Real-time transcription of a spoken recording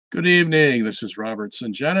Good evening. This is Robert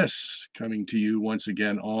Sungenis coming to you once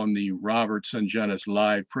again on the Robert Sungenis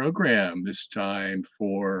live program, this time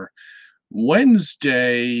for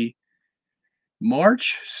Wednesday,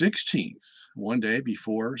 March 16th, one day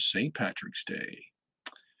before St. Patrick's Day.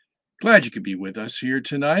 Glad you could be with us here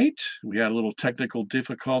tonight. We had a little technical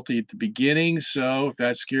difficulty at the beginning, so if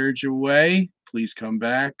that scared you away, please come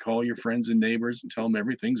back, call your friends and neighbors, and tell them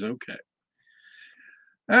everything's okay.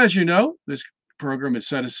 As you know, this program is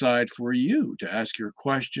set aside for you to ask your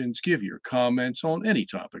questions, give your comments on any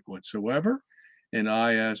topic whatsoever. And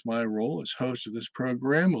I, as my role as host of this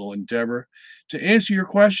program, will endeavor to answer your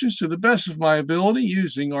questions to the best of my ability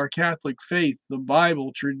using our Catholic faith, the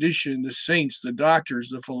Bible, tradition, the saints, the doctors,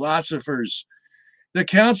 the philosophers, the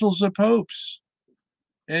councils of popes,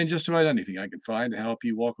 and just about anything I can find to help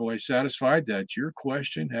you walk away satisfied that your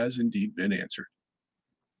question has indeed been answered.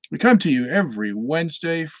 We come to you every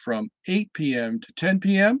Wednesday from 8 p.m. to 10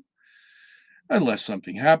 p.m., unless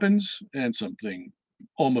something happens, and something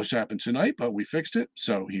almost happened tonight, but we fixed it.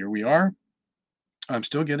 So here we are. I'm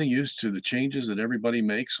still getting used to the changes that everybody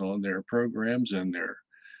makes on their programs and their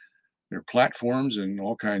platforms and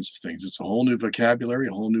all kinds of things. It's a whole new vocabulary,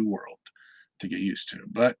 a whole new world to get used to.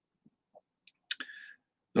 But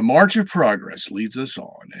the march of progress leads us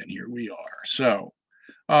on, and here we are. So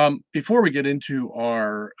before we get into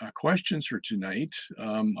our questions for tonight,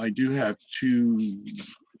 I do have two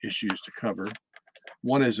issues to cover.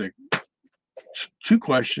 One is two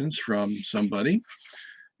questions from somebody,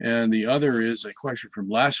 and the other is a question from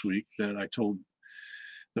last week that I told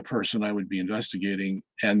the person I would be investigating,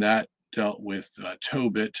 and that dealt with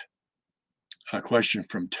Tobit, a question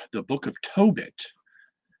from the book of Tobit.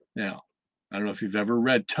 Now, I don't know if you've ever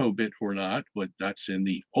read Tobit or not, but that's in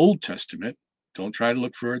the Old Testament. Don't try to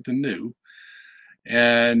look for it the new.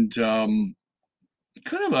 And kind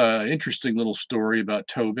of an interesting little story about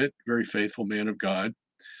Tobit, very faithful man of God.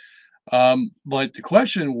 But the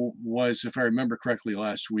question was, if I remember correctly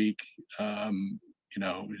last week, can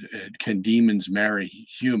demons marry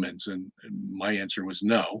humans? And my answer was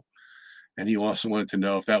no. And he also wanted to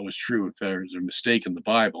know if that was true, if there's a mistake in the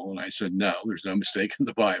Bible. And I said, no, there's no mistake in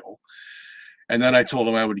the Bible. And then I told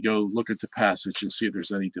him I would go look at the passage and see if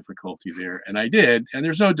there's any difficulty there. And I did, and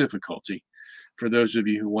there's no difficulty. For those of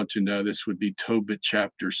you who want to know, this would be Tobit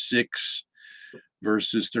chapter 6,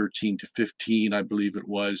 verses 13 to 15, I believe it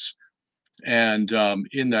was. And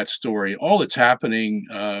in that story, all that's happening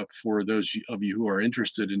for those of you who are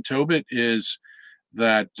interested in Tobit is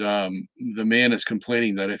that the man is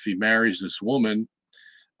complaining that if he marries this woman,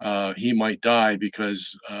 he might die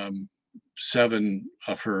because 7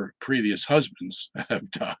 of her previous husbands have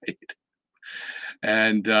died.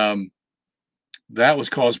 And that was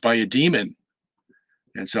caused by a demon.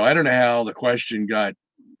 And so I don't know how the question got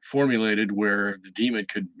formulated where the demon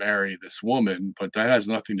could marry this woman, but that has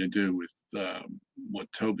nothing to do with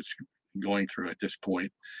what Tobit's going through at this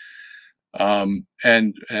point. And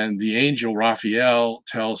the angel Raphael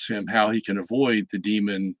tells him how he can avoid the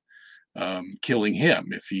demon killing him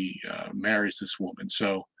if he marries this woman.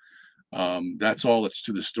 So that's all that's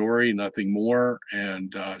to the story, nothing more.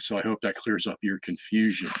 And so I hope that clears up your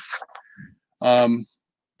confusion.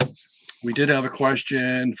 We did have a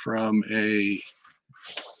question from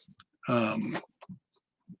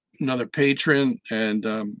another patron, and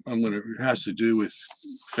it has to do with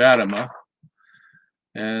Fatima.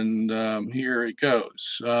 And here it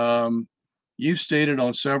goes. You stated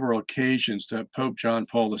on several occasions that Pope John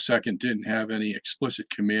Paul II didn't have any explicit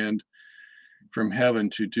command from heaven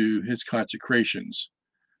to do his consecrations,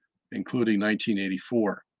 including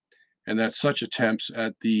 1984, and that such attempts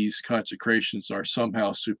at these consecrations are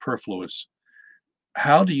somehow superfluous.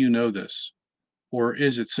 How do you know this? Or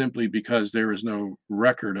is it simply because there is no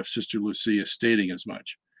record of Sister Lucia stating as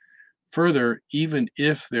much? Further, even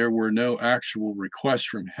if there were no actual request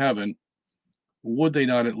from heaven, would they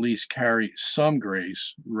not at least carry some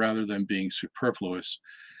grace rather than being superfluous,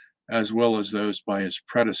 as well as those by his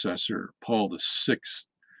predecessor, Paul VI,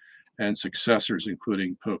 and successors,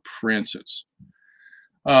 including Pope Francis?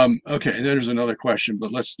 Okay, and there's another question,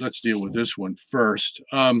 but let's deal with this one first.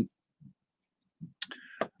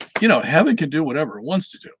 Heaven can do whatever it wants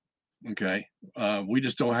to do. Okay, we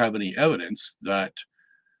just don't have any evidence that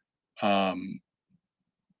from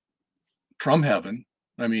heaven.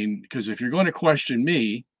 I mean, because if you're going to question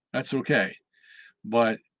me, that's okay,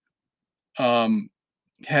 but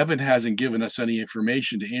heaven hasn't given us any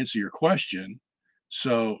information to answer your question.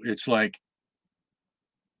 So it's like,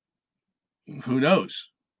 who knows?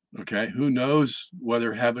 Okay, who knows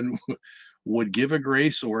whether heaven would give a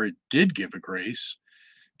grace or it did give a grace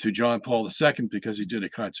to John Paul II because he did a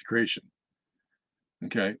consecration.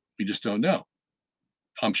 Okay. We just don't know.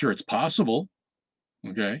 I'm sure it's possible.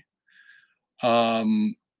 Okay.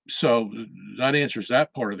 Um, so that answers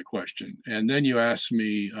that part of the question. And then you asked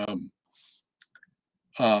me,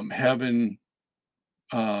 heaven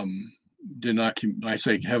um, I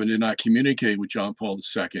say heaven did not communicate with John Paul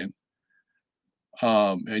II.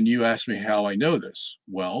 And you asked me how I know this.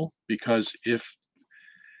 Well, because if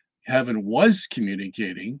heaven was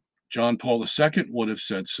communicating, John Paul II would have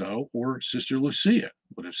said so, or Sister Lucia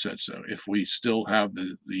would have said so. If we still have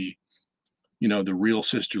the real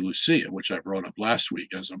Sister Lucia, which I brought up last week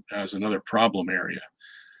as another problem area.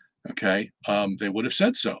 Okay, they would have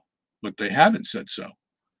said so, but they haven't said so.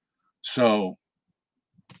 So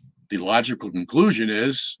the logical conclusion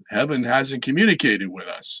is heaven hasn't communicated with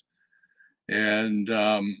us. And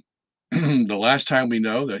the last time we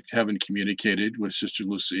know that heaven communicated with Sister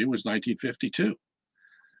Lucia was 1952.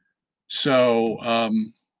 So,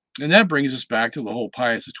 and that brings us back to the whole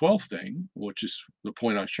Pius XII thing, which is the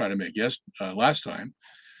point I was trying to make last time,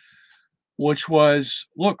 which was,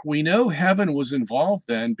 look, we know heaven was involved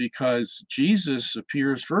then because Jesus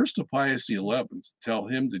appears first to Pius XI to tell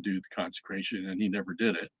him to do the consecration, and he never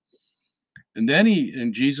did it. And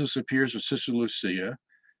then Jesus appears with Sister Lucia,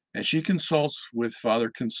 and she consults with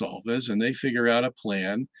Father Consalves, and they figure out a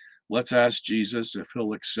plan. Let's ask Jesus if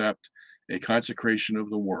he'll accept a consecration of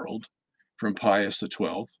the world from Pius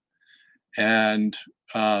XII. And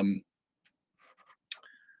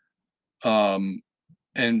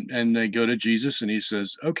and they go to Jesus, and he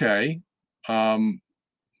says, okay,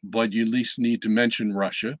 but you at least need to mention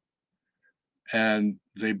Russia. And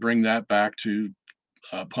they bring that back to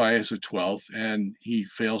Pius XII, and he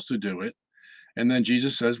fails to do it. And then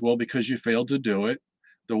Jesus says, well, because you failed to do it,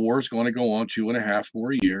 the war is going to go on 2.5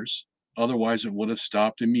 more years. Otherwise, it would have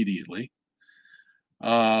stopped immediately.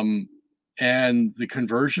 And the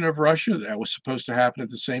conversion of Russia, that was supposed to happen at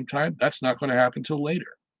the same time, that's not going to happen till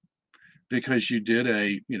later because you did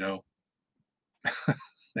a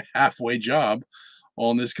halfway job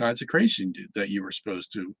on this consecration that you were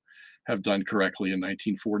supposed to have done correctly in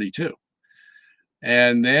 1942.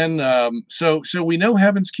 And then, so we know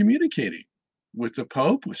heaven's communicating with the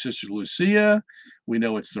Pope, with Sister Lucia. We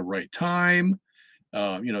know it's the right time.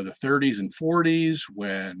 The 30s and 40s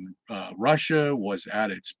when Russia was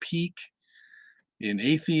at its peak in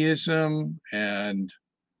atheism and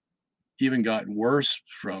even gotten worse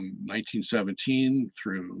from 1917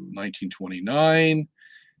 through 1929.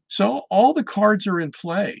 So all the cards are in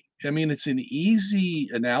play. I mean, it's an easy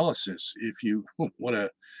analysis if you want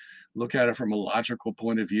to look at it from a logical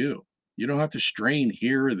point of view. You don't have to strain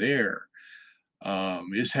here or there.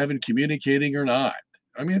 Is heaven communicating or not?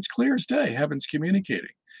 I mean, it's clear as day, heaven's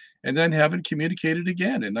communicating. And then heaven communicated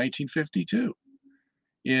again in 1952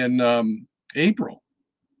 in April.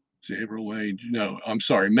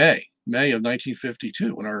 May of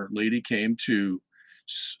 1952, when Our Lady came to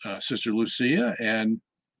Sister Lucia and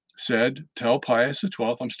said, tell Pius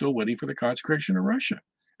XII, I'm still waiting for the consecration of Russia.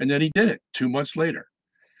 And then he did it 2 months later.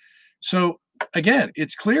 So again,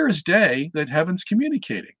 it's clear as day that heaven's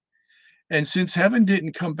communicating. And since heaven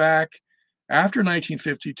didn't come back after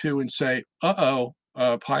 1952 and say,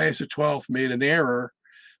 Pius XII made an error,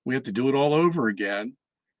 we have to do it all over again,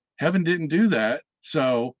 heaven didn't do that.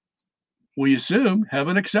 So we assume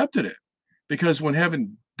heaven accepted it. Because when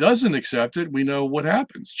heaven doesn't accept it, we know what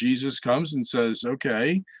happens. Jesus comes and says,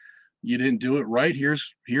 okay, you didn't do it right.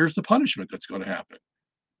 Here's the punishment that's going to happen.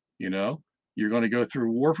 You're going to go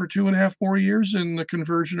through war for 2.5 more years, and the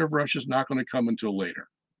conversion of Russia is not going to come until later,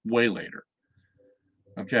 way later.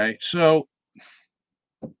 Okay, so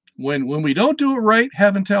when we don't do it right,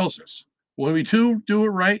 heaven tells us. When we do it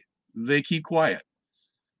right, they keep quiet,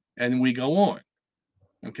 and we go on.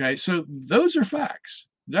 Okay, so those are facts.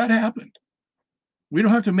 That happened. We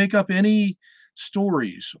don't have to make up any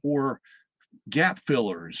stories or gap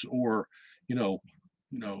fillers or,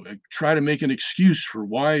 try to make an excuse for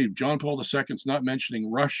why John Paul II's not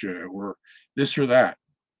mentioning Russia or this or that.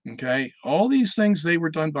 Okay, all these things, they were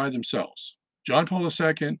done by themselves. John Paul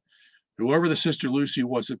II, whoever the Sister Lucy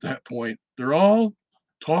was at that point, they're all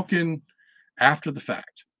talking after the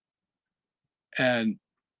fact. And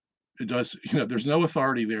it does, there's no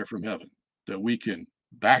authority there from heaven that we can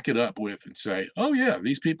back it up with and say, oh yeah,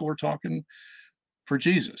 these people are talking for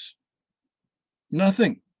Jesus.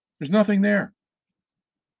 Nothing. There's nothing there.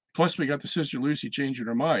 Plus, we got the Sister Lucy changing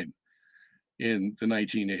her mind in the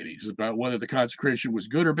 1980s about whether the consecration was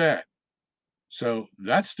good or bad. So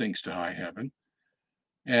that stinks to high heaven.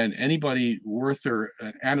 And anybody worth their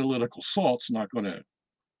analytical salt's not going to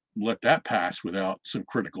let that pass without some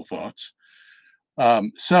critical thoughts. Now,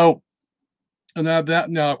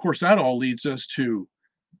 of course, that all leads us to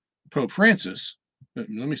Pope Francis. Let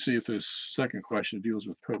me see if this second question deals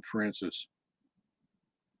with Pope Francis.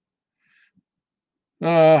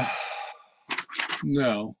 Uh,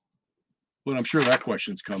 no, but I'm sure that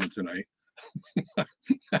question's coming tonight.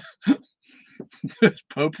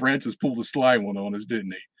 Pope Francis pulled a sly one on us,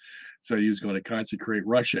 didn't he? So he was going to consecrate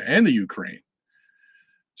Russia and the Ukraine.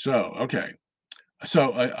 So, okay.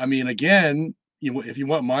 So, I mean, again, if you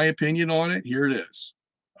want my opinion on it, here it is.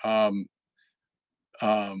 Um,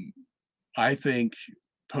 um, I think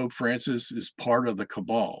Pope Francis is part of the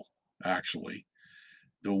cabal, actually,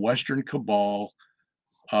 the Western cabal,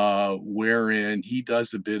 wherein he does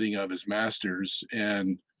the bidding of his masters,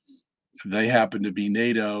 and they happen to be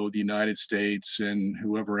NATO, the United States, and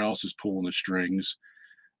whoever else is pulling the strings.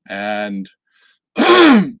 And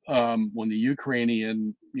when the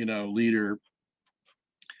Ukrainian, leader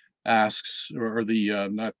asks, or the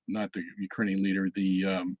not the Ukrainian leader,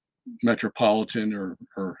 the metropolitan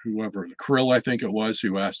or whoever, Kirill, I think it was,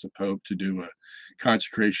 who asked the Pope to do a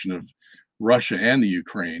consecration of Russia and the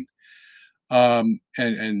Ukraine, and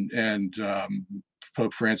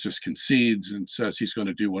Pope Francis concedes and says he's going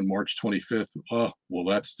to do on March 25th. Oh, well,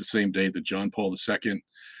 that's the same day that John Paul II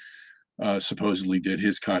supposedly did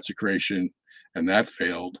his consecration, and that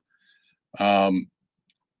failed.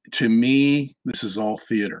 To me, this is all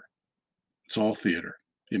theater. It's all theater.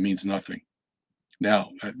 It means nothing.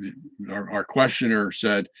 Now, our questioner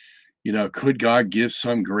said, could God give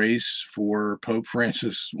some grace for Pope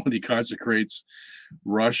Francis when he consecrates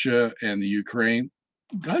Russia and the Ukraine?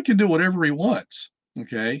 God can do whatever he wants.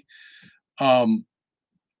 Okay.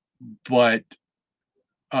 But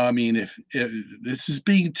I mean, if this is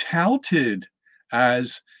being touted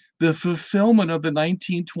as the fulfillment of the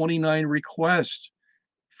 1929 request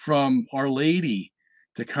from Our Lady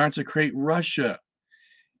to consecrate Russia,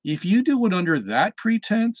 if you do it under that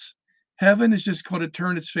pretense, heaven is just going to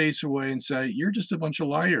turn its face away and say, you're just a bunch of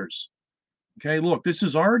liars. Okay, look, this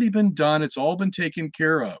has already been done. It's all been taken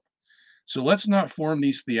care of. So let's not form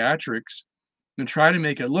these theatrics and try to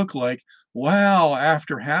make it look like, wow,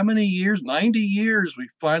 after how many years? 90 years,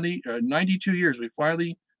 92 years,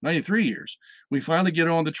 93 years, we finally get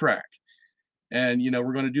on the track. And,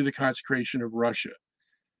 we're going to do the consecration of Russia.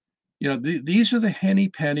 These are the henny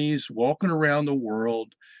pennies walking around the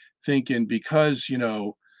world thinking because,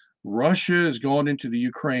 Russia is going into the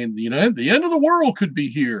Ukraine, the end of the world could be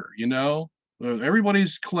here,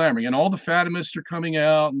 everybody's clamoring, and all the Fatimists are coming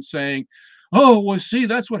out and saying, oh, well, see,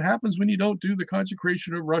 that's what happens when you don't do the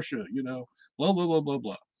consecration of Russia, blah, blah, blah, blah,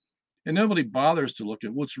 blah. And nobody bothers to look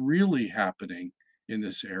at what's really happening in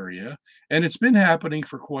this area. And it's been happening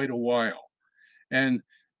for quite a while. And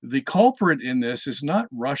the culprit in this is not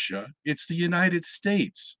Russia, it's the United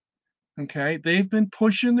States. Okay, they've been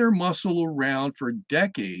pushing their muscle around for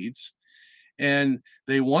decades, and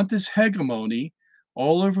they want this hegemony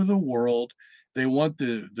all over the world. They want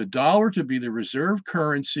the dollar to be the reserve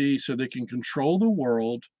currency so they can control the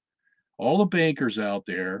world, all the bankers out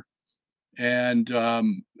there. And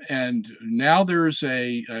now there's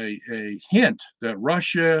a hint that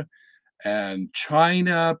Russia and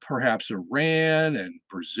China, perhaps Iran and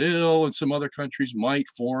Brazil and some other countries might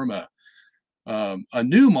form a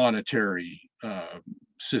new monetary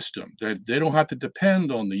system that they don't have to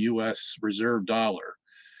depend on the U.S. reserve dollar.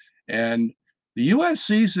 And the U.S.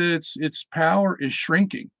 sees that its power is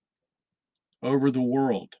shrinking over the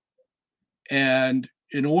world. And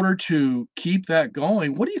in order to keep that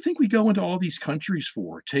going, what do you think we go into all these countries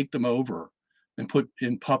for? Take them over and put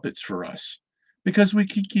in puppets for us? Because we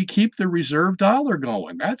keep the reserve dollar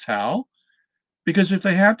going. That's how. Because if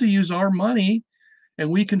they have to use our money and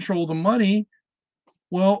we control the money,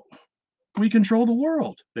 well, we control the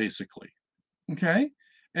world, basically. Okay?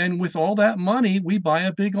 And with all that money, we buy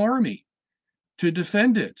a big army to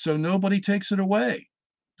defend it so nobody takes it away.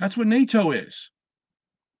 That's what NATO is.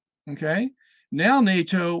 Okay? Now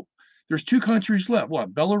NATO, there's two countries left.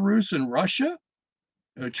 What? Belarus and Russia?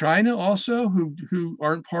 China also, who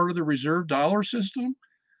aren't part of the reserve dollar system.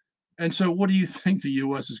 And so what do you think the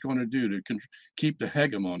U.S. is going to do to keep the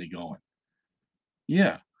hegemony going?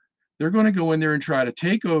 Yeah, they're going to go in there and try to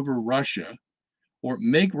take over Russia or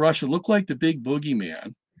make Russia look like the big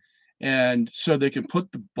boogeyman. And so they can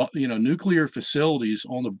put the nuclear facilities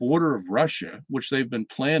on the border of Russia, which they've been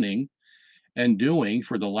planning and doing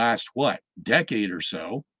for the last, decade or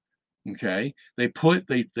so. Okay,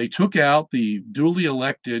 they took out the duly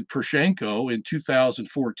elected Poroshenko in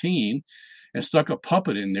 2014 and stuck a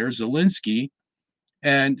puppet in there, Zelensky,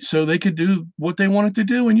 and so they could do what they wanted to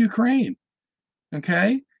do in Ukraine.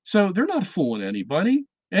 Okay, so they're not fooling anybody.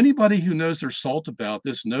 Anybody who knows their salt about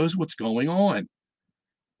this knows what's going on.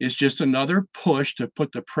 It's just another push to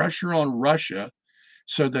put the pressure on Russia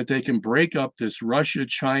so that they can break up this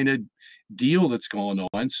Russia-China deal that's going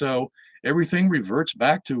on. So everything reverts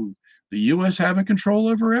back to the US having control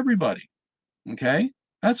over everybody. Okay?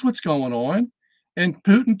 That's what's going on. And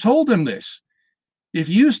Putin told them this. If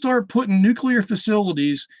you start putting nuclear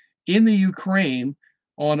facilities in the Ukraine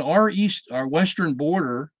on our western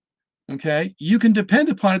border, okay, you can depend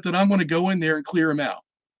upon it that I'm going to go in there and clear them out.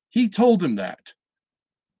 He told them that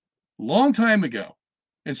long time ago.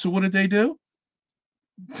 And so what did they do?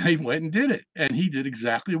 They went and did it. And he did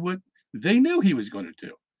exactly what they knew he was going to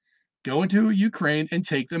do. Go into Ukraine and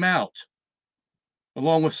take them out,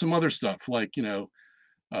 along with some other stuff like,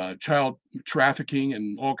 child trafficking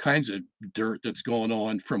and all kinds of dirt that's going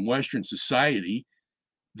on from Western society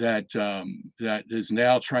that is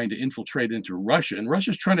now trying to infiltrate into Russia. And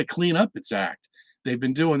Russia's trying to clean up its act. They've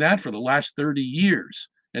been doing that for the last 30 years,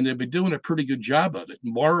 and they've been doing a pretty good job of it,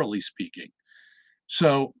 morally speaking.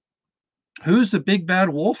 So who's the big bad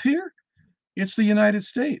wolf here? It's the United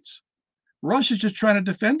States. Russia's just trying to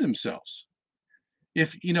defend themselves.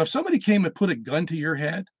 If somebody came and put a gun to your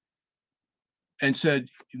head and said,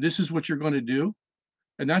 this is what you're going to do,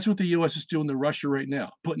 and that's what the US is doing to Russia right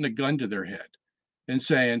now, putting a gun to their head and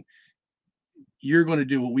saying, you're going to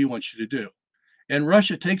do what we want you to do. And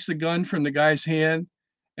Russia takes the gun from the guy's hand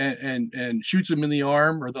and shoots him in the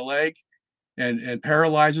arm or the leg and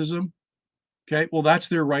paralyzes him. Okay, well, that's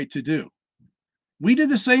their right to do. We did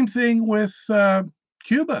the same thing with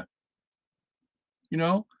Cuba.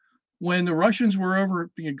 When the Russians were over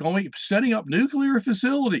setting up nuclear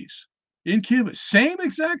facilities in Cuba, same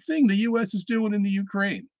exact thing the US is doing in the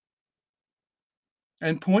Ukraine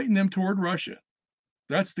and pointing them toward Russia.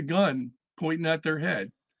 That's the gun pointing at their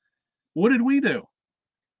head. What did we do?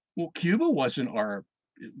 Well, Cuba wasn't our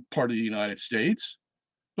part of the United States,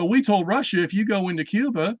 but we told Russia, if you go into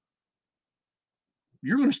Cuba,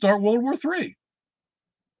 you're going to start World War III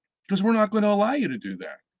because we're not going to allow you to do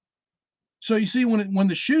that. So you see, when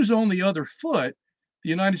the shoe's on the other foot, the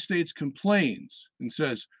United States complains and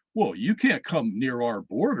says, well, you can't come near our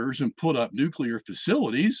borders and put up nuclear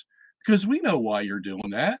facilities because we know why you're doing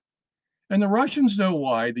that. And the Russians know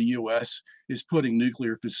why the US is putting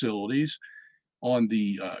nuclear facilities on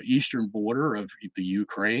the eastern border of the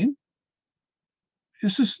Ukraine.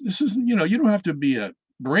 This is, you don't have to be a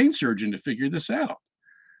brain surgeon to figure this out.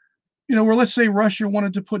 Where let's say Russia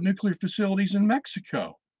wanted to put nuclear facilities in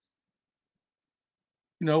Mexico.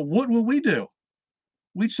 What will we do?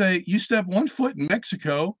 We'd say, you step one foot in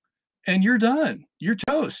Mexico and you're done. You're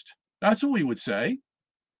toast. That's what we would say.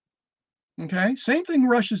 Okay, same thing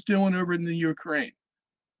Russia's doing over in the Ukraine.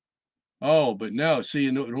 Oh, but no, see,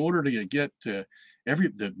 in order to get the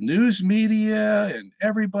news media and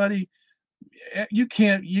everybody, you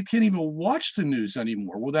can't even watch the news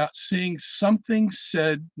anymore without seeing something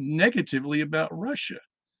said negatively about Russia.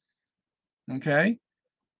 Okay,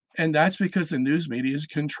 and that's because the news media is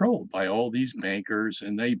controlled by all these bankers,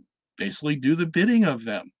 and they basically do the bidding of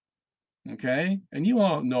them. Okay, and you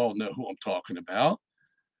all know who I'm talking about.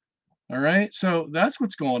 All right, so that's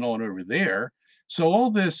what's going on over there. So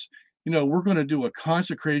all this, we're going to do a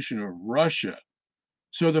consecration of Russia.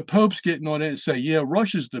 So the Pope's getting on it and say, yeah,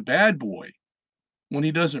 Russia's the bad boy, when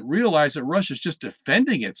he doesn't realize that Russia's just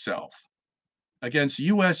defending itself against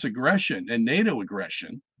US aggression and NATO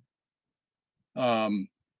aggression. It's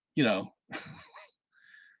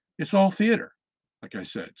all theater. Like I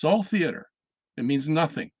said, it's all theater. It means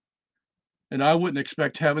nothing. And I wouldn't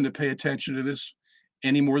expect heaven to pay attention to this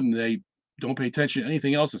any more than they don't pay attention to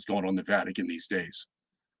anything else that's going on in the Vatican these days.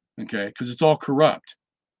 Okay, because it's all corrupt.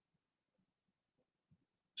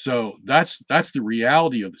 So that's the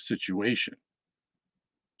reality of the situation.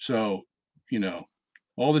 So,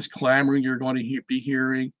 all this clamoring you're going to be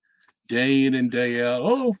hearing day in and day out.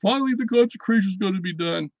 Oh, finally the consecration is going to be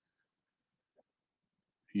done.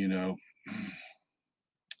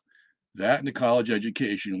 That and the college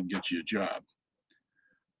education will get you a job.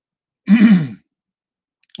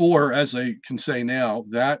 Or, as I can say now,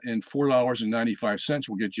 that and $4.95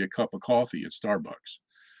 will get you a cup of coffee at Starbucks.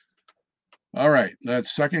 All right,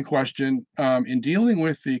 that's second question. In dealing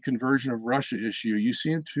with the conversion of Russia issue, you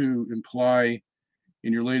seem to imply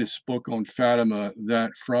in your latest book on Fatima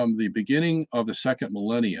that from the beginning of the second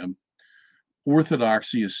millennium,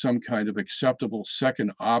 Orthodoxy is some kind of acceptable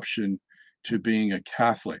second option to being a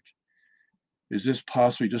Catholic. Is this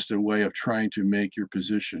possibly just a way of trying to make your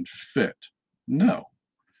position fit? No.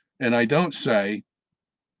 And I don't say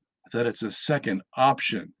that it's a second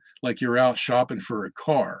option, like you're out shopping for a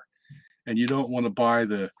car and you don't want to buy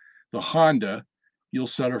the Honda, you'll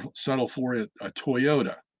settle for a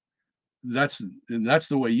Toyota. that's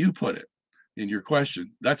the way you put it in your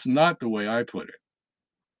question. That's not the way I put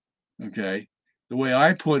it, okay? The way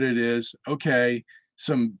I put it is, okay,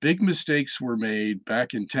 some big mistakes were made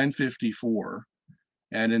back in 1054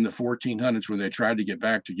 and in the 1400s when they tried to get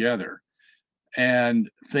back together, and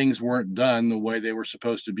things weren't done the way they were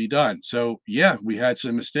supposed to be done. So, yeah, we had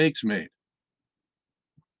some mistakes made,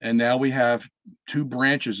 and now we have 2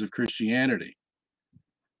 branches of Christianity.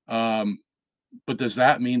 Um, but does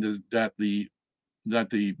that mean that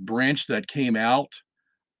the branch that came out,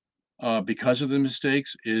 because of the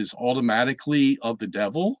mistakes is automatically of the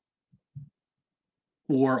devil,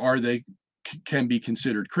 or are they can be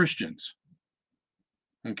considered Christians?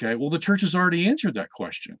 Okay, well, the church has already answered that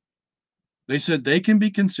question. They said they can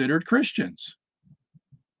be considered Christians.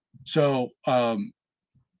 So,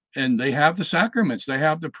 and they have the sacraments, they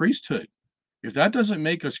have the priesthood. If that doesn't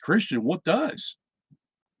make us Christian, what does?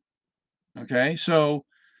 Okay, so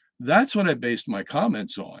that's what I based my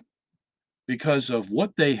comments on because of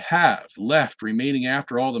what they have left remaining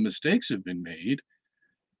after all the mistakes have been made.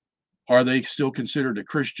 Are they still considered a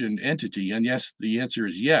Christian entity? And yes, the answer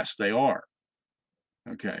is yes, they are.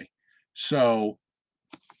 Okay. So,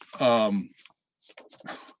 um,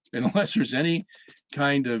 unless there's any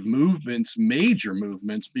kind of movements, major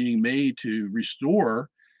movements being made to restore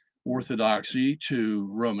orthodoxy to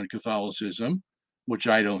Roman Catholicism, which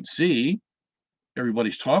I don't see.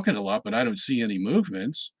 Everybody's talking a lot, but I don't see any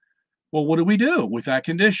movements. Well, what do we do with that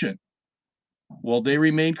condition? Well, they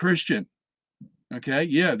remain Christian. Okay.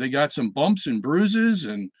 Yeah, they got some bumps and bruises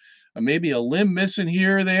and maybe a limb missing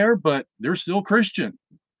here or there, but they're still Christian.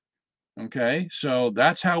 Okay. So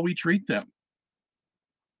that's how we treat them.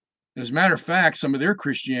 As a matter of fact, some of their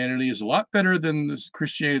Christianity is a lot better than the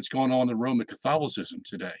Christianity that's going on in Roman Catholicism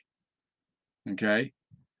today. Okay.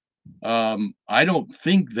 I don't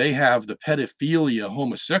think they have the pedophilia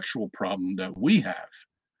homosexual problem that we have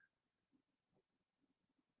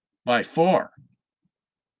by far.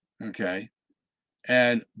 Okay.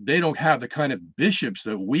 And they don't have the kind of bishops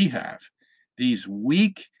that we have. These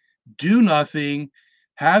weak, do nothing,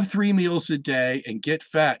 have 3 meals a day, and get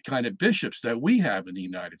fat kind of bishops that we have in the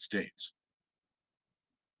United States.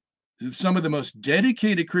 Some of the most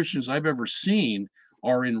dedicated Christians I've ever seen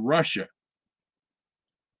are in Russia.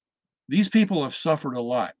 These people have suffered a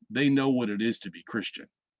lot. They know what it is to be Christian.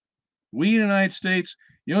 We in the United States,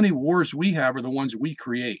 the only wars we have are the ones we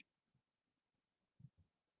create.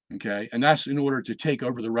 Okay. And that's in order to take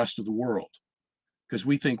over the rest of the world because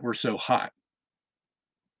we think we're so hot.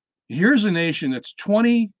 Here's a nation that's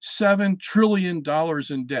 $27 trillion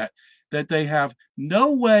in debt that they have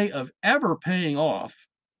no way of ever paying off.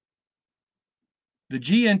 The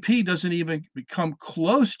GNP doesn't even become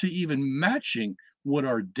close to even matching what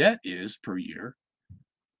our debt is per year.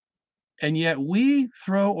 And yet we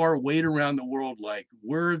throw our weight around the world like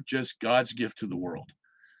we're just God's gift to the world,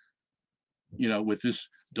 with this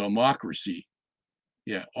democracy.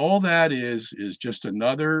 Yeah, all that is just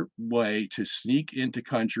another way to sneak into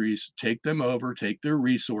countries, take them over, take their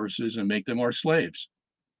resources, and make them our slaves.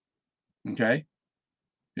 Okay?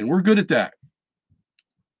 And we're good at that.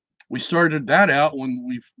 We started that out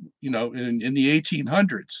when in the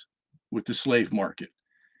 1800s with the slave market.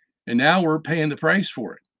 And now we're paying the price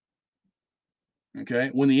for it. Okay?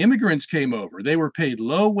 When the immigrants came over, they were paid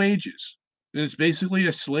low wages. And it's basically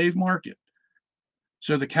a slave market.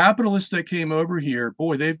 So the capitalists that came over here,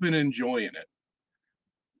 boy, they've been enjoying it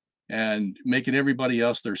and making everybody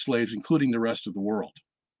else their slaves, including the rest of the world.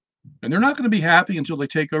 And they're not going to be happy until they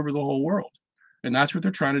take over the whole world. And that's what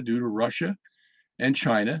they're trying to do to Russia and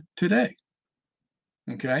China today.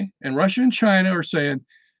 Okay? And Russia and China are saying,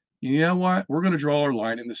 you know what? We're going to draw our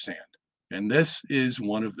line in the sand. And this is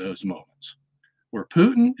one of those moments where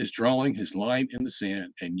Putin is drawing his line in the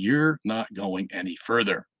sand and you're not going any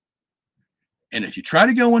further. And if you try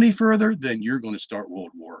to go any further, then you're going to start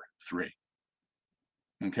World War III.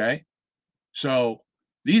 Okay? So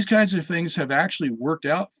these kinds of things have actually worked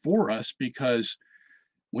out for us because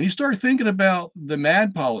when you start thinking about the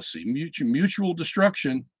MAD policy, mutual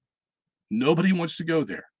destruction, nobody wants to go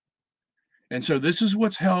there. And so this is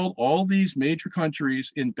what's held all these major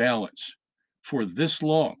countries in balance for this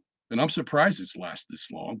long. And I'm surprised it's lasted this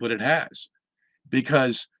long, but it has.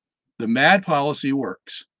 Because the MAD policy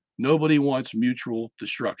works. Nobody wants mutual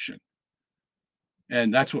destruction.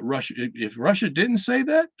 And that's what Russia, if Russia didn't say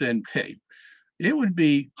that, then hey, it would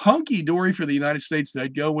be hunky-dory for the United States.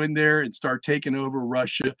 They'd go in there and start taking over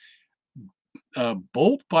Russia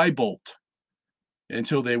bolt by bolt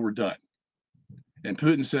until they were done. And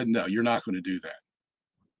Putin said, no, you're not going to do that.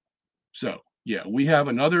 So, yeah, we have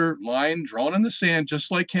another line drawn in the sand,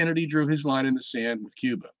 just like Kennedy drew his line in the sand with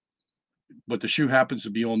Cuba. but the shoe happens to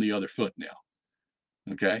be on the other foot now.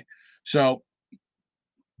 Okay. So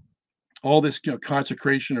all this,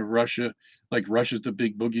 consecration of Russia, like Russia's the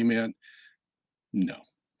big boogeyman. No,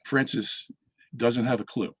 Francis doesn't have a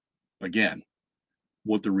clue. Again,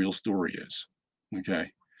 what the real story is. Okay.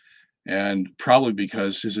 And probably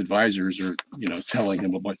because his advisors are, telling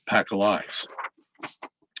him a pack of lies.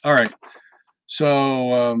 All right.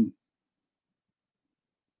 So,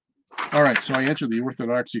 all right. So I answered the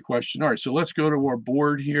orthodoxy question. All right. So let's go to our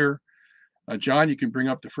board here. John, you can bring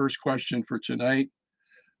up the first question for tonight.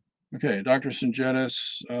 Okay, Dr.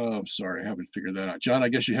 Sungenis. Oh, sorry, I haven't figured that out. John, I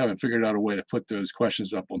guess you haven't figured out a way to put those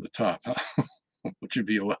questions up on the top, huh? Which would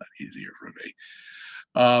be a lot easier for me.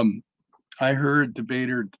 I heard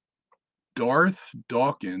debater Darth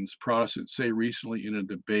Dawkins, Protestant, say recently in a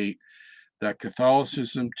debate that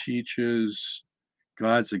Catholicism teaches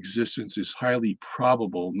God's existence is highly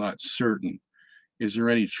probable, not certain. Is there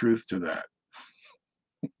any truth to that?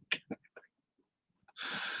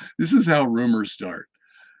 This is how rumors start.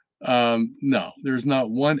 No, there's not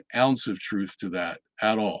 1 ounce of truth to that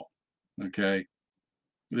at all. Okay.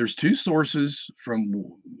 There's 2 sources from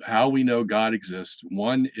how we know God exists.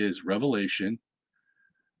 One is revelation,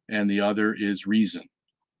 and the other is reason.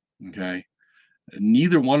 Okay.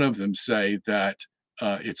 Neither one of them say that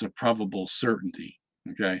it's a probable certainty.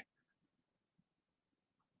 Okay.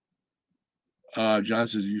 John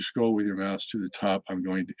says, you scroll with your mouse to the top. I'm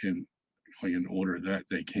going in order that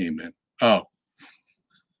they came in. Oh,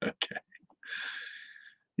 okay.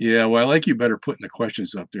 Yeah, well, I like you better putting the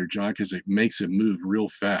questions up there, John, because it makes it move real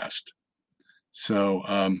fast. So,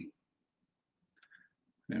 let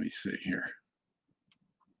me see here.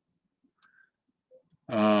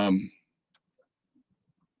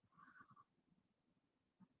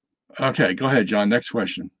 Okay, go ahead, John. Next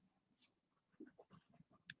question.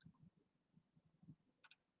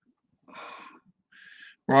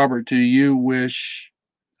 Robert, dare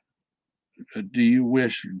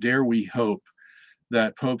we hope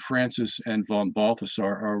that Pope Francis and von Balthasar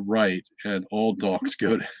are right and all dogs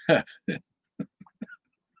go to heaven?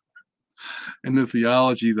 And the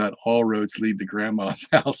theology that all roads lead to grandma's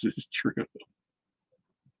house is true.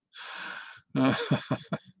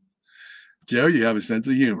 Joe, you have a sense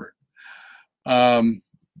of humor.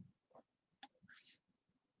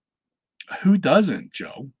 Who doesn't,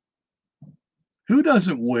 Joe? Who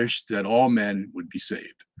doesn't wish that all men would be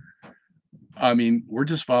saved? I mean, we're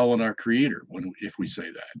just following our Creator if we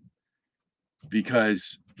say that,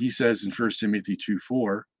 because He says in 1 Timothy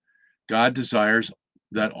 2:4, God desires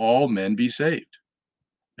that all men be saved,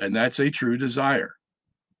 and that's a true desire.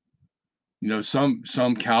 Some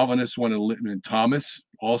Calvinists want to live in Thomas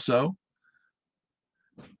also,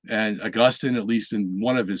 and Augustine, at least in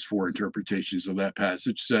one of his 4 interpretations of that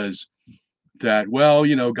passage, says that, well,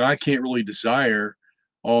 God can't really desire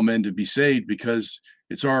all men to be saved because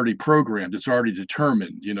it's already programmed, it's already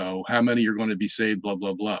determined, how many are going to be saved, blah,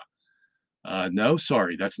 blah, blah. No,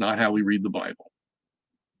 sorry, that's not how we read the Bible.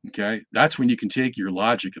 Okay, that's when you can take your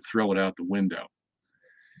logic and throw it out the window.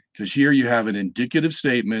 Because here you have an indicative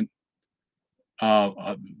statement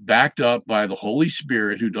backed up by the Holy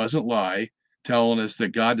Spirit, who doesn't lie, telling us that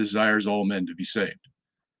God desires all men to be saved.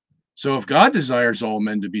 So if God desires all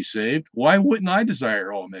men to be saved, why wouldn't I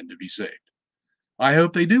desire all men to be saved? I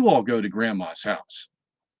hope they do all go to grandma's house.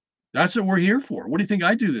 That's what we're here for. What do you think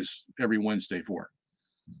I do this every Wednesday for?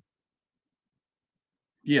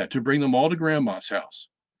 Yeah, to bring them all to grandma's house.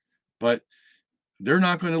 But they're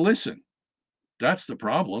not going to listen. That's the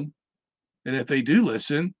problem. And if they do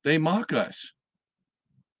listen, they mock us.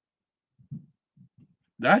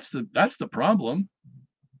 That's the problem.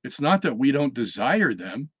 It's not that we don't desire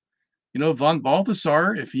them. Von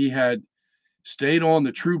Balthasar, if he had stayed on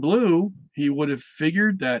the true blue, he would have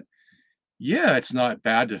figured that, yeah, it's not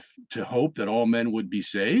bad to hope that all men would be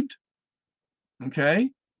saved. Okay.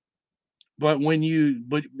 But when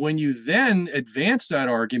you then advance that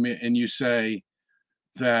argument and you say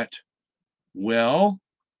that, well,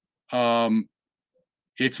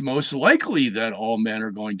 it's most likely that all men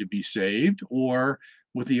are going to be saved, or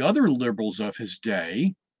with the other liberals of his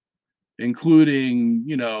day, including,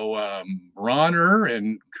 Bronner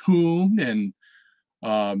and Kuhn and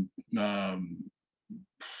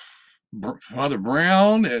Father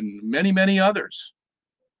Brown and many, many others.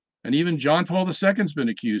 And even John Paul II's been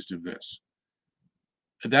accused of this.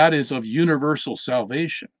 That is of universal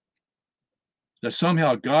salvation. That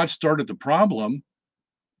somehow God started the problem,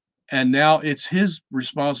 and now it's his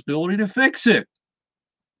responsibility to fix it.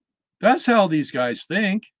 That's how these guys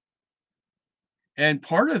think. And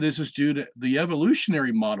part of this is due to the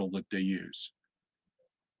evolutionary model that they use.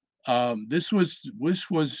 This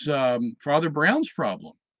was Father Brown's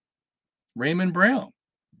problem, Raymond Brown.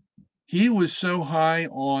 He was so high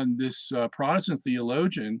on this Protestant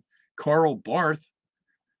theologian, Karl Barth,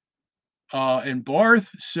 and Barth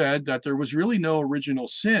said that there was really no original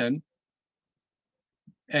sin,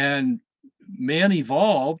 and man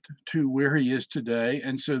evolved to where he is today.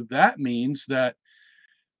 And so that means that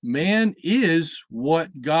man is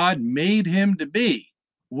what God made him to be.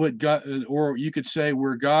 What God, or you could say,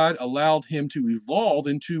 where God allowed him to evolve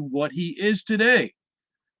into what he is today.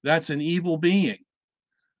 That's an evil being.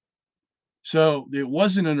 So it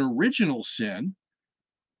wasn't an original sin.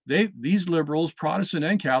 These liberals, Protestant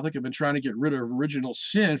and Catholic, have been trying to get rid of original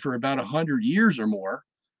sin for about 100 years or more.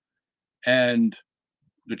 And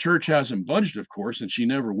the church hasn't budged, of course, and she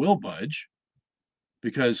never will budge,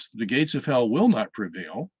 because the gates of hell will not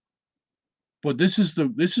prevail. But this is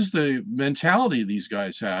the mentality these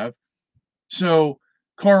guys have. So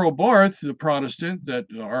Karl Barth, the Protestant that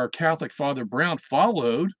our Catholic Father Brown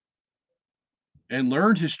followed and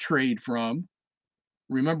learned his trade from.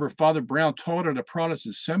 Remember, Father Brown taught at a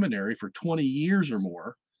Protestant seminary for 20 years or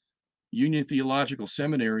more, Union Theological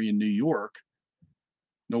Seminary in New York.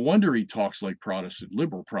 No wonder he talks like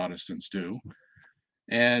liberal Protestants do.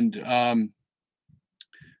 And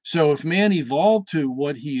so if man evolved to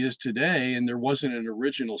what he is today and there wasn't an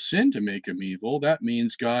original sin to make him evil, that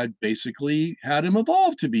means God basically had him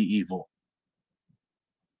evolve to be evil.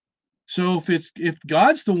 So if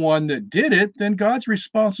God's the one that did it, then God's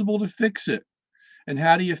responsible to fix it. And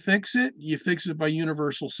how do you fix it? You fix it by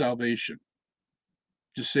universal salvation.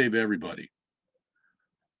 Just save everybody.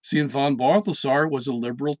 See, and von Balthasar was a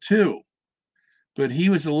liberal too, but he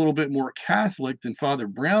was a little bit more Catholic than Father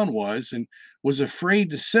Brown was, and was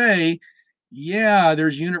afraid to say, yeah,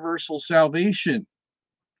 there's universal salvation.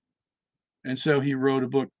 And so he wrote a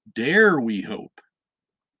book, Dare We Hope.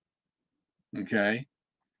 Okay.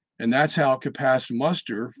 And that's how it could pass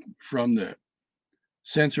muster from the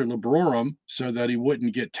censor librorum, so that he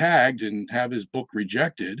wouldn't get tagged and have his book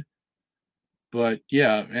rejected. But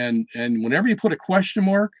yeah, and whenever you put a question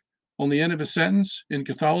mark on the end of a sentence in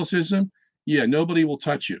Catholicism, yeah, nobody will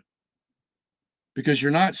touch you, because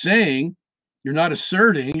you're not saying, you're not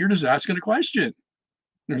asserting, you're just asking a question.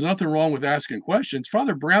 There's nothing wrong with asking questions.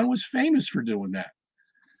 Father Brown was famous for doing that.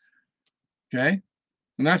 Okay,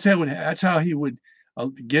 and that's how he would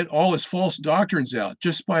get all his false doctrines out,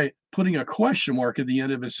 just by putting a question mark at the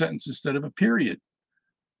end of a sentence instead of a period.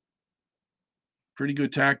 Pretty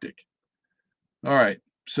good tactic. All right,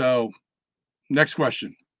 so next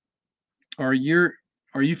question. Are you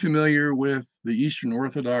familiar with the Eastern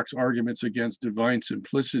Orthodox arguments against divine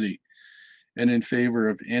simplicity and in favor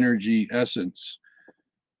of energy essence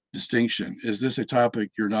distinction? Is this a topic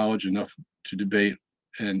your knowledge enough to debate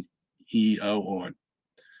and EO on?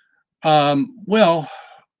 Well,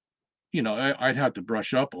 I'd have to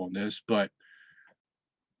brush up on this, but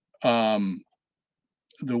the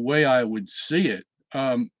way I would see it,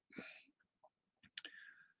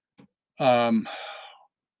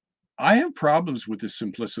 I have problems with the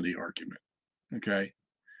simplicity argument. Okay.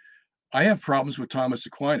 I have problems with Thomas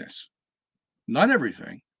Aquinas. Not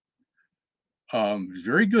everything. He's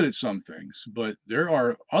very good at some things, but there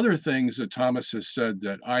are other things that Thomas has said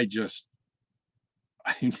that I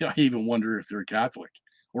even wonder if they're Catholic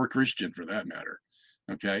or Christian, for that matter.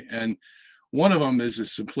 Okay. And one of them is a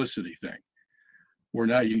simplicity thing, where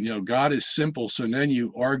now, God is simple. So then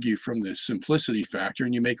you argue from the simplicity factor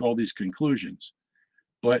and you make all these conclusions.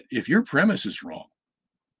 But if your premise is wrong,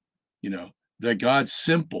 that God's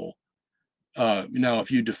simple,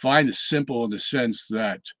 if you define the simple in the sense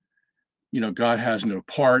that, God has no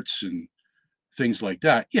parts and things like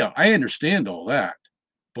that, yeah, I understand all that.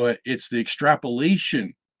 But it's the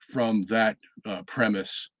extrapolation from that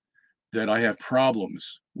premise that I have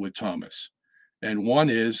problems with Thomas. And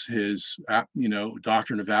one is his,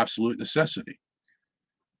 doctrine of absolute necessity,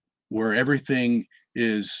 where everything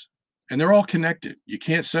is, and they're all connected. You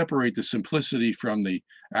can't separate the simplicity from the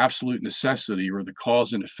absolute necessity or the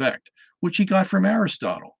cause and effect, which he got from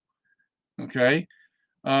Aristotle. Okay.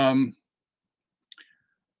 And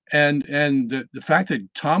the fact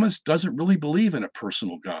that Thomas doesn't really believe in a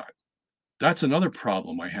personal God, that's another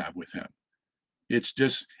problem I have with him. It's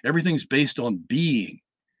just everything's based on being.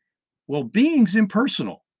 Well, being's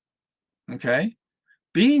impersonal. Okay.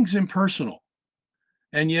 Being's impersonal.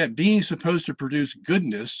 And yet being's supposed to produce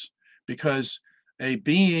goodness, because a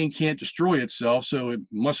being can't destroy itself, so it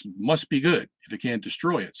must be good if it can't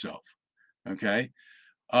destroy itself. Okay.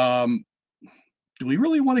 Do we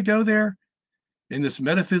really want to go there in this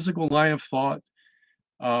metaphysical line of thought?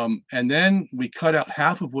 And then we cut out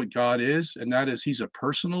half of what God is, and that is he's a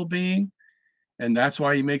personal being, and that's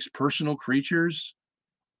why he makes personal creatures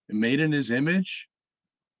made in his image.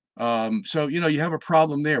 So, you have a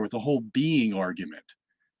problem there with the whole being argument.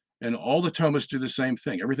 And all the Thomists do the same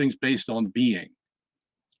thing. Everything's based on being.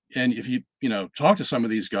 And if you talk to some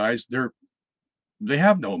of these guys, they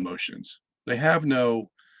have no emotions. They have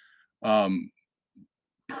no um,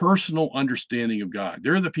 personal understanding of God.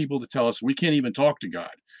 They're the people that tell us we can't even talk to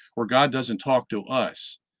God, or God doesn't talk to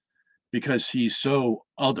us because he's so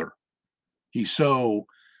other. He's so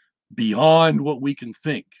beyond what we can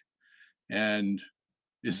think. And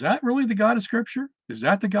is that really the God of Scripture? Is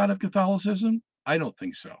that the God of Catholicism? I don't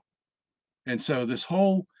think so. And so this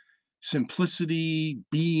whole simplicity,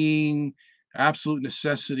 being, absolute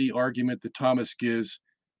necessity argument that Thomas gives,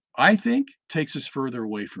 I think takes us further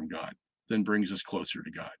away from God than brings us closer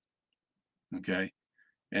to God. Okay.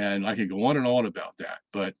 And I could go on and on about that.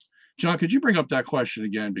 But John, could you bring up that question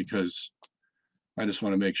again? Because I just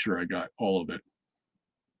want to make sure I got all of it.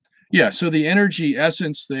 Yeah. So the energy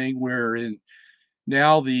essence thing, wherein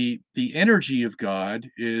now the energy of God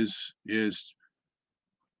is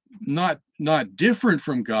not different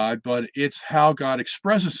from God, but it's how God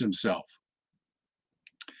expresses himself.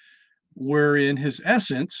 Wherein his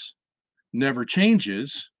essence never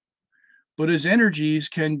changes, but his energies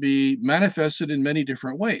can be manifested in many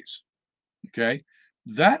different ways. Okay.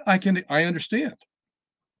 That I understand.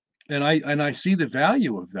 And I see the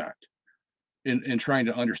value of that in trying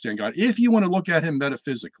to understand God, if you want to look at him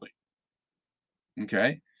metaphysically.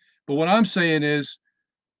 Okay. But what I'm saying is,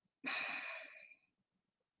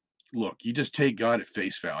 look, you just take God at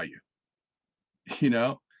face value. You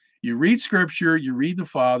know, you read scripture, you read the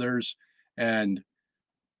fathers, and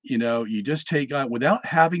you just take God without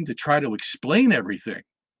having to try to explain everything,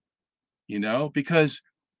 because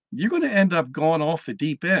you're going to end up going off the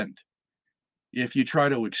deep end if you try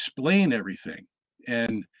to explain everything.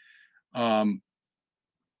 And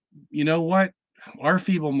you know what? Our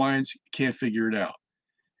feeble minds can't figure it out.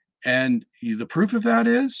 And the proof of that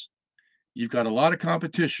is you've got a lot of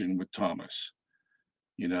competition with Thomas.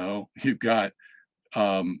 You've got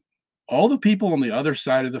all the people on the other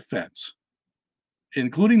side of the fence,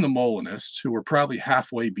 including the Molinists, who are probably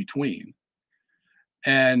halfway between.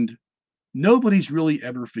 And nobody's really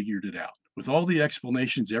ever figured it out. With all the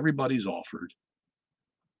explanations everybody's offered,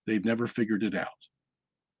 they've never figured it out.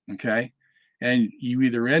 Okay? And you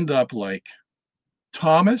either end up like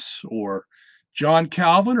Thomas or John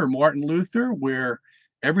Calvin or Martin Luther, where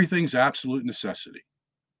everything's absolute necessity,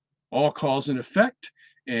 all cause and effect,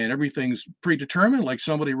 and everything's predetermined, like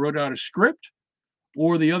somebody wrote out a script.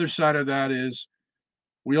 Or the other side of that is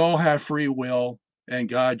we all have free will, and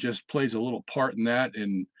God just plays a little part in that,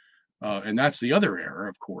 and that's the other error,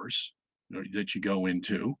 of course, that you go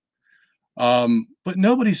into. But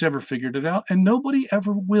nobody's ever figured it out, and nobody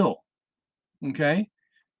ever will. Okay,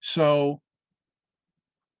 so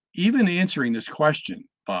even answering this question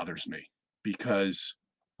bothers me, because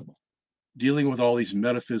dealing with all these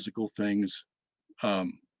metaphysical things,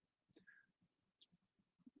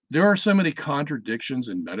 there are so many contradictions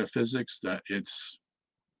in metaphysics that it's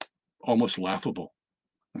almost laughable.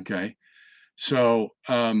 Okay. So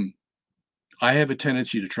I have a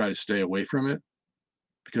tendency to try to stay away from it,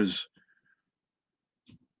 because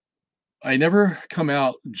I never come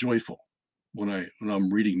out joyful when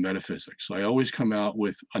I'm reading metaphysics. I always come out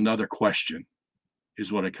with another question,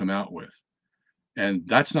 is what I come out with. And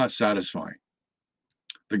that's not satisfying.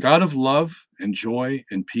 The God of love and joy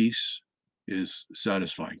and peace is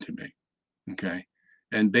satisfying to me. Okay.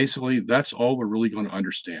 And basically, that's all we're really going to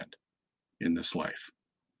understand in this life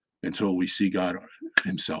until we see God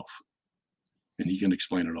himself, and he can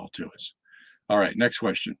explain it all to us. All right. Next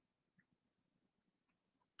question.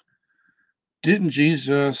 Didn't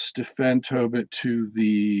Jesus defend Tobit to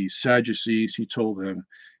the Sadducees? He told them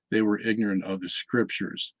they were ignorant of the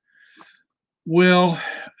scriptures. Well,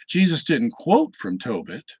 Jesus didn't quote from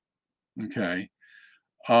Tobit, okay,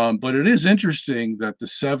 but it is interesting that the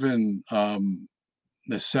seven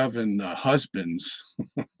husbands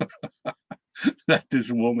that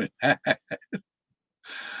this woman had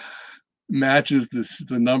matches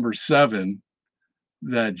the number seven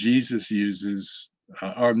that Jesus uses,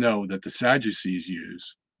 or no, that the Sadducees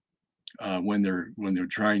use when they're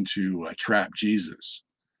trying to trap Jesus.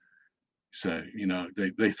 So,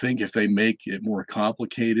 they think if they make it more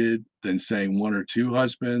complicated than saying one or two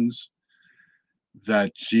husbands,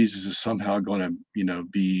 that Jesus is somehow going to,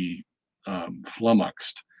 be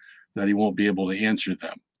flummoxed, that he won't be able to answer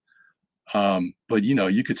them. But,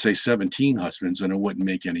 you could say 17 husbands and it wouldn't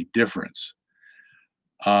make any difference.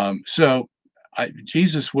 So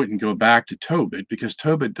Jesus wouldn't go back to Tobit because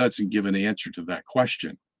Tobit doesn't give an answer to that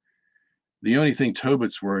question. The only thing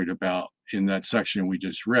Tobit's worried about in that section we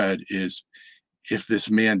just read is if this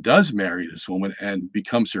man does marry this woman and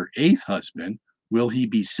becomes her eighth husband, will he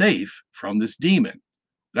be safe from this demon?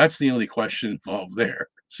 That's the only question involved there.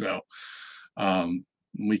 So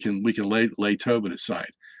we can lay Tobit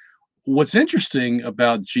aside. What's interesting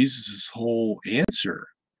about Jesus's whole answer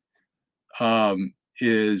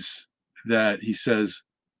is that he says,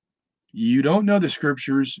 "You don't know the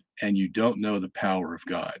scriptures, and you don't know the power of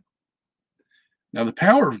God." Now, the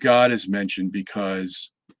power of God is mentioned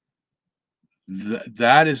because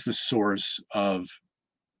that is the source of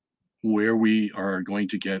where we are going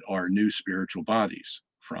to get our new spiritual bodies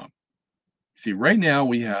from. See, right now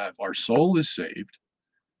we have our soul is saved,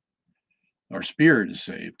 our spirit is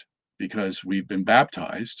saved because we've been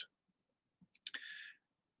baptized,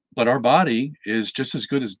 but our body is just as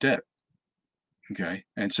good as dead. Okay.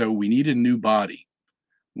 And so we need a new body.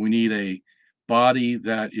 We need a body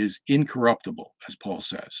that is incorruptible, as Paul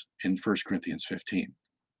says in 1 Corinthians 15.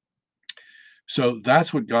 So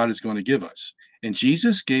that's what God is going to give us. And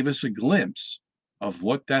Jesus gave us a glimpse of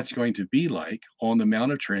what that's going to be like on the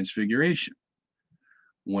Mount of Transfiguration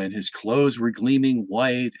when his clothes were gleaming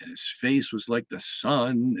white and his face was like the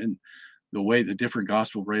sun. And the way the different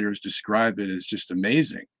gospel writers describe it is just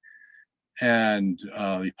amazing. And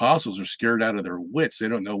the apostles are scared out of their wits. They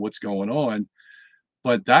don't know what's going on.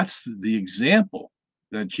 But that's the example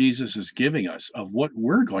that Jesus is giving us of what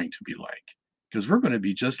we're going to be like, because we're going to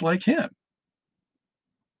be just like him.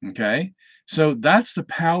 Okay. So that's the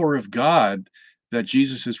power of God that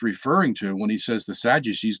Jesus is referring to when he says the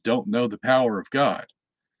Sadducees don't know the power of God.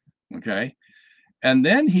 Okay. And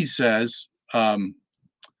then he says to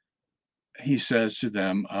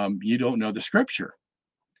them, you don't know the scripture.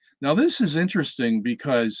 Now, this is interesting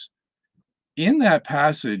because in that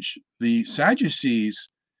passage, the Sadducees,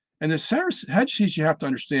 and the Sadducees, you have to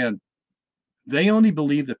understand, they only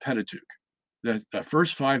believe the Pentateuch, the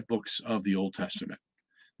first 5 books of the Old Testament.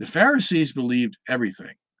 The Pharisees believed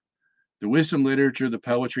everything, the wisdom literature, the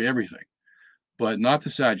poetry, everything, but not the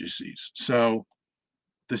Sadducees. So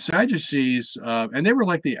the Sadducees, and they were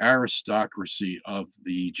like the aristocracy of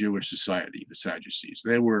the Jewish society, the Sadducees.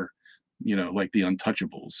 They were, like the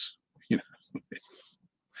untouchables. You know,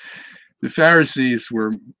 the Pharisees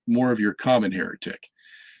were more of your common heretic,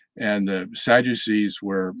 and the Sadducees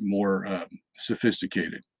were more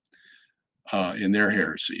sophisticated in their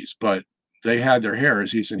heresies. But they had their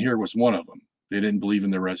heresies, and here was one of them. They didn't believe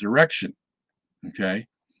in the resurrection. Okay.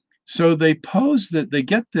 So they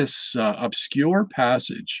get this obscure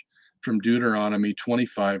passage from Deuteronomy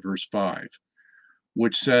 25, verse 5,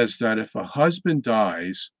 which says that if a husband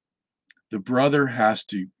dies, the brother has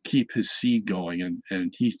to keep his seed going,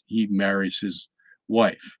 and he marries his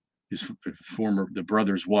wife, the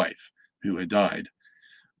brother's wife who had died.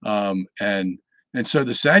 And so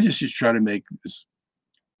the Sadducees try to make this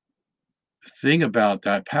thing about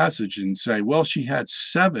that passage and say, well, she had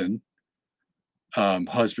 7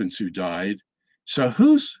 husbands who died. So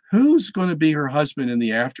who's going to be her husband in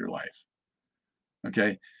the afterlife?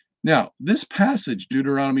 Okay. Now, this passage,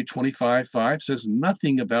 Deuteronomy 25:5, says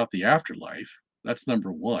nothing about the afterlife. That's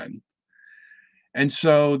number one. And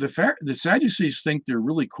so the Sadducees think they're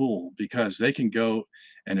really cool because they can go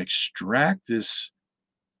and extract this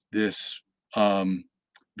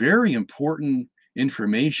very important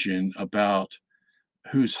information about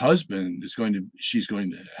whose husband she's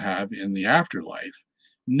going to have in the afterlife,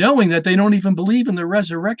 knowing that they don't even believe in the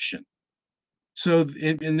resurrection. So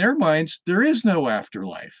in their minds, there is no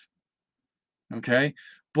afterlife. Okay.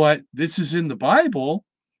 But this is in the Bible.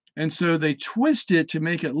 And so they twist it to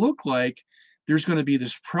make it look like there's going to be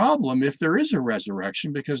this problem if there is a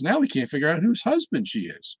resurrection, because now we can't figure out whose husband she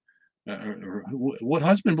is, or what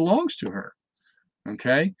husband belongs to her.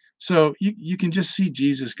 Okay. So you can just see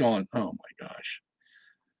Jesus going, oh my gosh,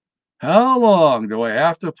 how long do I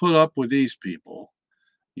have to put up with these people?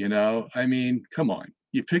 I mean, come on.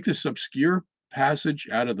 You pick this obscure passage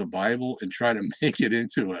out of the Bible and try to make it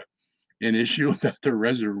into an issue about the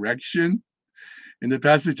resurrection, and the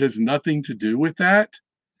passage has nothing to do with that.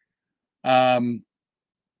 And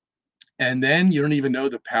then you don't even know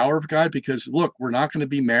the power of God, because look, we're not going to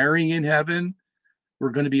be marrying in heaven.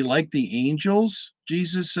 We're going to be like the angels,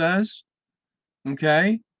 Jesus says,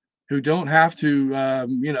 okay, who don't have to,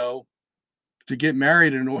 to get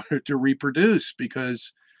married in order to reproduce,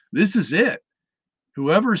 because this is it.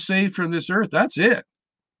 Whoever's saved from this earth, that's it.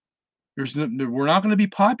 We're not going to be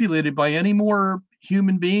populated by any more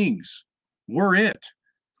human beings. We're it.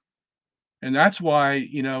 And that's why,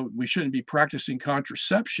 we shouldn't be practicing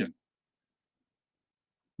contraception,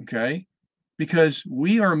 okay? Because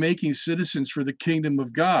we are making citizens for the kingdom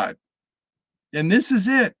of God. And this is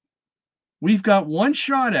it. We've got one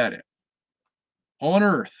shot at it on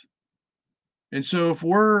earth. And so if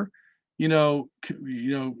we're,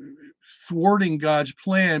 thwarting God's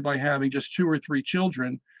plan by having just 2 or 3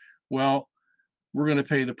 children, well, we're going to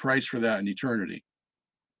pay the price for that in eternity.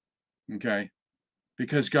 Okay?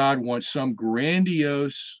 Because God wants some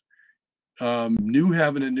grandiose new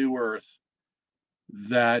heaven and new earth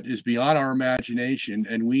that is beyond our imagination,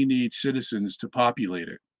 and we need citizens to populate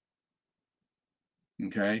it.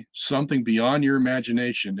 Okay? Something beyond your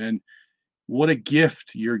imagination. And what a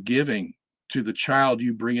gift you're giving to the child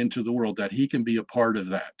you bring into the world, that he can be a part of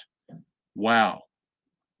that. Wow.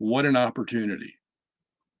 What an opportunity.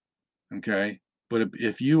 Okay? But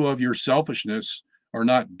if you of your selfishness are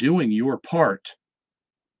not doing your part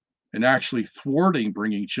and actually thwarting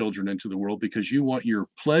bringing children into the world because you want your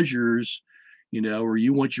pleasures, or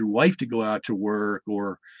you want your wife to go out to work,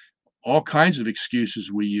 or all kinds of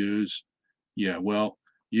excuses we use, yeah, well,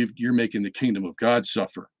 you're making the kingdom of God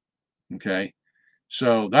suffer. Okay?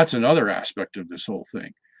 So that's another aspect of this whole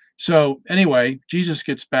thing. So anyway, Jesus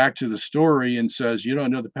gets back to the story and says, you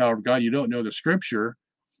don't know the power of God, you don't know the scripture.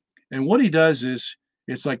 And what he does is,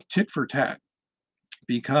 it's like tit for tat,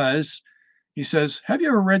 because he says, have you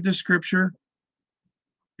ever read this scripture?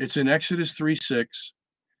 It's in Exodus 3:6,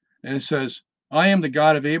 and it says, I am the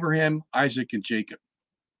God of Abraham, Isaac, and Jacob.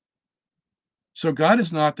 So God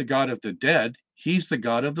is not the God of the dead, he's the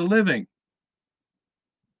God of the living.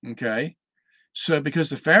 Okay? So because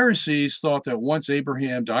the Pharisees thought that once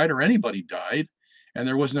Abraham died, or anybody died, and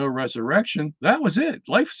there was no resurrection, that was it.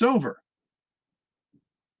 Life's over.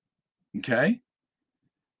 Okay?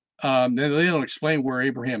 They don't explain where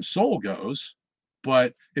Abraham's soul goes,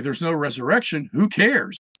 but if there's no resurrection, who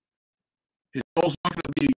cares? His soul's not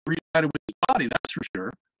going to be reunited with his body, that's for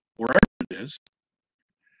sure, wherever it is.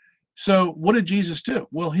 So what did Jesus do?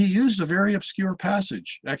 Well, he used a very obscure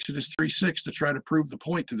passage, Exodus 3:6, to try to prove the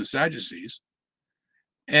point to the Sadducees.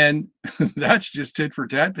 And that's just tit for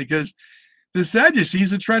tat, because the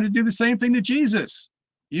Sadducees had tried to do the same thing to Jesus.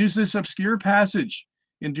 Use this obscure passage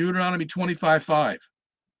in Deuteronomy 25:5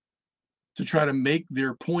 to try to make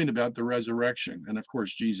their point about the resurrection. And of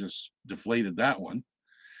course, Jesus deflated that one.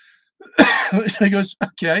 He goes,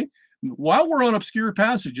 okay, while we're on obscure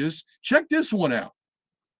passages, check this one out.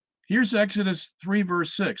 Here's Exodus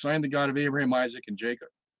 3:6. I am the God of Abraham, Isaac, and Jacob.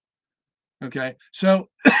 Okay, so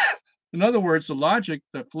in other words, the logic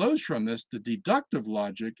that flows from this, the deductive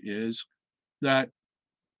logic, is that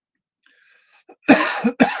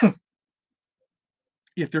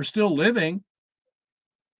if they're still living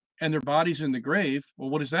and their body's in the grave, well,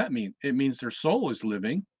 what does that mean? It means their soul is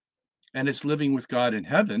living, and it's living with God in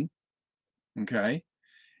heaven. Okay,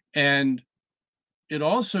 and it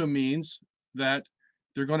also means that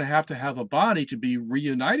they're going to have a body to be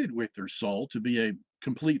reunited with their soul, to be a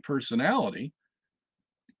complete personality.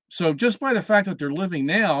 So just by the fact that they're living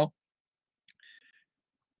now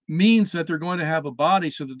means that they're going to have a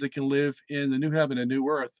body so that they can live in the new heaven and new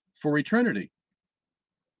earth for eternity.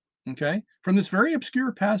 Okay? From this very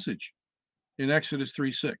obscure passage in Exodus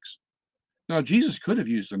 3:6. Now, Jesus could have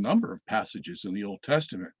used a number of passages in the Old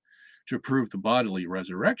Testament to prove the bodily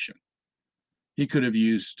resurrection. He could have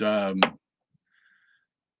used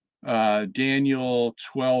Daniel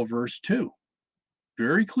 12:2.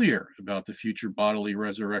 Very clear about the future bodily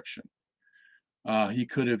resurrection. He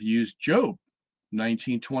could have used Job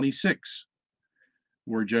 19:26,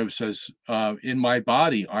 where Job says, in my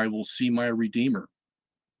body I will see my Redeemer.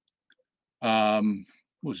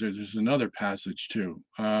 There's another passage too.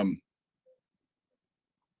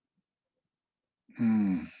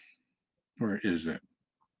 Where is it?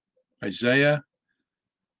 Isaiah.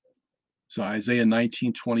 So Isaiah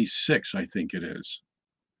 19:26, I think it is.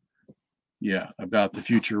 Yeah, about the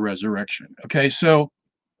future resurrection. Okay, so,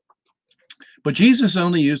 but Jesus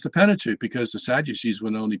only used the Pentateuch because the Sadducees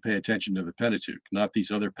would only pay attention to the Pentateuch, not these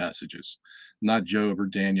other passages, not Job or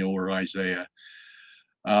Daniel or Isaiah.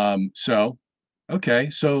 Okay,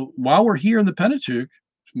 so while we're here in the Pentateuch,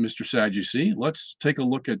 Mr. Sadducee, let's take a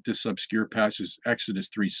look at this obscure passage, Exodus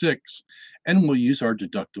 3:6, and we'll use our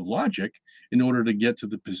deductive logic in order to get to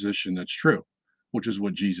the position that's true, which is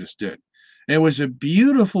what Jesus did. And it was a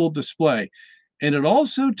beautiful display. And it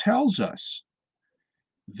also tells us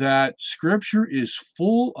that Scripture is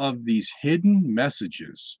full of these hidden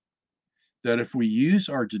messages that if we use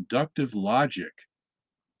our deductive logic,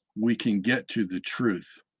 we can get to the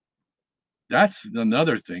truth. That's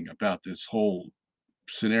another thing about this whole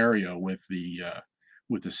scenario with the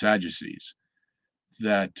Sadducees,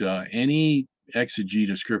 that any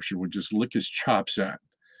exegete of Scripture would just lick his chops at.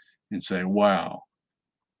 and say, wow,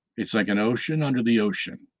 it's like an ocean under the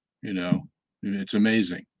ocean, you know? It's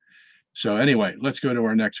amazing. So anyway, let's go to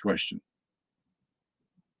our next question.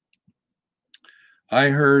 I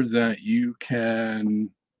heard that you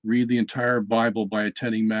can read the entire Bible by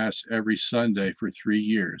attending Mass every Sunday for 3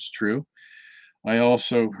 years. True? I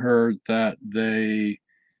also heard that they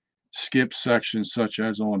skip sections such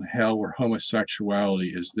as on hell or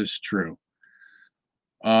homosexuality. Is this true?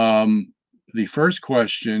 Um, the first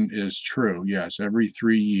question is true. Yes, every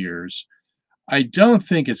 3 years. I don't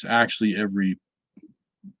think it's actually every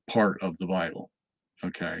part of the Bible.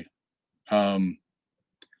 Okay. Um,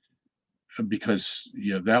 because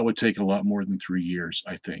yeah, that would take a lot more than 3 years,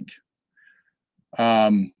 I think.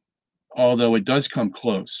 Um, although it does come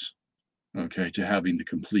close, okay, to having the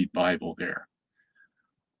complete Bible there.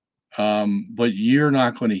 But you're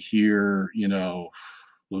not going to hear,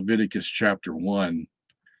 Leviticus chapter 1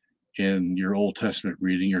 in your Old Testament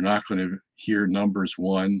reading. You're not going to hear Numbers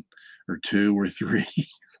 1 or 2 or 3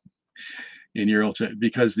 in your Old Testament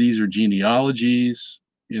because these are genealogies,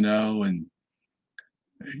 and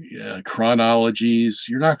chronologies.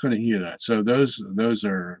 You're not going to hear that. So those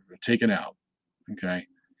are taken out. Okay.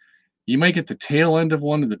 You might get the tail end of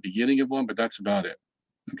one or the beginning of one, but that's about it.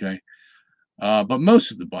 Okay. But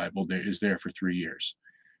most of the Bible there is there for 3 years.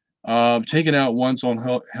 Taken out once on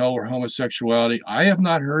hell or homosexuality. I have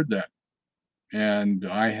not heard that, and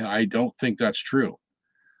I don't think that's true.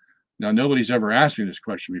 Now, nobody's ever asked me this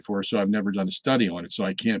question before, so I've never done a study on it, so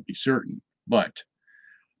I can't be certain. But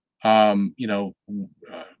um, you know,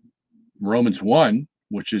 uh, Romans 1,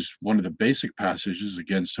 which is one of the basic passages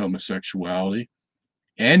against homosexuality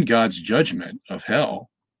and God's judgment of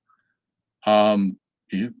hell.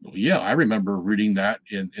 Yeah, I remember reading that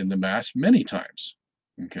in the Mass many times.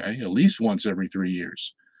 Okay, at least once every 3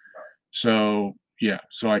 years. So yeah,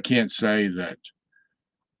 so I can't say that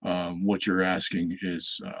what you're asking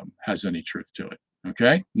is has any truth to it.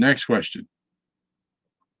 Okay, next question.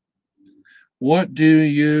 What do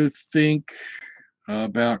you think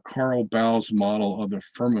about Carl Bow's model of the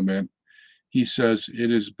firmament? He says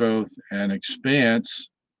it is both an expanse,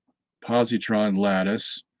 positron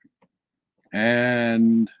lattice,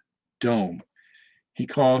 and dome. He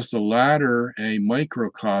calls the latter a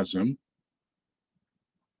microcosm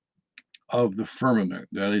of the firmament.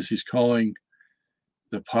 That is, he's calling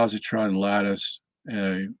the positron lattice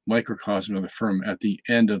a microcosm of the firmament at the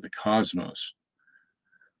end of the cosmos.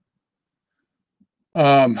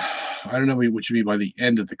 I don't know what you mean by the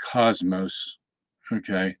end of the cosmos.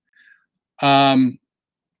 Okay. Um,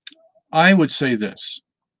 I would say this.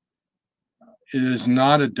 It is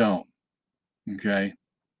not a dome. Okay.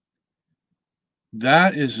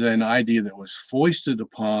 That is an idea that was foisted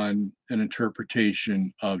upon an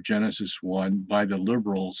interpretation of Genesis 1 by the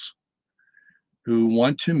liberals who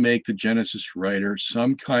want to make the Genesis writer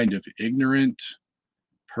some kind of ignorant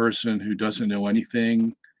person who doesn't know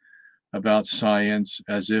anything about science,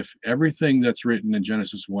 as if everything that's written in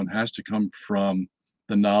Genesis 1 has to come from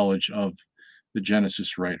the knowledge of the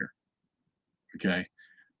Genesis writer. Okay.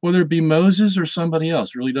 Whether it be Moses or somebody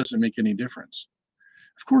else really doesn't make any difference.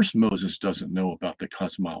 Of course, Moses doesn't know about the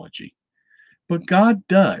cosmology, but God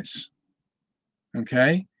does.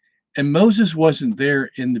 Okay. And Moses wasn't there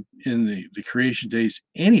in the creation days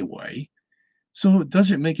anyway. So it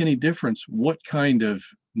doesn't make any difference what kind of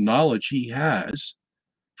knowledge he has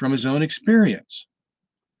from his own experience.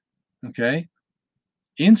 Okay.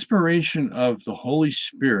 Inspiration of the Holy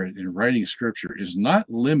Spirit in writing scripture is not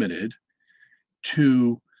limited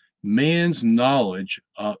to man's knowledge.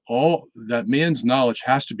 All that man's knowledge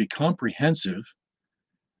has to be comprehensive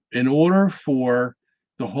in order for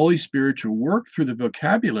the Holy Spirit to work through the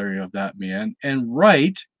vocabulary of that man and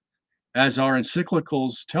write, as our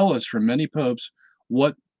encyclicals tell us from many popes,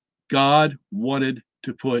 what God wanted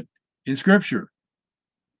to put in Scripture.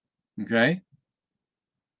 Okay?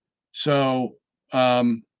 So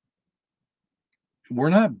we're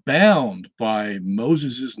not bound by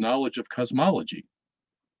Moses's knowledge of cosmology.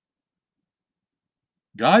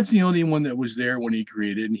 God's the only one that was there when he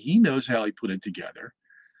created, and he knows how he put it together.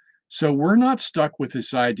 So we're not stuck with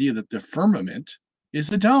this idea that the firmament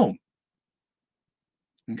is a dome.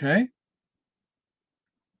 Okay?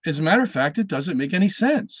 As a matter of fact, it doesn't make any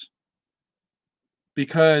sense.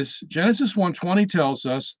 Because Genesis 1:20 tells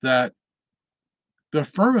us that the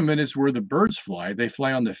firmament is where the birds fly. They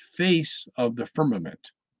fly on the face of the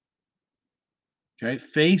firmament. Okay,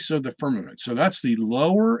 face of the firmament. So that's the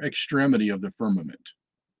lower extremity of the firmament.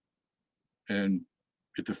 And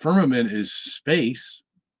if the firmament is space,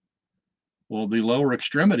 well, the lower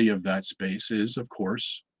extremity of that space is, of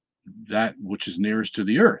course, that which is nearest to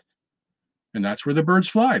the earth. And that's where the birds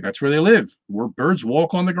fly. That's where they live. Where birds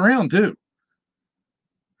walk on the ground too.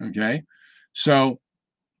 Okay. So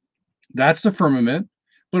that's the firmament.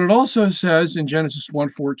 But it also says in Genesis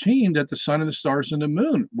 1:14 that the sun and the stars and the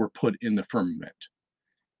moon were put in the firmament.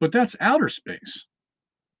 But that's outer space.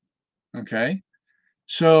 Okay.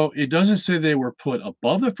 So it doesn't say they were put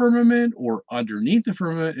above the firmament or underneath the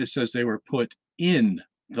firmament. It says they were put in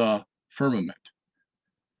the firmament.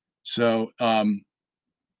 So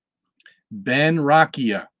ben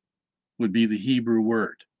rakia would be the Hebrew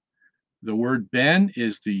word. The word ben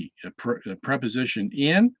is the preposition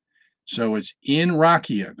in. So it's in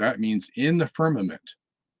rakia. That means in the firmament.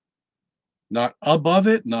 Not above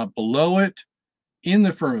it, not below it, in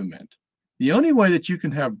the firmament. The only way that you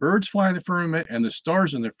can have birds fly in the firmament and the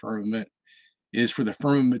stars in the firmament is for the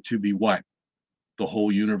firmament to be what? The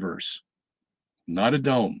whole universe, not a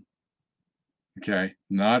dome. Okay,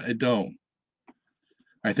 not a dome.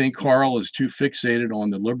 I think Carl is too fixated on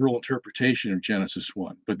the liberal interpretation of Genesis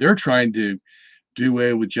 1, but they're trying to do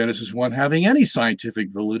away with Genesis 1 having any scientific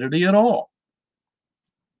validity at all.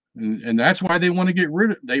 And that's why they want to get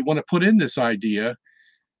rid of, they want to put in this idea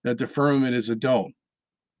that the firmament is a dome,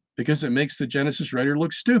 because it makes the Genesis writer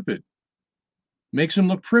look stupid, makes him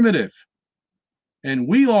look primitive. And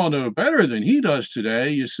we all know better than he does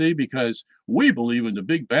today, you see, because we believe in the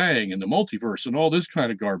Big Bang and the multiverse and all this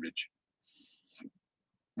kind of garbage.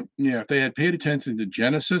 Yeah, if they had paid attention to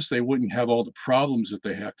Genesis, they wouldn't have all the problems that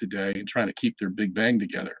they have today in trying to keep their Big Bang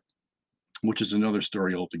together, which is another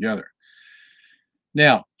story altogether.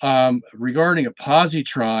 Now, regarding a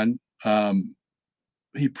positron,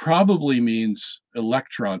 he probably means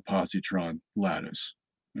electron-positron lattice,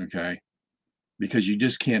 okay? Because you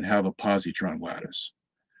just can't have a positron lattice.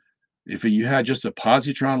 If you had just a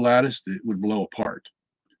positron lattice, it would blow apart,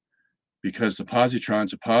 because the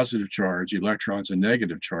positron's a positive charge, the electron's a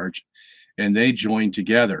negative charge, and they join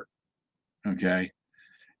together, okay?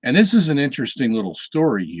 And this is an interesting little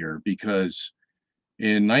story here, because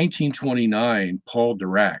in 1929, Paul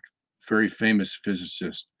Dirac, very famous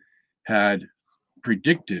physicist, had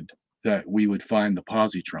predicted that we would find the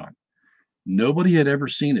positron. Nobody had ever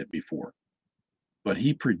seen it before, but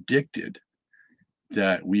he predicted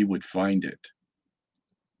that we would find it.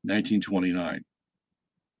 1929.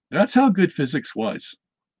 That's how good physics was,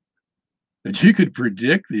 that you could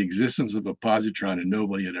predict the existence of a positron and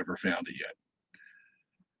nobody had ever found it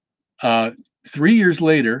yet. 3 years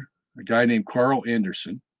later, a guy named Carl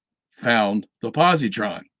Anderson found the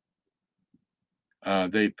positron.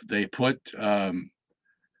 They put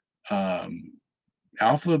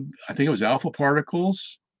alpha, I think it was alpha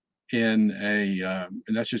particles in a,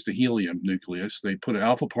 and that's just a helium nucleus. They put an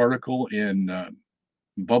alpha particle in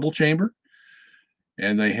bubble chamber,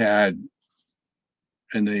 and they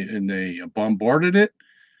bombarded it,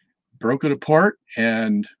 broke it apart,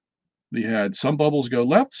 and they had some bubbles go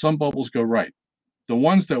left, some bubbles go right. The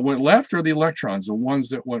ones that went left are the electrons. The ones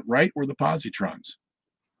that went right were the positrons.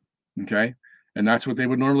 Okay, and that's what they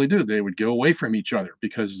would normally do. They would go away from each other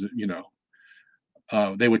because, you know,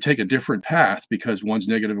 they would take a different path because one's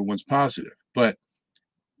negative and one's positive. But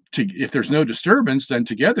if there's no disturbance, then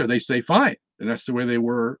together they stay fine. And that's the way they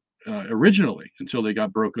were originally, until they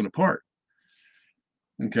got broken apart.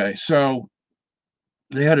 Okay, so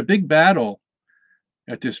they had a big battle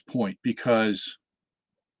at this point, because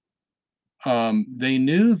they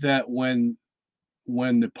knew that when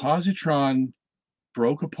the positron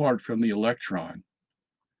broke apart from the electron,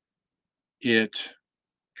 it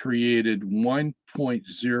created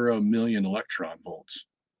 1.0 million electron volts,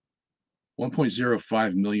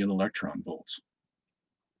 1.05 million electron volts.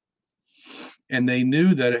 And they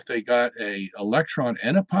knew that if they got an electron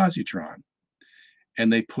and a positron,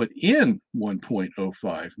 and they put in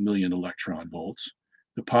 1.05 million electron volts,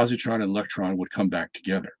 the positron and electron would come back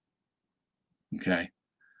together. Okay.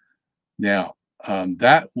 Now,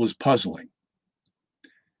 that was puzzling.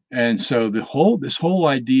 And so this whole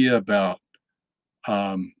idea about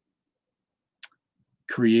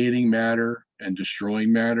creating matter and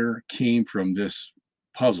destroying matter came from this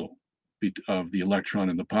puzzle of the electron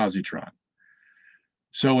and the positron.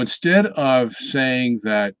 So instead of saying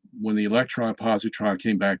that when the electron and positron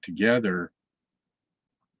came back together,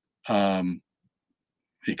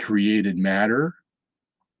 it created matter,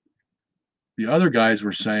 the other guys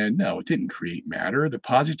were saying, no, it didn't create matter. The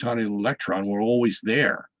positron and the electron were always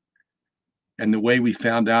there. And the way we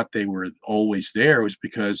found out they were always there was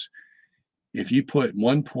because if you put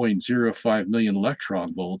 1.05 million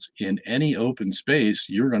electron volts in any open space,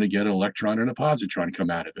 you're going to get an electron and a positron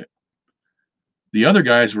come out of it. The other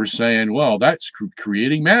guys were saying, well, that's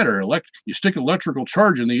creating matter. You stick an electrical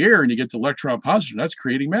charge in the air and you get the electron positron, that's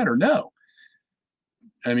creating matter. No,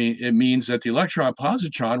 I mean, it means that the electron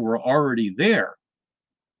positron were already there,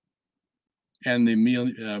 and the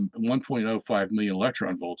 1.05 million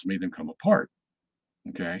electron volts made them come apart.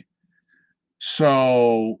 Okay,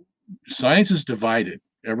 so science is divided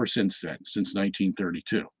ever since then, since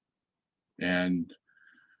 1932, and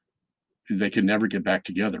they can never get back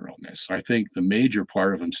together on this. I think the major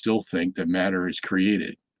part of them still think that matter is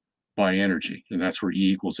created by energy, and that's where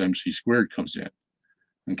E equals mc squared comes in.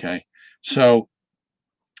 Okay, so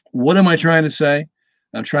what am I trying to say?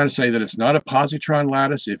 I'm trying to say that it's not a positron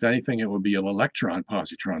lattice. If anything, it would be an electron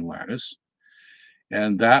positron lattice,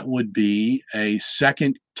 and that would be a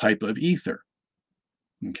second type of ether.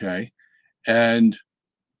 Okay, and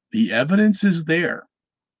the evidence is there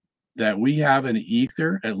that we have an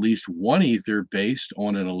ether, at least one ether, based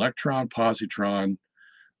on an electron positron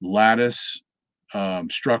lattice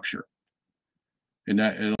structure. And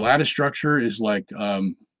that a lattice structure is like a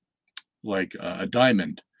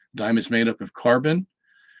diamond. Diamond's made up of carbon,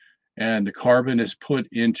 and the carbon is put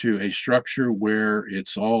into a structure where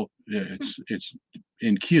it's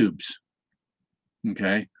in cubes.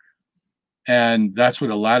 Okay, and that's what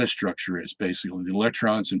a lattice structure is basically. The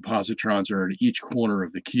electrons and positrons are at each corner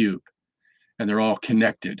of the cube, and they're all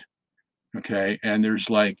connected. Okay, and there's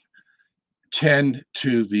like 10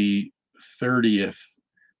 to the 30th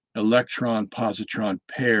electron positron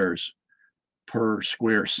pairs per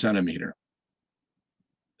square centimeter.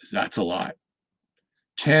 That's a lot.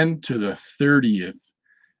 10 to the 30th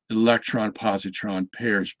electron positron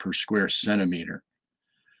pairs per square centimeter.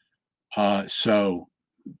 So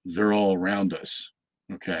they're all around us.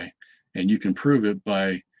 Okay, and you can prove it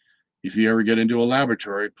by, if you ever get into a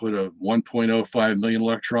laboratory, put a 1.05 million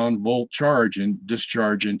electron volt charge and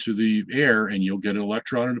discharge into the air, and you'll get an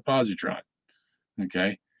electron and a positron.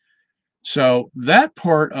 Okay, so that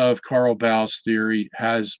part of Carl Bau's theory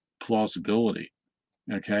has plausibility.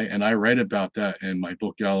 Okay, and I write about that in my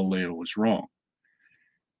book Galileo Was Wrong.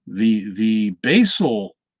 The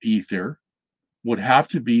basal ether would have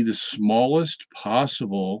to be the smallest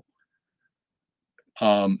possible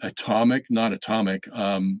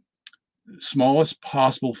smallest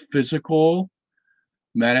possible physical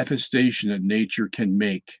manifestation that nature can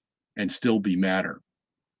make and still be matter.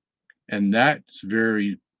 And that's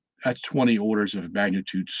 20 orders of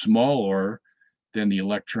magnitude smaller than the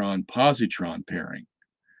electron positron pairing.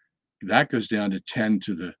 That goes down to 10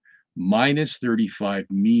 to the minus 35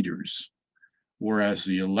 meters, whereas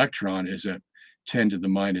the electron is at 10 to the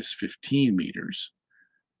minus 15 meters.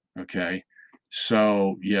 Okay,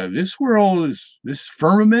 so yeah, this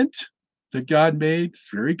firmament that God made, it's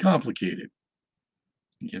very complicated.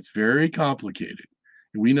 It's very complicated.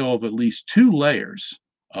 We know of at least 2 layers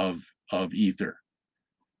of ether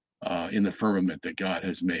in the firmament that God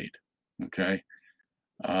has made. Okay,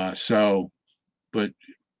 but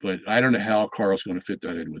I don't know how Carl's going to fit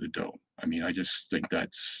that in with a dome. I mean, I just think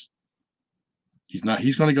he's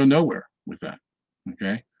going to go nowhere with that.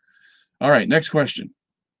 Okay. All right. Next question.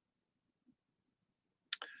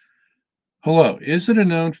 Hello. Is it a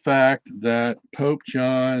known fact that Pope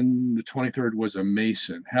John the 23rd was a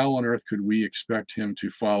Mason? How on earth could we expect him to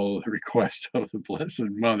follow the request of the Blessed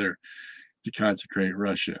Mother to consecrate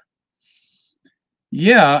Russia?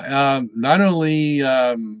 Yeah. Not only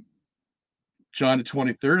John the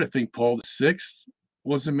 23rd, I think Paul the 6th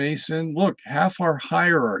was a Mason. Look, half our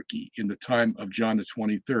hierarchy in the time of John the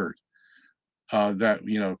 23rd that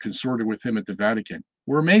consorted with him at the Vatican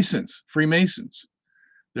were Masons, Freemasons.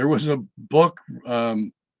 There was a book. What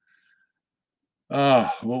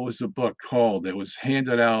was the book called? That was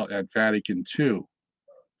handed out at Vatican II,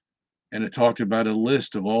 and it talked about a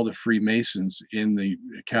list of all the Freemasons in the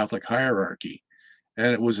Catholic hierarchy, and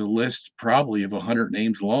it was a list probably of 100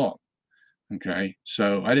 names long. Okay,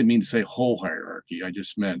 so I didn't mean to say whole hierarchy. I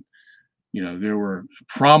just meant, there were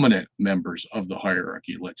prominent members of the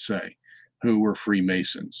hierarchy, let's say, who were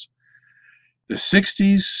Freemasons. The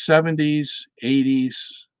 60s, 70s, 80s,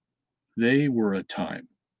 they were a time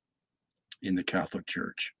in the Catholic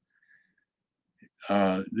Church.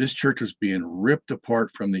 This church was being ripped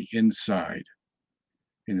apart from the inside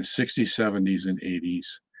in the 60s, 70s, and 80s,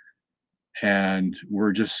 and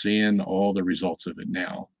we're just seeing all the results of it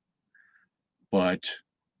now. But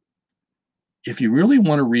if you really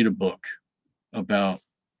want to read a book about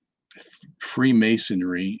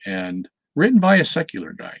Freemasonry, and written by a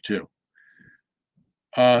secular guy too,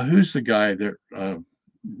 who's the guy that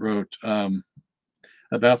wrote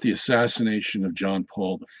about the assassination of John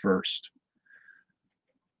Paul I?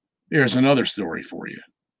 Here's another story for you.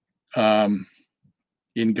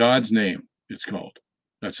 In God's Name, it's called.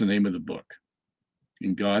 That's the name of the book.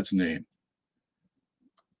 In God's Name.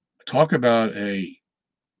 Talk about a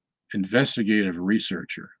investigative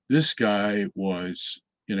researcher. This guy was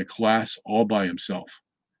in a class all by himself.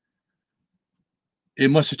 It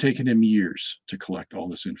must have taken him years to collect all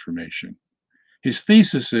this information. His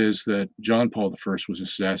thesis is that John Paul I was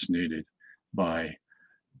assassinated by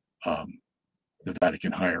the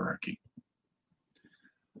Vatican hierarchy,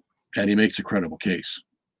 and he makes a credible case.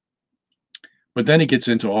 But then he gets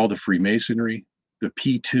into all the Freemasonry, the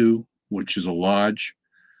P2, which is a lodge,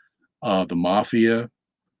 the mafia,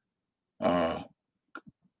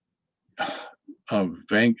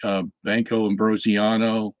 Banco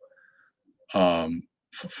Ambrosiano,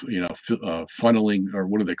 funneling, or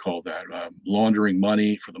what do they call that? Laundering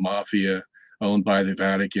money for the mafia owned by the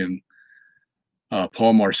Vatican.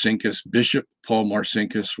 Paul Marcinkus, Bishop Paul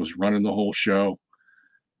Marcinkus, was running the whole show.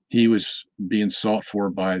 He was being sought for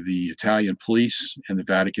by the Italian police, and the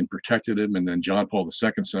Vatican protected him. And then John Paul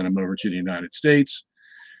II sent him over to the United States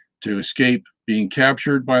to escape being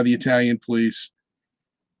captured by the Italian police.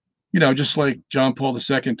 Just like John Paul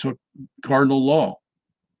II took Cardinal Law,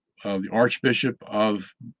 the Archbishop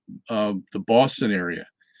of the Boston area,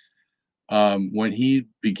 when he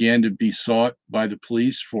began to be sought by the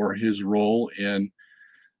police for his role in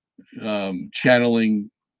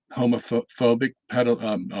channeling homosexual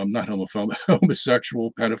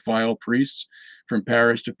pedophile priests from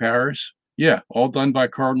Paris to Paris. Yeah, all done by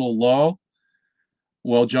Cardinal Law.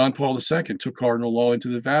 Well, John Paul II took Cardinal Law into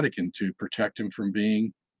the Vatican to protect him from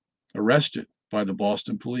being arrested by the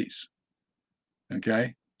Boston police.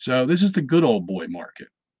 Okay, so this is the good old boy market.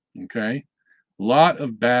 Okay, a lot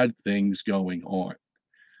of bad things going on.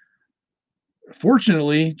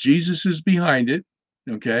 Fortunately, Jesus is behind it.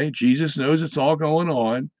 Okay, Jesus knows it's all going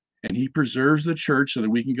on, and he preserves the church so that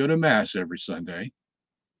we can go to Mass every Sunday.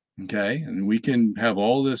 Okay, and we can have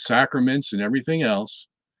all the sacraments and everything else,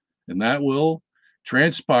 and that will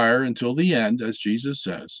transpire until the end, as Jesus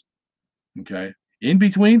says. Okay, in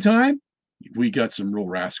between time, we got some real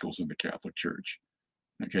rascals in the Catholic Church,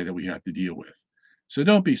 okay, that we have to deal with. So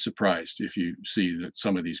don't be surprised if you see that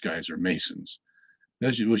some of these guys are Masons.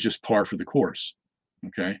 That was just par for the course.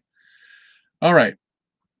 Okay. All right.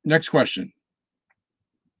 Next question.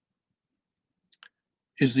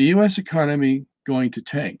 Is the U.S. economy going to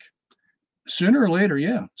tank? Sooner or later,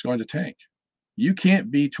 yeah, it's going to tank. You can't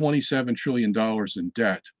be $27 trillion in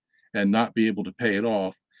debt and not be able to pay it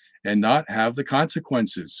off and not have the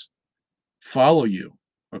consequences follow you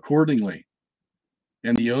accordingly.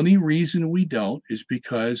 And the only reason we don't is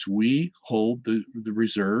because we hold the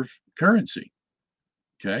reserve currency.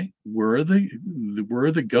 Okay, we're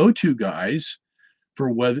the go-to guys for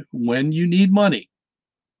when you need money,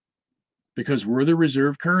 because we're the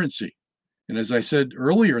reserve currency. And as I said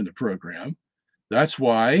earlier in the program, that's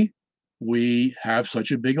why we have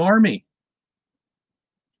such a big army.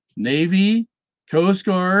 Navy, Coast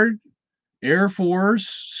Guard, Air Force,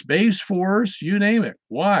 Space Force, you name it.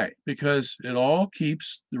 Why? Because it all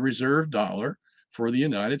keeps the reserve dollar for the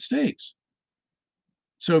United States.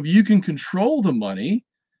 So if you can control the money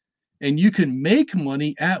and you can make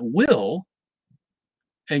money at will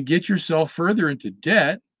and get yourself further into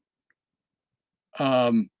debt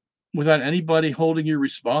without anybody holding you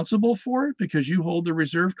responsible for it because you hold the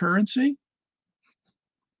reserve currency,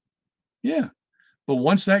 yeah. But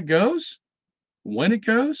once that goes, when it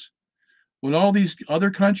goes, when all these other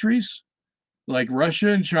countries like Russia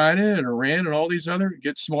and China and Iran and all these other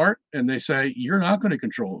get smart and they say, you're not going to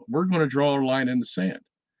control it. We're going to draw a line in the sand.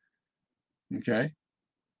 Okay.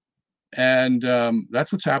 And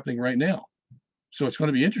that's what's happening right now. So it's going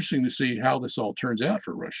to be interesting to see how this all turns out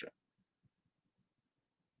for Russia.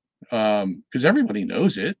 Because everybody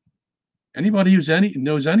knows it. Anybody who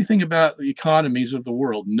knows anything about the economies of the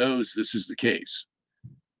world knows this is the case.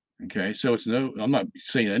 Okay, so I'm not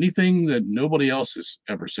saying anything that nobody else has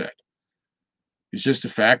ever said. It's just a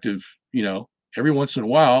fact of, every once in a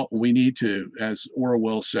while, we need to, as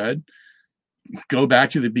Orwell said, go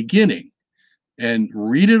back to the beginning and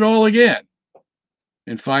read it all again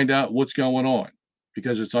and find out what's going on,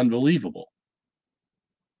 because it's unbelievable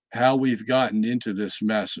how we've gotten into this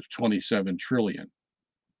mess of 27 trillion.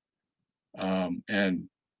 And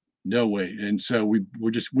no way. And so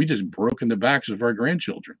we just broken the backs of our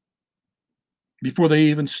grandchildren. Before they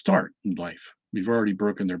even start in life, we've already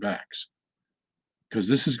broken their backs, because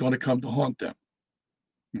this is going to come to haunt them.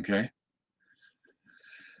 Okay.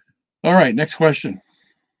 All right. Next question.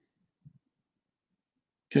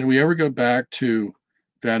 Can we ever go back to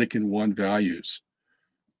Vatican I values?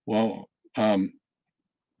 Well,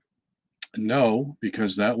 no,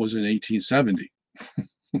 because that was in 1870.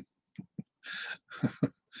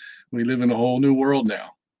 We live in a whole new world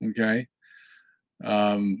now. Okay.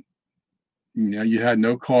 You had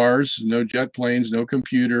no cars, no jet planes, no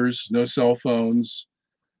computers, no cell phones,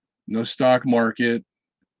 no stock market.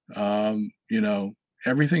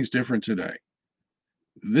 Everything's different today.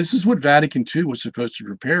 This is what Vatican II was supposed to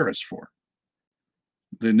prepare us for,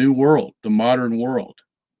 the new world, the modern world,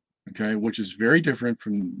 okay, which is very different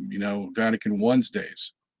from, Vatican I's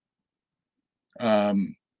days.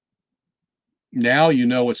 Um, Now you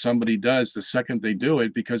know what somebody does the second they do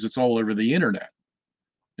it because it's all over the internet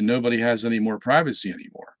and nobody has any more privacy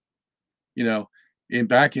anymore. You know,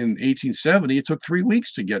 back in 1870, it took 3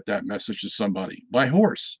 weeks to get that message to somebody by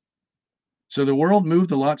horse. So the world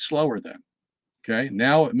moved a lot slower then. Okay.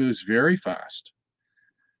 Now it moves very fast.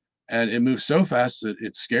 And it moves so fast that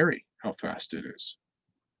it's scary how fast it is.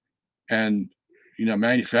 And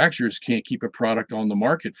manufacturers can't keep a product on the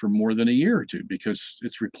market for more than a year or two because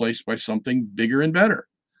it's replaced by something bigger and better.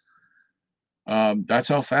 That's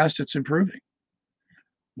how fast it's improving.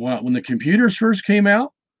 Well, when the computers first came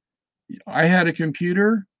out, I had a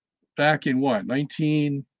computer back in what,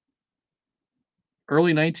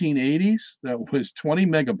 early 1980s that was 20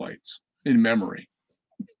 megabytes in memory.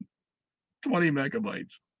 20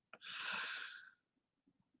 megabytes.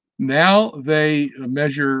 Now they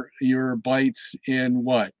measure your bytes in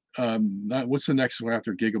what? What's the next one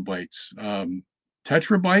after gigabytes?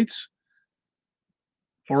 Tetrabytes,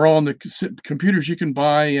 or on the computers you can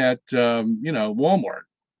buy at Walmart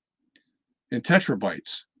in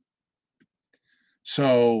tetrabytes.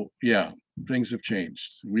 So yeah, things have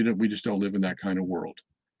changed. We just don't live in that kind of world.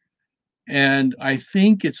 And I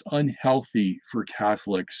think it's unhealthy for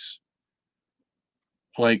Catholics.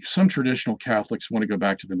 Like some traditional Catholics want to go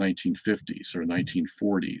back to the 1950s or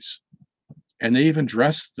 1940s, and they even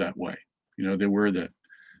dressed that way. They wear the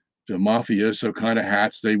mafioso kind of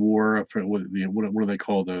hats they wore. What do they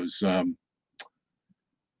call those? I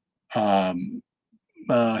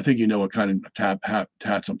think you know what kind of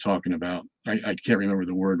hats I'm talking about. I can't remember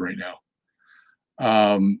the word right now.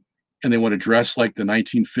 And they want to dress like the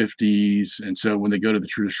 1950s, and so when they go to the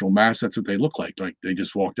traditional mass, that's what they look like they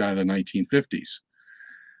just walked out of the 1950s.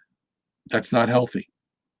 That's not healthy.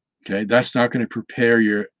 Okay, that's not going to prepare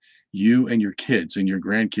you and your kids and your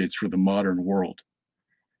grandkids for the modern world.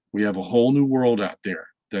 We have a whole new world out there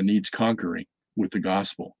that needs conquering with the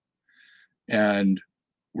gospel. And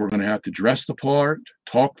we're going to have to dress the part,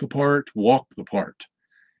 talk the part, walk the part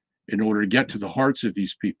in order to get to the hearts of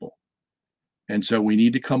these people. And so we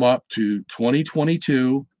need to come up to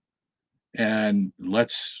 2022 and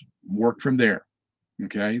let's work from there.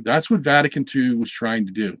 Okay, that's what Vatican II was trying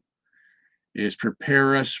to do, is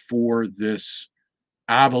prepare us for this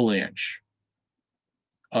avalanche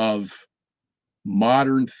of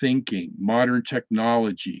modern thinking, modern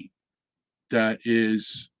technology that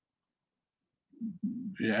is,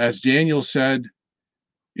 as Daniel said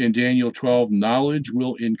in Daniel 12, knowledge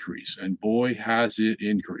will increase, and boy, has it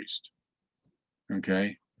increased.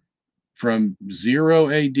 Okay, from 0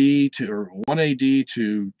 AD or 1 AD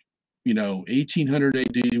to 1800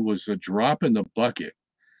 AD was a drop in the bucket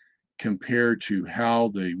compared to how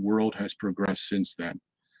the world has progressed since then.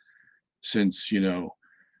 Since the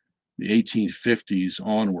 1850s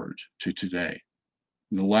onward to today,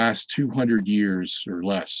 in the last 200 years or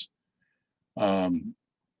less,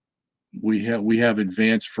 we have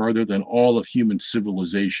advanced further than all of human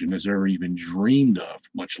civilization has ever even dreamed of,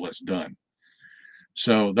 much less done.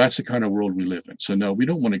 So that's the kind of world we live in. So no, we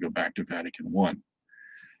don't want to go back to Vatican I.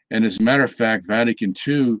 And as a matter of fact, Vatican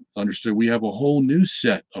II understood we have a whole new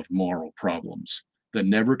set of moral problems that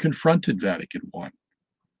never confronted Vatican I.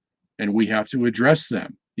 And we have to address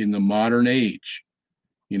them in the modern age,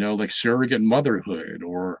 like surrogate motherhood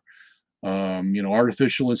or,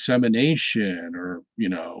 artificial insemination or,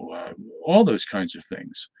 all those kinds of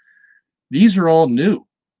things. These are all new.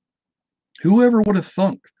 Whoever would have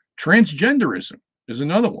thunk? Transgenderism is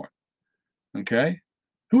another one. Okay.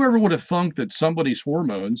 Whoever would have thunk that somebody's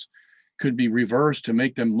hormones could be reversed to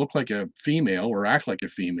make them look like a female or act like a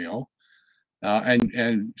female,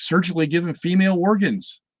 and surgically given female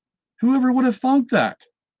organs? Whoever would have thunk that?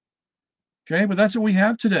 Okay, but that's what we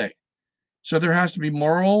have today. So there has to be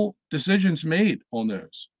moral decisions made on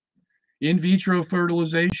those. In vitro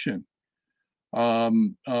fertilization,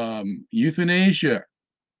 euthanasia.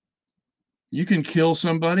 You can kill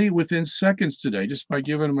somebody within seconds today just by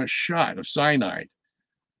giving them a shot of cyanide,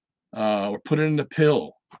 or put it in a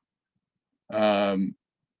pill.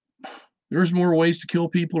 There's more ways to kill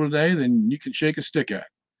people today than you can shake a stick at.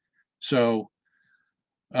 So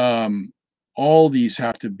all these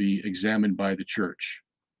have to be examined by the church.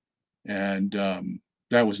 And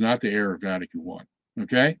that was not the era of Vatican I.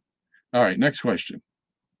 Okay? All right, next question.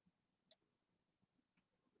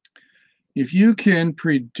 If you can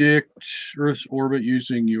predict Earth's orbit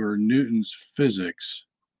using your Newton's physics,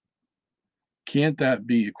 can't that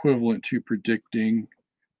be equivalent to predicting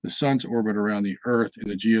the sun's orbit around the Earth in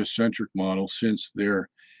the geocentric model since they're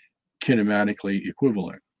kinematically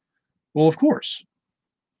equivalent? Well, of course.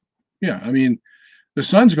 Yeah. I mean, the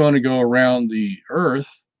sun's going to go around the Earth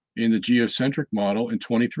in the geocentric model in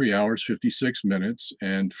 23 hours, 56 minutes,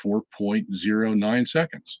 and 4.09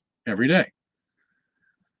 seconds every day.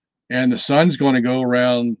 And the sun's going to go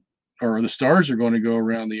around, or the stars are going to go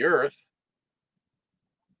around the Earth.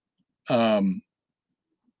 Um,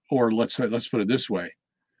 or let's put it this way: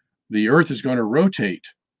 the Earth is going to rotate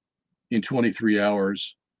in 23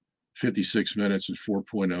 hours, 56 minutes, and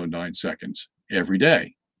 4.09 seconds every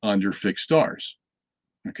day under fixed stars.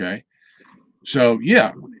 Okay. So,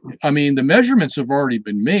 yeah, I mean, the measurements have already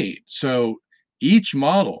been made. So each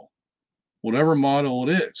model, whatever model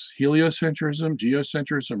it is, heliocentrism,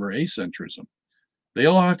 geocentrism, or acentrism, they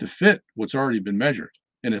all have to fit what's already been measured.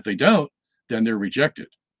 And if they don't, then they're rejected.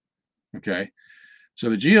 Okay.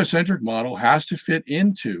 So the geocentric model has to fit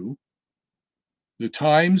into the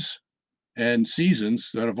times and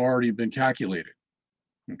seasons that have already been calculated.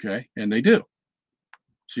 Okay. And they do.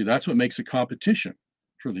 See, that's what makes a competition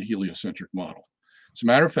for the heliocentric model. As a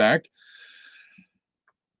matter of fact,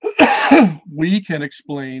 we can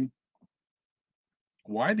explain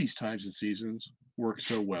why these times and seasons work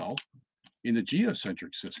so well in the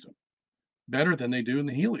geocentric system, better than they do in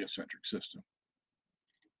the heliocentric system.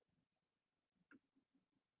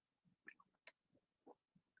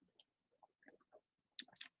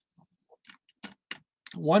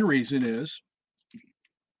 One reason is,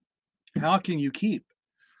 how can you keep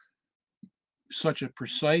such a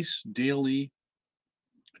precise daily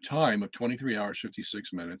time of 23 hours,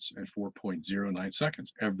 56 minutes, and 4.09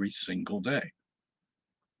 seconds every single day?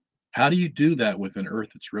 How do you do that with an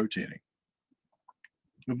Earth that's rotating?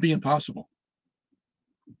 It would be impossible.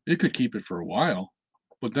 It could keep it for a while,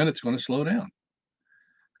 but then it's going to slow down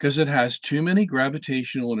because it has too many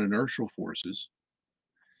gravitational and inertial forces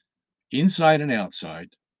inside and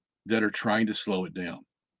outside that are trying to slow it down.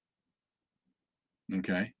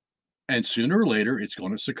 Okay. And sooner or later, it's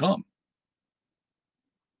going to succumb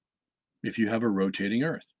if you have a rotating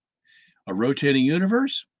Earth. A rotating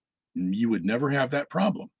universe, you would never have that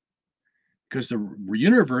problem because the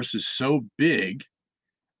universe is so big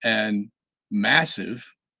and massive.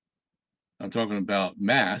 I'm talking about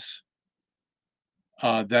mass,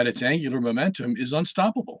 that its angular momentum is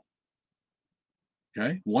unstoppable.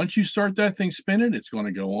 Okay. Once you start that thing spinning, it's going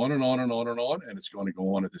to go on and on and on and on, and it's going to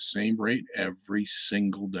go on at the same rate every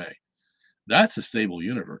single day. That's a stable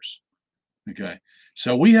universe. Okay.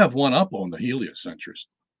 So we have one up on the heliocentrist.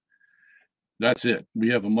 That's it. We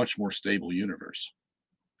have a much more stable universe.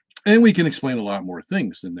 And we can explain a lot more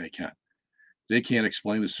things than they can. They can't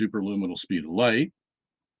explain the superluminal speed of light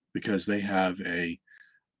because they have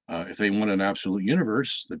if they want an absolute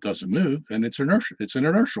universe that doesn't move, then it's inertial. It's an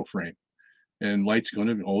inertial frame. And light's going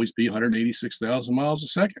to always be 186,000 miles a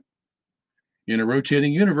second. In a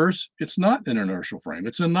rotating universe, it's not an inertial frame.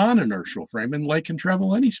 It's a non-inertial frame, and light can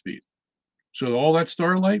travel any speed. So all that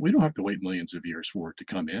starlight, we don't have to wait millions of years for it to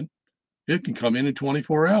come in. It can come in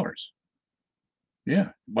 24 hours. Yeah,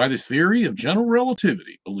 by the theory of general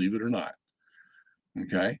relativity, believe it or not.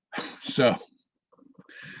 Okay, so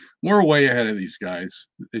we're way ahead of these guys.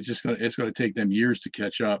 It's going to take them years to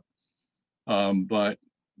catch up. But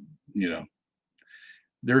you know,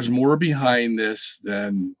 there's more behind this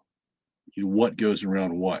than what goes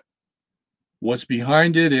around what. What's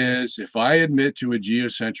behind it is, if I admit to a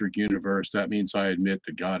geocentric universe, that means I admit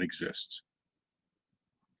that God exists.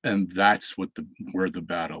 And that's where the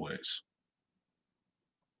battle is.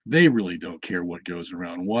 They really don't care what goes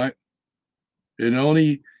around what. They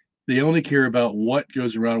only care about what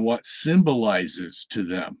goes around what symbolizes to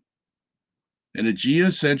them. And a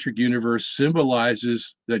geocentric universe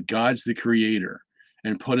symbolizes that God's the creator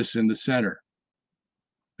and put us in the center.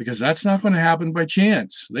 Because that's not going to happen by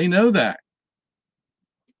chance. They know that.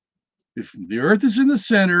 If the earth is in the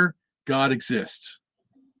center, God exists.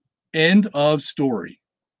 End of story.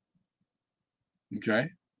 Okay?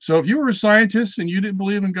 So if you were a scientist and you didn't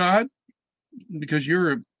believe in God because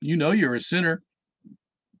you're a sinner,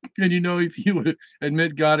 and if you would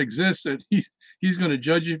admit God exists, that he's going to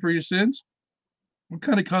judge you for your sins, what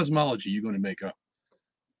kind of cosmology are you going to make up?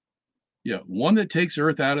 Yeah, one that takes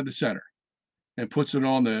Earth out of the center and puts it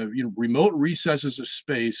on the remote recesses of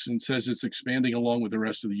space and says it's expanding along with the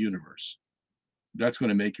rest of the universe. That's going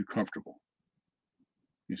to make you comfortable.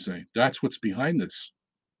 You say, that's what's behind this.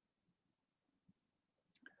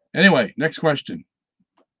 Anyway, next question.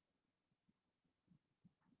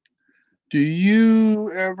 Do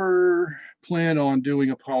you ever plan on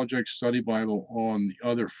doing Apologetic Study Bible on the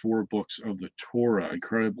other four books of the Torah?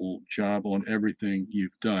 Incredible job on everything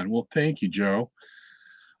you've done. Well, thank you, Joe.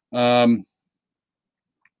 Um,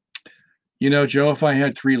 Joe, if I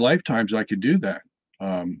had three lifetimes, I could do that.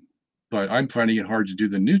 Um, but I'm finding it hard to do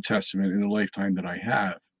the New Testament in the lifetime that I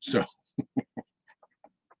have. So,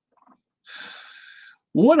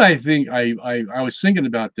 what I think I was thinking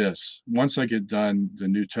about this once I get done the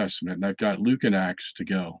New Testament, and I've got Luke and Acts to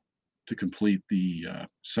go to complete the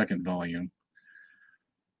second volume,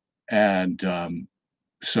 and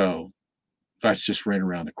so that's just right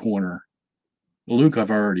around the corner. Luke,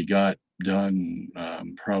 I've already got done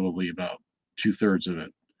probably about two-thirds of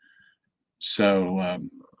it. So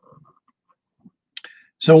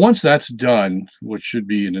once that's done, which should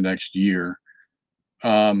be in the next year,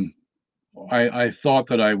 um, I thought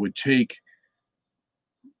that I would take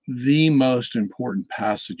the most important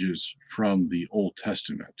passages from the Old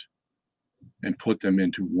Testament and put them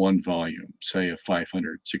into one volume, say of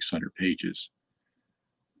 500, 600 pages.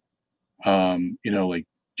 Like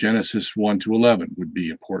Genesis 1 to 11 would be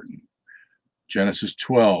important. Genesis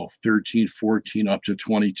 12, 13, 14, up to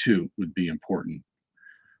 22 would be important.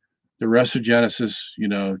 The rest of Genesis,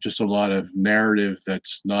 just a lot of narrative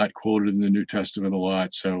that's not quoted in the New Testament a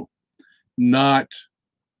lot. So, not,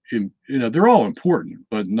 they're all important,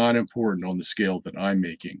 but not important on the scale that I'm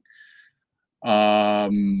making.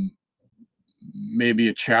 Maybe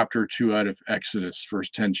a chapter or two out of Exodus,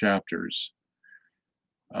 first 10 chapters.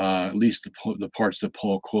 At least the parts that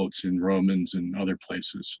Paul quotes in Romans and other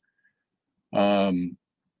places. Um,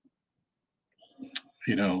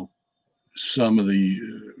 some of the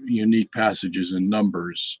unique passages in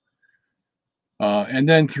Numbers. And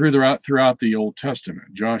then throughout the Old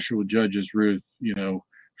Testament, Joshua, Judges, Ruth,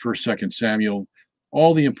 First, Second Samuel,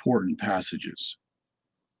 all the important passages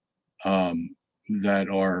that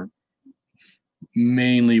are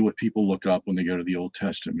mainly what people look up when they go to the Old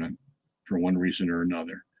Testament for one reason or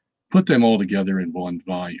another. Put them all together in one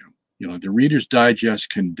volume. The Reader's Digest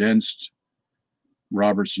condensed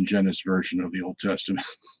Robert Sungenis version of the Old Testament.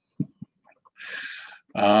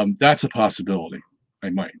 That's a possibility. I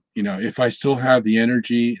might, if I still have the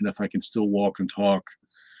energy and if I can still walk and talk,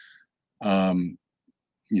 I'll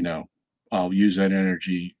use that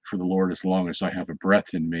energy for the Lord as long as I have a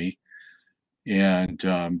breath in me. And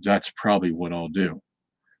that's probably what I'll do.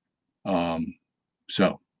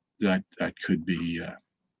 So that could be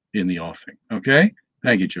in the offing. Okay.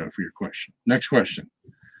 Thank you, Joe, for your question. Next question.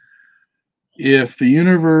 If the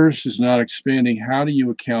universe is not expanding, how do you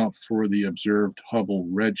account for the observed Hubble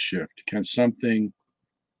redshift? Can something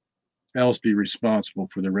else be responsible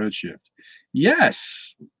for the redshift?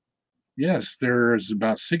 Yes. Yes, there's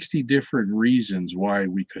about 60 different reasons why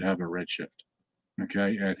we could have a redshift.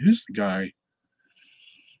 Okay, and who's the guy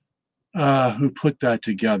who put that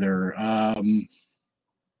together? I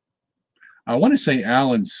want to say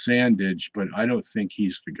Alan Sandage, but I don't think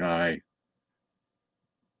he's the guy.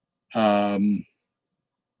 I'd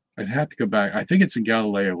have to go back. I think it's in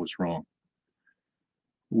Galileo was wrong,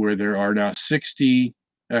 where there are now 60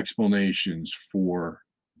 explanations for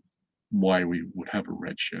why we would have a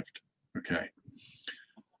redshift. Okay.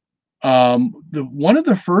 One of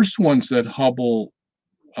the first ones that Hubble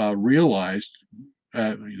realized,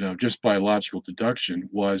 just by logical deduction,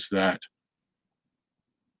 was that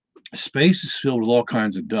space is filled with all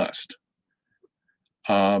kinds of dust.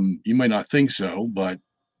 You might not think so, but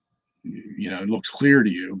it looks clear to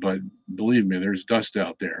you, but believe me, there's dust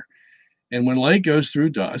out there. And when light goes through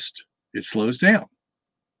dust, it slows down.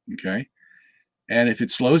 Okay. And if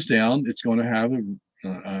it slows down, it's going to have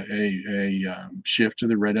a shift to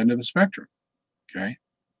the red end of the spectrum. Okay.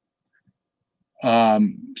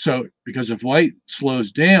 So because if light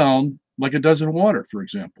slows down, like it does in water, for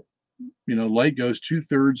example, light goes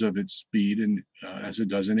 2/3 of its speed as it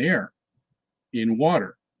does in air, in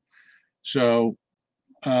water. So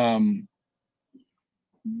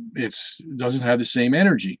it doesn't have the same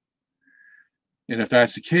energy. And if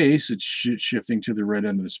that's the case, it's shifting to the red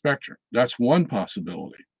end of the spectrum. That's one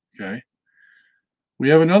possibility. Okay. We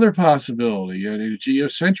have another possibility in a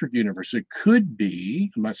geocentric universe. It could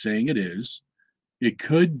be, I'm not saying it is, it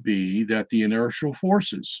could be that the inertial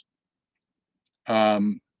forces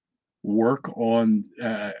work on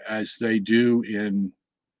as they do in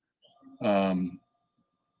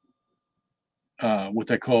what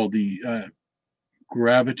they call the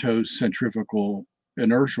gravitocentrifugal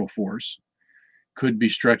inertial force, could be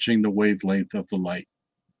stretching the wavelength of the light.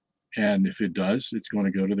 And if it does, it's going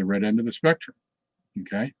to go to the red end of the spectrum.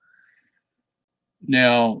 Okay.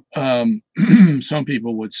 Now, some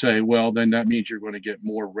people would say, well, then that means you're going to get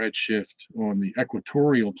more redshift on the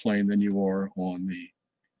equatorial plane than you are on the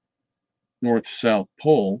north-south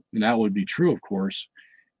pole. And that would be true, of course,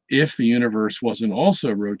 if the universe wasn't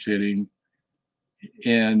also rotating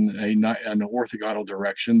in an orthogonal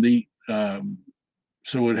direction.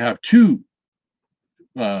 So it would have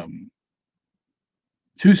um,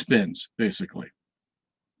 two spins, basically.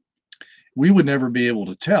 We would never be able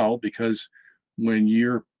to tell because when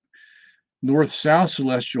your north-south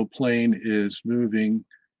celestial plane is moving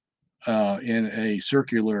in a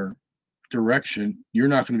circular direction, you're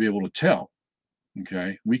not going to be able to tell.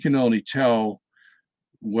 Okay, we can only tell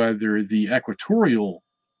whether the equatorial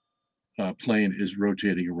plane is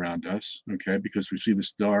rotating around us. Okay, because we see the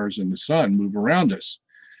stars and the sun move around us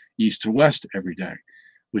east to west every day.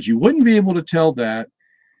 But you wouldn't be able to tell that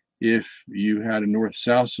if you had a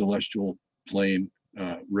north-south celestial plane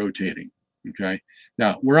rotating. Okay,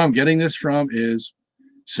 now where I'm getting this from is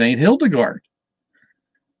Saint Hildegard,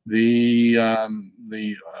 the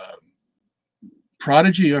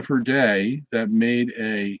prodigy of her day that made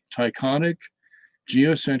a tychonic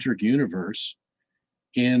geocentric universe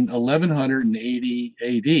in 1180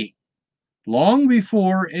 AD, long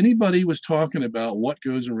before anybody was talking about what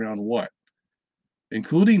goes around what,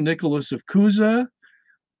 including Nicholas of Cusa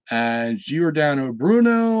and Giordano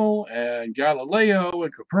Bruno and Galileo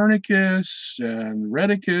and Copernicus and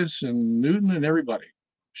Rheticus and Newton and everybody.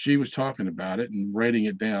 She was talking about it and writing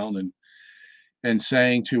it down and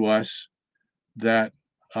saying to us that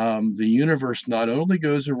the universe not only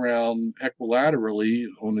goes around equilaterally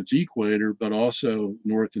on its equator, but also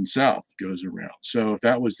north and south goes around. So if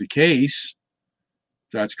that was the case,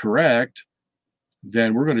 that's correct,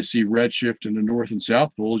 then we're going to see redshift in the north and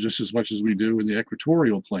south pole just as much as we do in the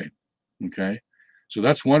equatorial plane. Okay, so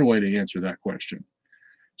that's one way to answer that question.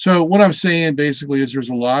 So what I'm saying basically is there's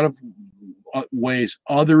a lot of ways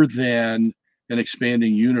other than an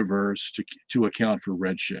expanding universe to account for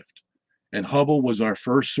redshift. And Hubble was our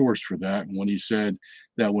first source for that when he said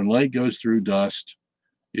that when light goes through dust,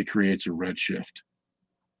 it creates a redshift.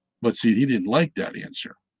 But see, he didn't like that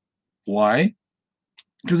answer. Why?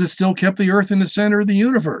 Because it still kept the Earth in the center of the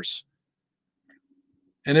universe.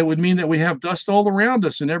 And it would mean that we have dust all around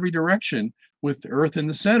us in every direction with the Earth in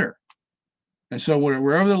the center. And so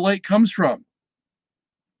wherever the light comes from,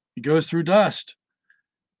 it goes through dust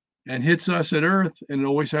and hits us at Earth, and it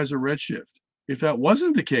always has a redshift. If that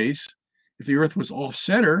wasn't the case, if the Earth was off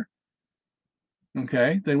center,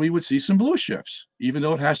 okay, then we would see some blue shifts, even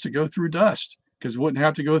though it has to go through dust, because it wouldn't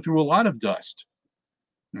have to go through a lot of dust.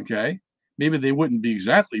 Okay, maybe they wouldn't be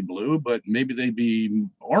exactly blue, but maybe they'd be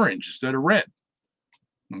orange instead of red.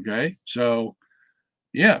 Okay, so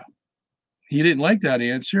yeah, he didn't like that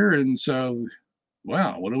answer, and so,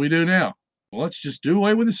 wow, what do we do now? Well, let's just do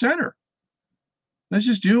away with the center. Let's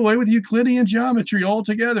just do away with Euclidean geometry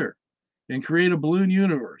altogether and create a balloon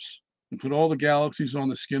universe and put all the galaxies on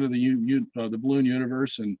the skin of the balloon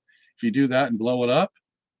universe. And if you do that and blow it up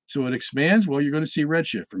so it expands, well, you're going to see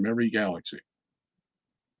redshift from every galaxy.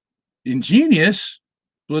 Ingenious,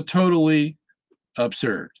 but totally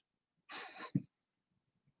absurd.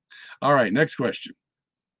 All right, next question.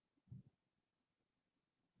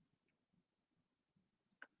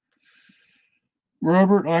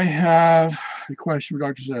 Robert, I have a question for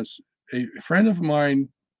Dr. Says. A friend of mine,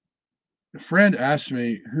 a friend asked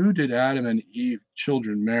me, who did Adam and Eve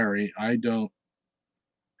children marry? I don't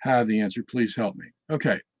have the answer. Please help me.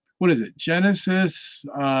 Okay, what is it? Genesis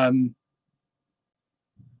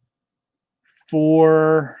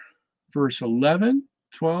 4, verse 11,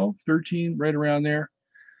 12, 13, right around there,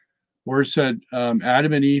 where it said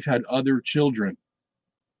Adam and Eve had other children.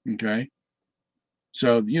 Okay,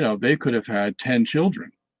 so, you know, they could have had 10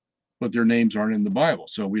 children, but their names aren't in the Bible,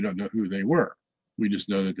 so we don't know who they were. We just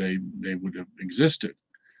know that they would have existed.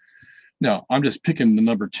 Now, I'm just picking the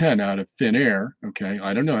number 10 out of thin air. Okay,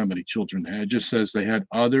 I don't know how many children they had. It just says they had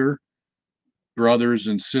other brothers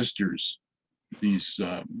and sisters. These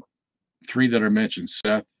three that are mentioned,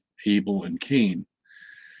 Seth, Abel, and Cain.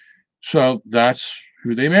 So that's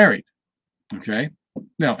who they married. Okay,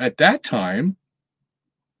 now at that time,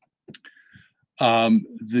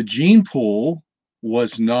 the gene pool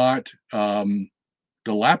was not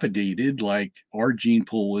dilapidated like our gene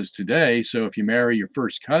pool is today. So if you marry your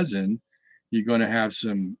first cousin, you're going to have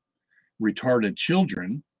some retarded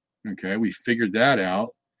children. Okay, we figured that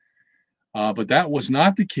out. But that was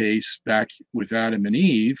not the case back with Adam and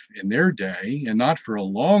Eve in their day, and not for a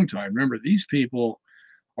long time. Remember, these people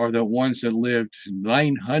are the ones that lived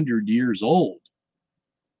 900 years old.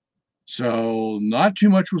 So not too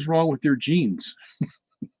much was wrong with their genes.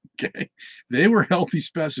 Okay. They were healthy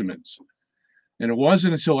specimens. And it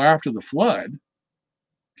wasn't until after the flood,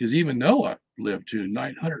 because even Noah lived to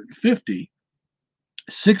 950,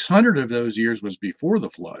 600 of those years was before the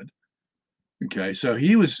flood. Okay. So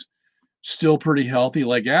he was still pretty healthy,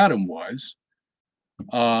 like Adam was,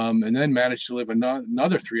 and then managed to live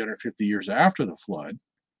another 350 years after the flood.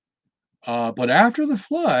 But after the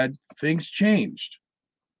flood, things changed.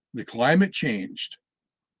 The climate changed,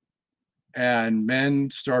 and men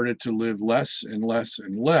started to live less and less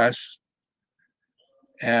and less.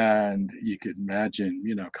 And you could imagine,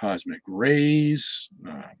 cosmic rays,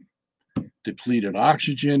 depleted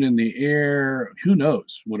oxygen in the air. Who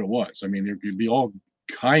knows what it was? I mean, there could be all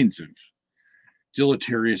kinds of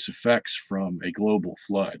deleterious effects from a global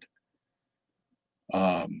flood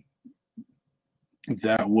um,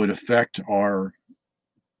 that would affect our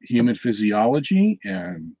human physiology,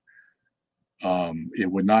 and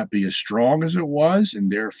it would not be as strong as it was,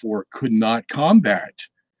 and therefore could not combat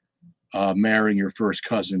marrying your first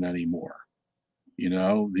cousin anymore.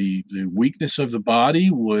 The weakness of the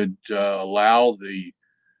body would allow the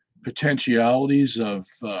potentialities of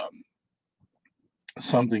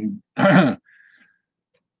something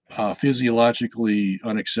physiologically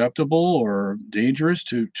unacceptable or dangerous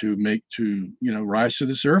to rise to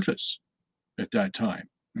the surface at that time.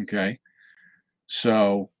 Okay,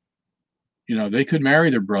 so they could marry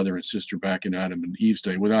their brother and sister back in Adam and Eve's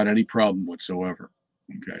day without any problem whatsoever.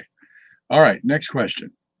 Okay, all right, next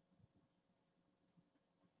question.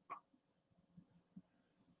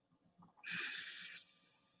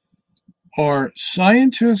 Are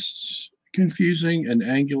scientists confusing an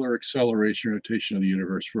angular acceleration rotation of the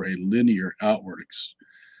universe for a linear outward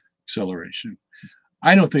acceleration?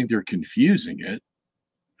 I don't think they're confusing it.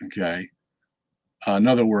 Okay. In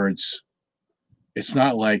other words, it's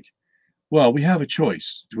not like, well, we have a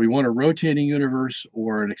choice. Do we want a rotating universe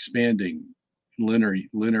or an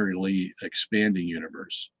linearly expanding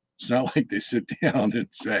universe? It's not like they sit down and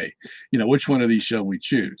say, which one of these shall we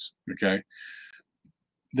choose? Okay.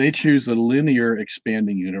 They choose a linear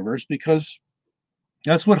expanding universe because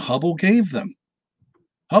that's what Hubble gave them.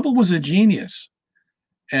 Hubble was a genius,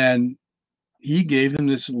 and he gave them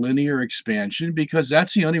this linear expansion because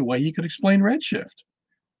that's the only way he could explain redshift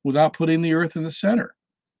without putting the Earth in the center.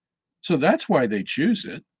 So that's why they choose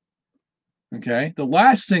it. Okay. The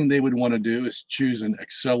last thing they would want to do is choose an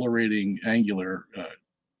accelerating universe.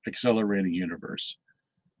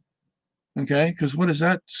 Okay. Because what does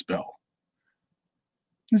that spell?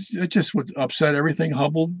 It just would upset everything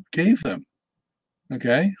Hubble gave them.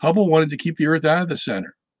 Okay. Hubble wanted to keep the Earth out of the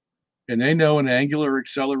center. And they know an angular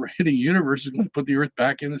accelerating universe is going to put the Earth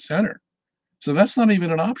back in the center. So that's not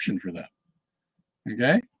even an option for them.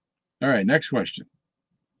 Okay. All right. Next question.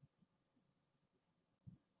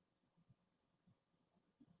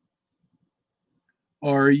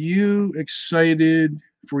 Are you excited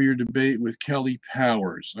for your debate with Kelly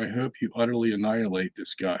Powers? I hope you utterly annihilate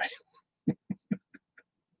this guy.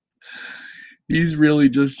 He's really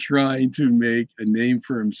just trying to make a name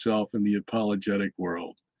for himself in the apologetic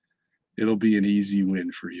world. It'll be an easy win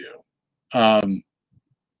for you.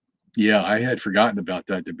 Yeah, I had forgotten about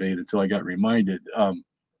that debate until I got reminded.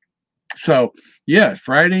 So, yeah,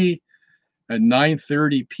 Friday at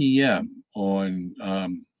 9:30 p.m.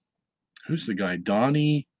 on who's the guy?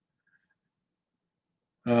 Donnie.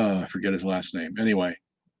 I forget his last name. Anyway,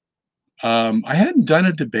 I hadn't done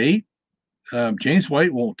a debate. James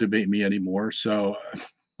White won't debate me anymore, so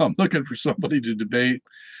I'm looking for somebody to debate.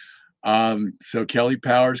 So Kelly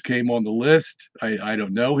Powers came on the list. I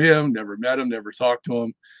don't know him, never met him, never talked to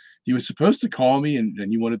him. He was supposed to call me and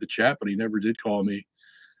he wanted to chat, but he never did call me.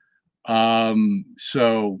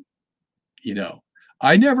 So,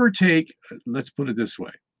 I never take, let's put it this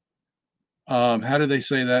way. How do they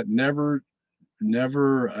say that? Never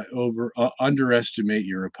underestimate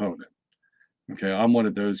your opponent. Okay, I'm one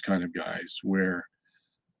of those kind of guys where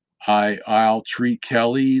I'll treat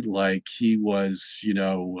Kelly like he was,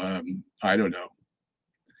 I don't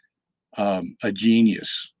know, a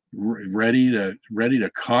genius, ready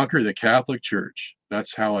to conquer the Catholic Church.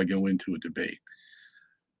 That's how I go into a debate.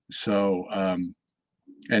 So,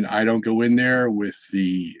 and I don't go in there with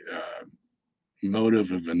the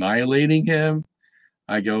motive of annihilating him.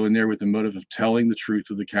 I go in there with the motive of telling the truth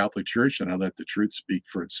of the Catholic Church, and I let the truth speak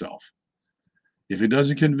for itself. If it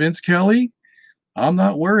doesn't convince Kelly, I'm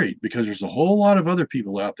not worried because there's a whole lot of other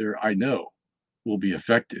people out there I know will be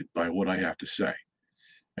affected by what I have to say.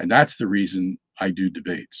 And that's the reason I do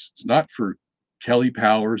debates. It's not for Kelly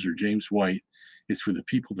Powers or James White. It's for the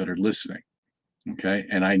people that are listening. Okay.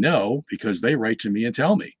 And I know because they write to me and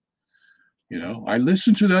tell me. I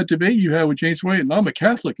listened to that debate you had with James White, and I'm a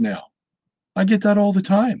Catholic now. I get that all the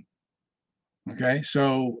time. Okay,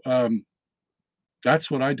 so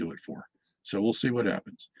that's what I do it for. So we'll see what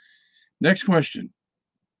happens. Next question.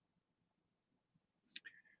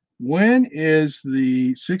 When is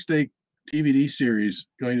the 6-day DVD series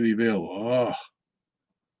going to be available?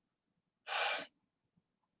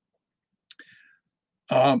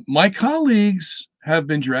 My colleagues have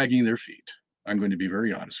been dragging their feet. I'm going to be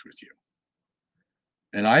very honest with you.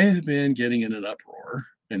 And I have been getting in an uproar,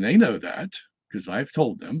 and they know that because I've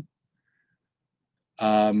told them.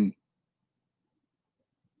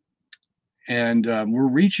 We're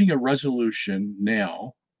reaching a resolution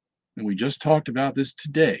now, and we just talked about this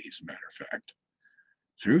today, as a matter of fact,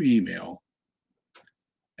 through email.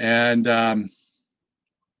 And I'm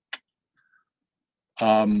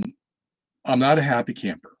not a happy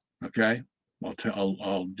camper. Okay,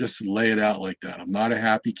 I'll just lay it out like that. I'm not a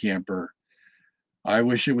happy camper. I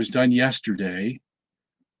wish it was done yesterday.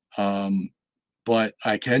 But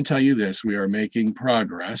I can tell you this: we are making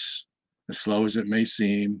progress, as slow as it may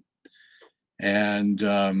seem. And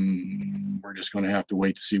we're just going to have to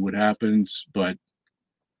wait to see what happens. But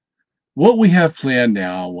what we have planned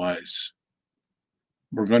now was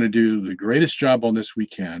we're going to do the greatest job on this we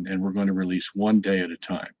can, and we're going to release one day at a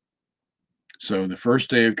time. So the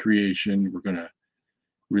first day of creation, we're going to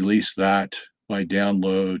release that by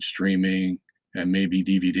download, streaming, and maybe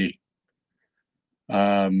DVD.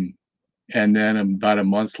 And then about a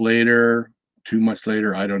month later, 2 months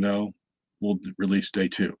later, I don't know, we'll release day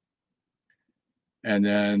 2. And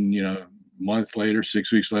then, a month later,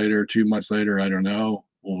 6 weeks later, 2 months later, I don't know,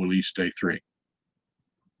 we'll release day 3.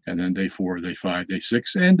 And then day 4, day 5, day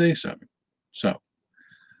 6, and day 7. So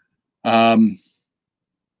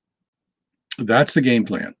that's the game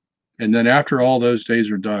plan. And then after all those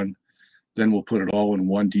days are done, then we'll put it all in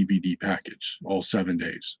one DVD package, all 7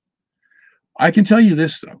 days. I can tell you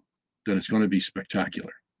this, though, that it's going to be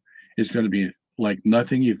spectacular. It's going to be like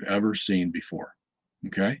nothing you've ever seen before.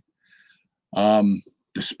 Okay?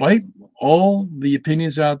 Despite all the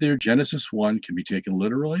opinions out there, Genesis 1 can be taken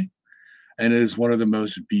literally, and it is one of the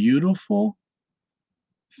most beautiful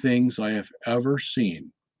things I have ever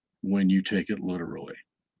seen when you take it literally.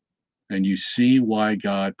 And you see why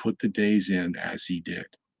God put the days in as he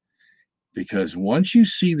did. Because once you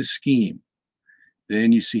see the scheme,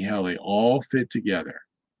 then you see how they all fit together.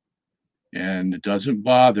 And it doesn't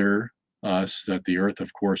bother us that the earth,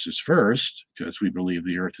 of course, is first, because we believe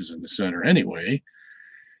the earth is in the center anyway.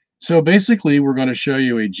 So basically, we're going to show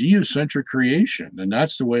you a geocentric creation, and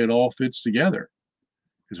that's the way it all fits together.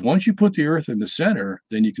 Because once you put the earth in the center,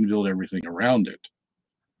 then you can build everything around it.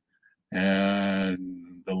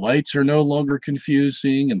 And the lights are no longer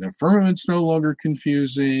confusing, and the firmament's no longer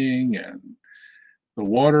confusing, and the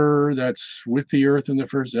water that's with the earth in the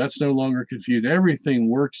first, that's no longer confused. Everything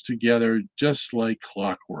works together just like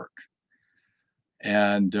clockwork.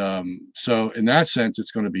 And so in that sense,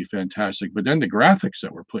 it's going to be fantastic. But then the graphics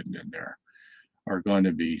that we're putting in there are going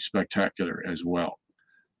to be spectacular as well.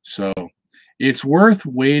 So it's worth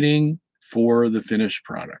waiting for the finished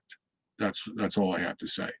product. That's all I have to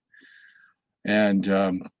say.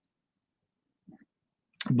 And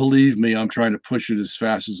believe me, I'm trying to push it as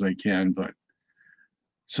fast as I can, but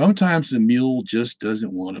sometimes the mule just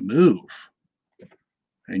doesn't want to move.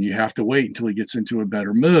 And you have to wait until he gets into a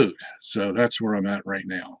better mood. So that's where I'm at right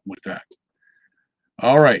now with that.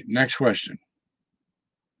 All right, next question.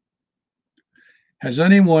 Has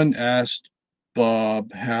anyone asked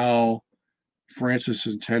Bob how Francis'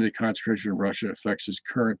 intended consecration of Russia affects his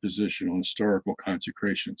current position on historical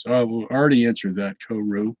consecrations? Oh, we already answered that,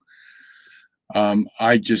 Koru.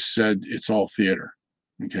 I just said it's all theater,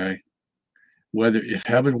 okay? If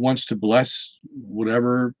heaven wants to bless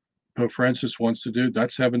whatever Pope Francis wants to do,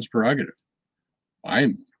 that's heaven's prerogative.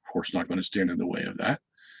 I'm, of course, not going to stand in the way of that.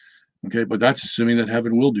 Okay, but that's assuming that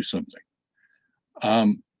heaven will do something.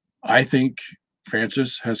 I think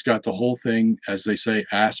Francis has got the whole thing, as they say,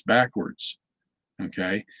 ass backwards.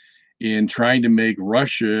 Okay, in trying to make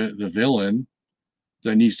Russia the villain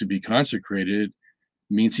that needs to be consecrated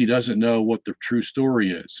means he doesn't know what the true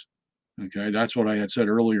story is. Okay, that's what I had said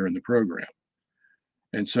earlier in the program.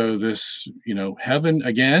 And so this, heaven,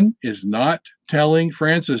 again, is not telling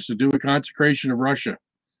Francis to do a consecration of Russia.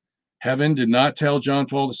 Heaven did not tell John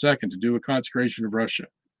Paul II to do a consecration of Russia.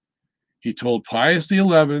 He told Pius XI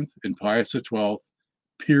and Pius XII,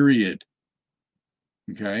 period.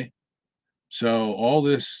 Okay? So all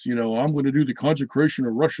this, I'm going to do the consecration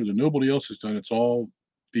of Russia that nobody else has done, it's all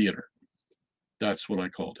theater. That's what I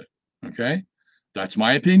called it. Okay? That's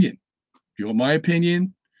my opinion. If you want my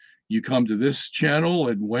opinion, you come to this channel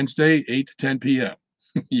on Wednesday, 8 to 10 p.m.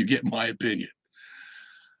 You get my opinion.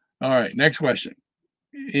 All right, next question.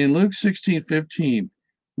 In Luke 16:15,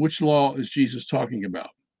 which law is Jesus talking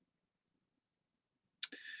about?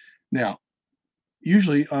 Now,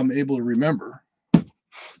 usually I'm able to remember,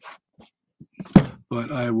 but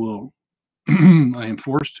I will I am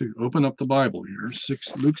forced to open up the Bible here.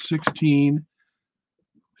 Luke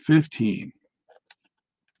 16:15.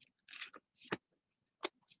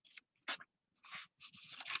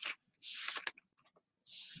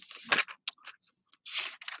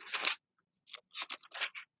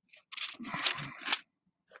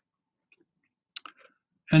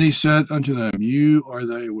 And he said unto them, you are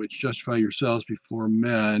they which justify yourselves before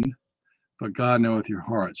men, but God knoweth your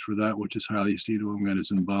hearts, for that which is highly esteemed among men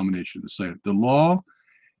is an abomination in the sight. The law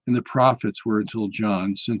and the prophets were until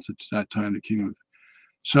John, since it's that time the kingdom.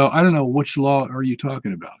 So I don't know, which law are you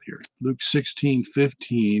talking about here? Luke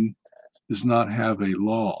 16:15 does not have a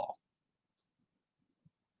law.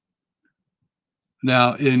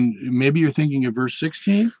 Now, maybe you're thinking of verse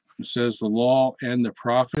 16. It says the law and the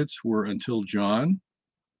prophets were until John.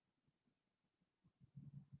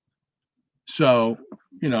 So,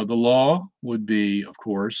 the law would be, of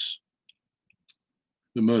course,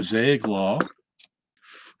 the Mosaic law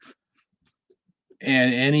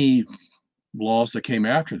and any laws that came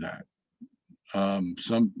after that. Some,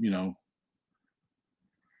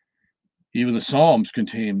 even the Psalms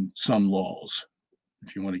contain some laws,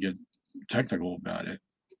 if you want to get technical about it.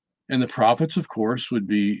 And the prophets, of course, would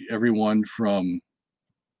be everyone from,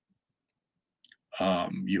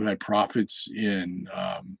 you had prophets in,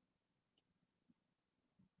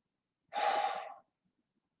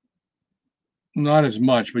 not as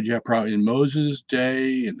much, but you have probably in Moses'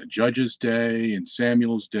 day, in the Judges' day, in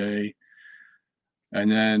Samuel's day, and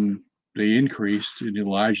then they increased in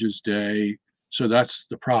Elijah's day. So that's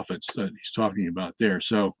the prophets that he's talking about there.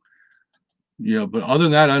 So, but other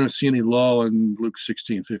than that, I don't see any law in Luke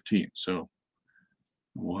 16:15. So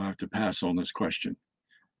we'll have to pass on this question.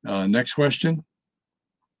 Next question.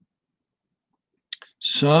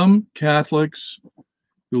 Some Catholics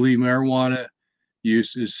believe marijuana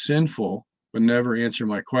use is sinful, but never answer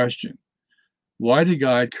my question. Why did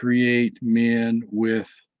God create man with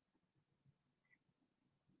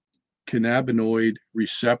cannabinoid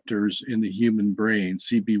receptors in the human brain,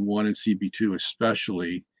 CB1 and CB2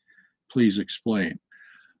 especially? Please explain.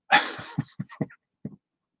 I'm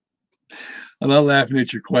not laughing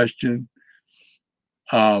at your question.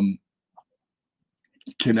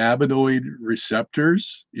 Cannabinoid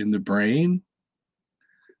receptors in the brain?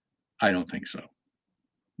 I don't think so.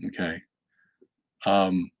 Okay.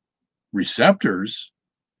 Receptors,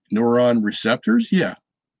 neuron receptors, yeah,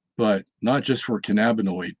 but not just for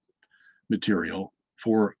cannabinoid material.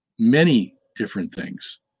 For many different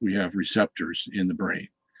things, we have receptors in the brain.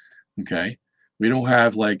 Okay. We don't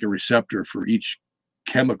have like a receptor for each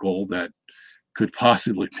chemical that could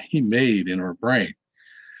possibly be made in our brain.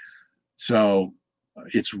 So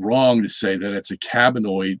it's wrong to say that it's a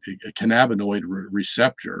cannabinoid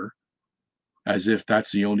receptor, as if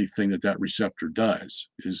that's the only thing that receptor does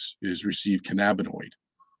is receive cannabinoid.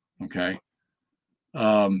 Okay.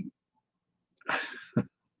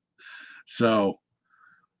 So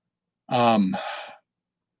I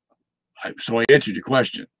answered your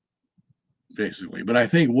question basically, but I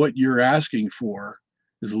think what you're asking for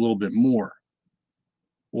is a little bit more.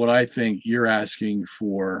 What I think you're asking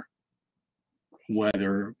for,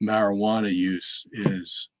 whether marijuana use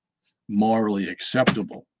is morally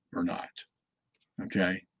acceptable or not.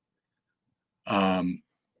 Okay.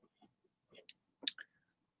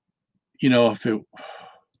 If it,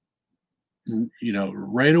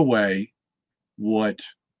 right away, what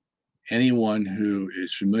anyone who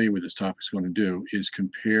is familiar with this topic is going to do is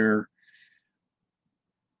compare,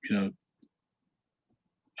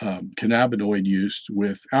 cannabinoid use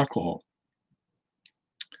with alcohol.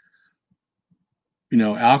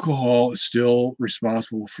 Alcohol is still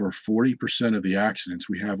responsible for 40% of the accidents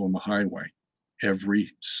we have on the highway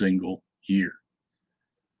every single year.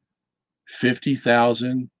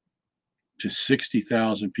 50,000 to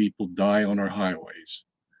 60,000 people die on our highways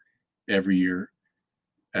every year.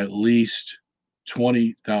 At least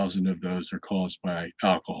 20,000 of those are caused by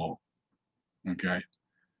alcohol. Okay.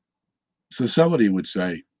 So somebody would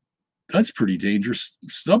say, that's pretty dangerous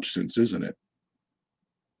substance, isn't it?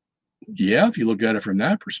 Yeah, if you look at it from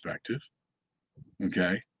that perspective.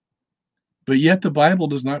 Okay. But yet the Bible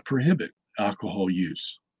does not prohibit alcohol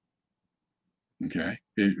use. Okay.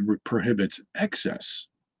 It prohibits excess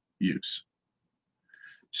use.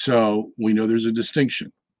 So we know there's a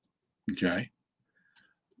distinction. Okay.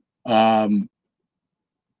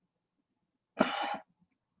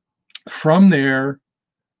 From there,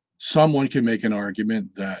 someone can make an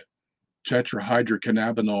argument that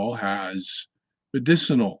tetrahydrocannabinol has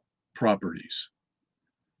medicinal properties,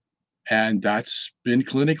 and that's been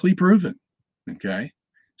clinically proven. Okay.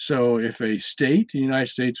 So if a state in the United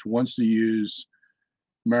States wants to use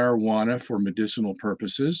marijuana for medicinal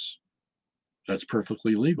purposes, that's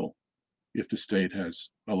perfectly legal if the state has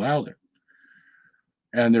allowed it.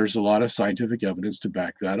 And there's a lot of scientific evidence to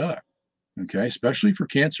back that up. Okay. Especially for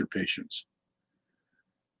cancer patients.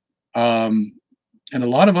 Um, and a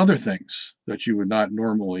lot of other things that you would not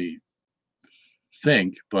normally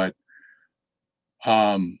think, but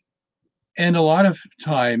um, and a lot of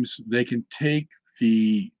times they can take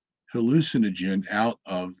the hallucinogen out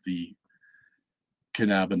of the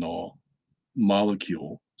cannabinol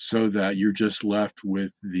molecule so that you're just left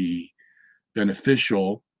with the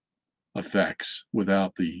beneficial effects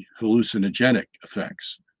without the hallucinogenic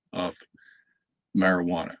effects of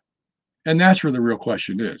marijuana. And that's where the real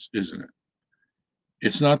question is, isn't it?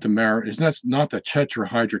 It's not the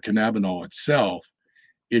tetrahydrocannabinol itself,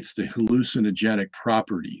 it's the hallucinogenic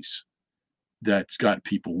properties that's got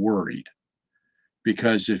people worried.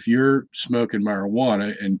 Because if you're smoking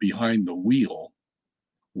marijuana and behind the wheel,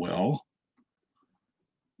 well,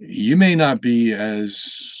 you may not be as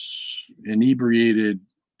inebriated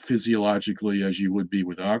physiologically as you would be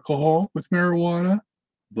with alcohol with marijuana,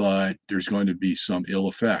 but there's going to be some ill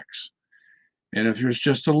effects. And if there's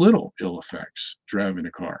just a little ill effects driving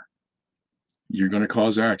a car, you're going to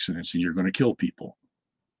cause accidents and you're going to kill people.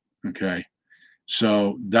 Okay.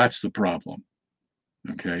 So that's the problem.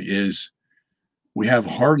 Okay. Is we have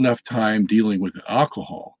a hard enough time dealing with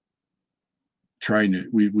alcohol.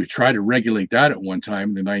 We tried to regulate that at one time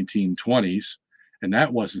in the 1920s, and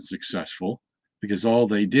that wasn't successful because all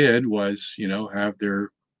they did was, have their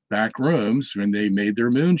back rooms when they made their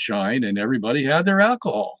moonshine and everybody had their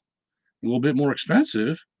alcohol. A little bit more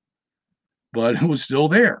expensive, but it was still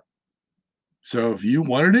there. So if you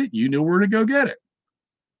wanted it, you knew where to go get it.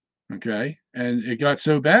 Okay. And it got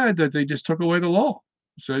so bad that they just took away the law.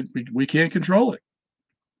 Said we can't control it.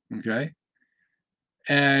 Okay.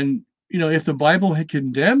 And, if the Bible had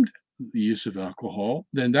condemned the use of alcohol,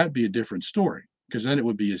 then that'd be a different story because then it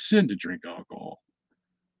would be a sin to drink alcohol.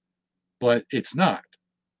 But it's not.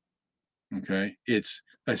 Okay. It's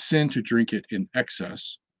a sin to drink it in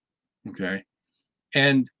excess. Okay.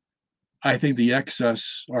 And I think the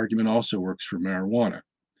excess argument also works for marijuana.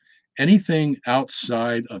 Anything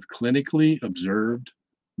outside of clinically observed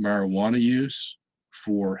marijuana use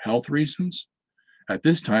for health reasons at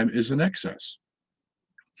this time is an excess.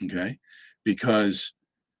 Okay. Because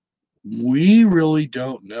we really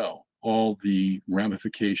don't know all the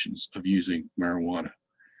ramifications of using marijuana.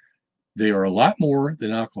 They are a lot more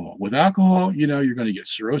than alcohol. With alcohol, you're going to get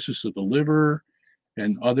cirrhosis of the liver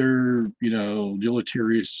and other,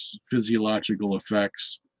 deleterious physiological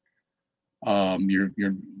effects. Your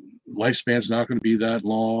lifespan's not going to be that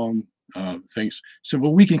long. Things. So, but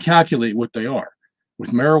we can calculate what they are.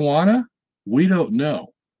 With marijuana, we don't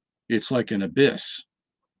know. It's like an abyss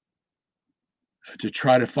to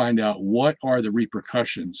try to find out what are the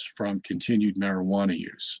repercussions from continued marijuana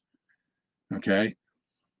use. Okay.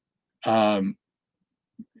 To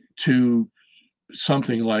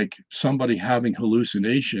something like somebody having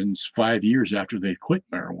hallucinations 5 years after they quit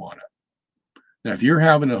marijuana. Now, if you're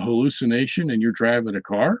having a hallucination and you're driving a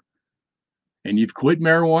car and you've quit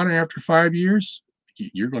marijuana after 5 years,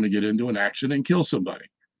 you're going to get into an accident and kill somebody.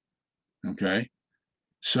 Okay.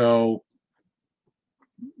 So,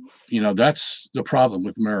 that's the problem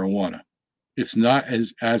with marijuana. It's not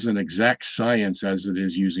as an exact science as it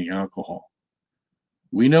is using alcohol.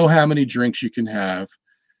 We know how many drinks you can have.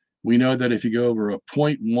 We know that if you go over a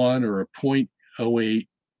 0.1 or a 0.08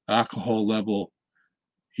 alcohol level,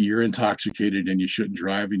 you're intoxicated and you shouldn't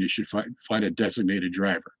drive and you should find a designated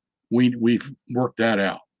driver. We've worked that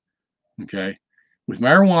out. Okay. With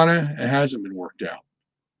marijuana, it hasn't been worked out.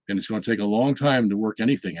 And it's going to take a long time to work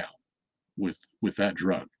anything out with that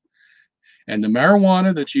drug. And the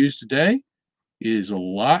marijuana that's used today is a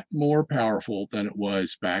lot more powerful than it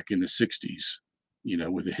was back in the 60s,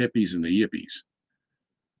 with the hippies and the yippies.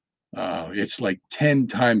 It's like 10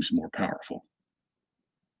 times more powerful.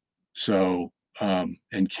 So,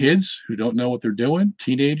 and kids who don't know what they're doing,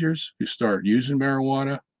 teenagers who start using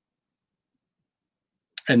marijuana,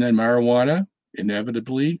 and then marijuana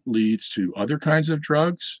inevitably leads to other kinds of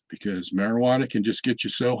drugs because marijuana can just get you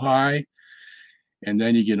so high. And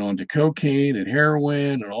then you get onto cocaine and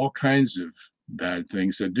heroin and all kinds of bad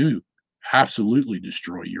things that do absolutely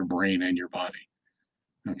destroy your brain and your body.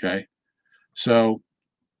 Okay. So,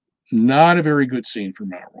 not a very good scene for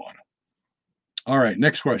marijuana. All right,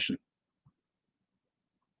 next question.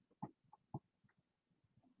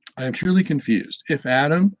 I am truly confused. If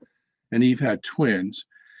Adam and Eve had twins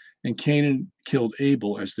and Canaan killed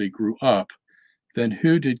Abel as they grew up, then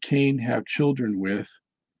who did Cain have children with?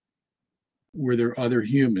 Were there other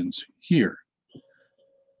humans here?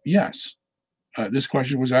 Yes. This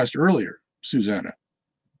question was asked earlier, Susanna.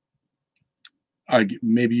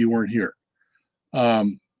 Maybe you weren't here.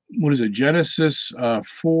 What is it? Genesis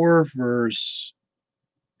 4, verse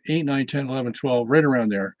 8, 9, 10, 11, 12, right around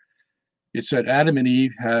there. It said Adam and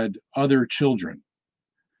Eve had other children.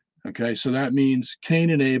 Okay, so that means Cain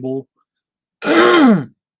and Abel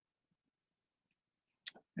and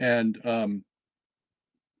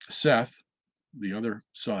Seth, the other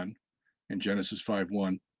son, in Genesis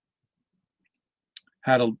 5:1,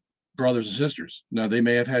 had brothers and sisters. Now, they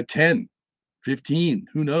may have had 10, 15,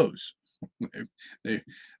 who knows? they,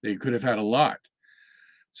 they could have had a lot.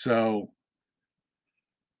 So,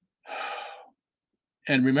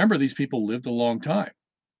 and remember, these people lived a long time.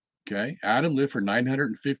 Okay, Adam lived for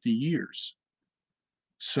 950 years.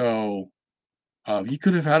 So he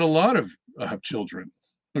could have had a lot of children.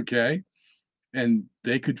 Okay, and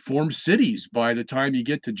they could form cities by the time you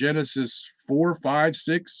get to Genesis 4, 5,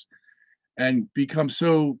 6, and become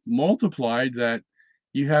so multiplied that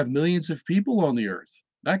you have millions of people on the earth.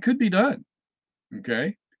 That could be done.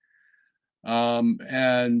 Okay.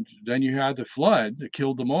 And then you had the flood that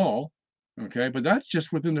killed them all. Okay, but that's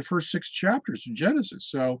just within the first 6 chapters of Genesis.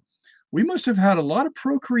 So we must have had a lot of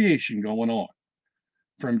procreation going on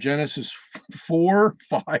from Genesis 4,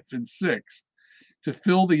 5, and 6 to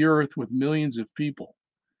fill the earth with millions of people.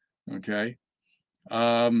 Okay.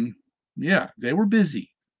 Yeah, they were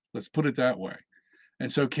busy. Let's put it that way.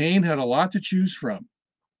 And so Cain had a lot to choose from,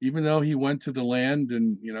 even though he went to the land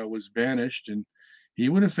and, was banished, and he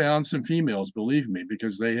would have found some females, believe me,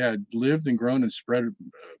 because they had lived and grown and spread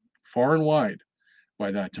far and wide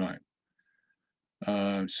by that time.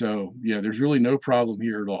 So yeah, there's really no problem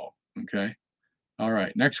here at all. Okay. All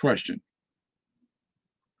right. Next question.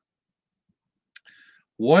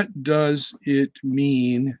 What does it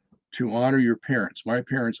mean to honor your parents? My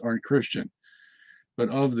parents aren't Christian, but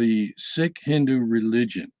of the Sikh Hindu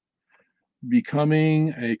religion.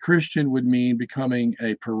 Becoming a Christian would mean becoming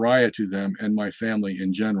a pariah to them and my family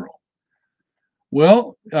in general.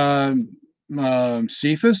 Well,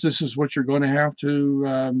 Cephas, this is what you're going to have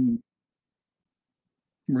to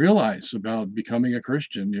realize about becoming a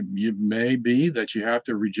Christian. It may be that you have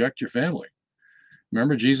to reject your family.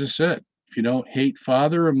 Remember, Jesus said, if you don't hate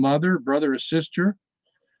father or mother, brother or sister,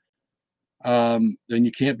 then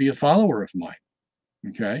you can't be a follower of mine.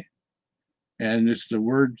 Okay. And it's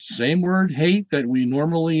the same word hate that we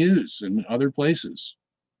normally use in other places.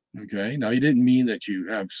 Okay. Now, he didn't mean that you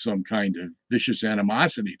have some kind of vicious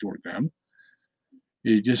animosity toward them.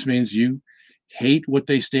 It just means you hate what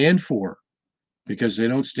they stand for because they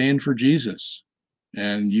don't stand for Jesus.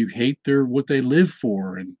 And you hate what they live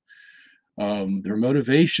for and their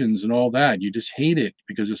motivations and all that. You just hate it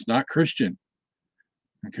because it's not Christian.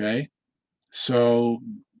 Okay. So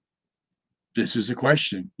this is a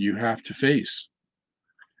question you have to face.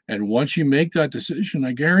 And once you make that decision,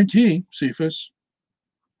 I guarantee, Cephas,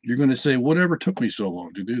 you're going to say, whatever took me so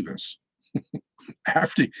long to do this?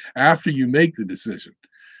 after you make the decision,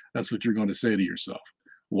 that's what you're going to say to yourself.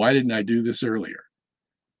 Why didn't I do this earlier?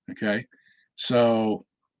 Okay. So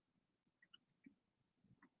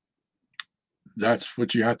that's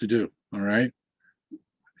what you have to do. All right.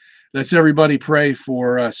 Let's everybody pray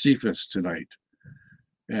for Cephas tonight.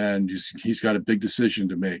 And he's got a big decision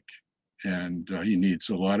to make, and he needs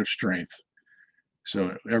a lot of strength.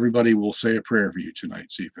 So everybody will say a prayer for you tonight,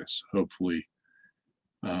 Cephas. Hopefully,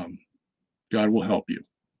 God will help you.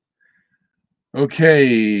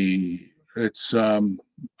 Okay, I'm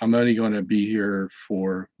only going to be here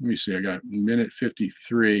for, let me see, I got minute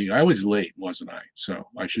 53. I was late, wasn't I? So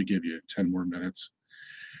I should give you 10 more minutes.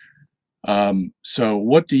 So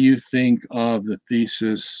what do you think of the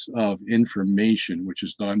thesis of information, which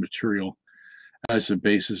is non-material, as the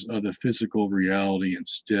basis of the physical reality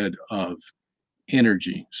instead of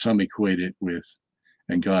energy? Some equate it with,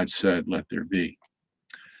 and God said, let there be.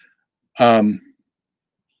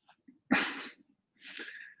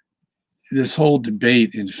 This whole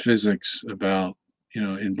debate in physics about,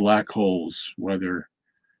 in black holes, whether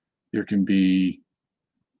there can be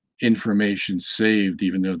information saved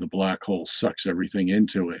even though the black hole sucks everything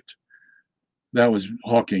into it. That was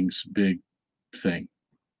Hawking's big thing.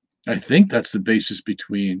 I think that's the basis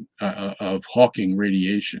of Hawking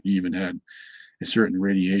radiation. He even had a certain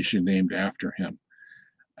radiation named after him.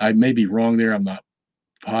 I may be wrong there. I'm not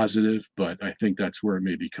positive, but I think that's where it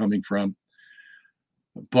may be coming from.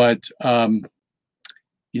 But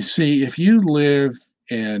you see, if you live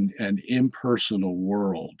in an impersonal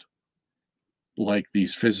world like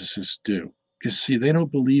these physicists do. Because, see, they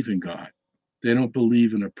don't believe in God. They don't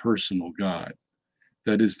believe in a personal God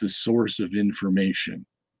that is the source of information.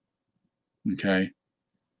 Okay.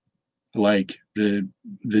 Like the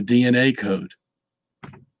DNA code.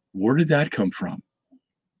 Where did that come from?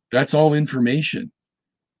 That's all information.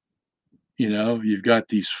 You know, you've got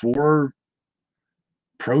these four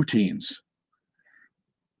proteins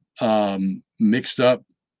mixed up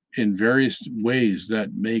in various ways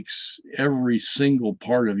that makes every single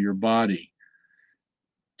part of your body.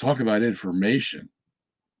 Talk about information.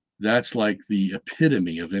 That's like the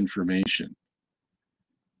epitome of information.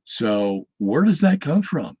 So where does that come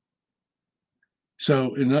from?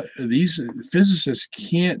 So these physicists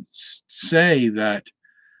can't say that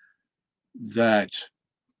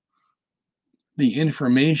the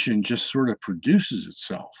information just sort of produces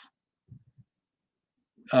itself.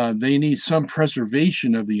 They need some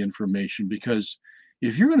preservation of the information, because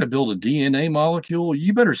if you're going to build a DNA molecule,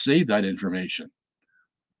 you better save that information.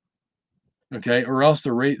 Okay, or else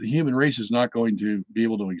the human race is not going to be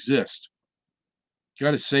able to exist. You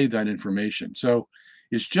got to save that information. So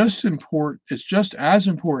it's just important. It's just as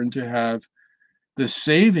important to have the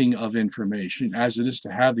saving of information as it is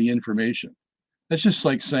to have the information. That's just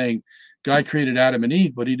like saying God created Adam and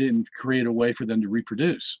Eve, but he didn't create a way for them to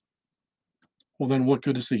reproduce. Well, then what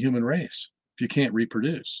good is the human race if you can't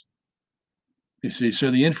reproduce? You see,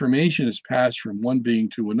 so the information is passed from one being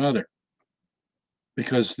to another,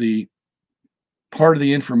 because the part of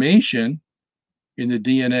the information in the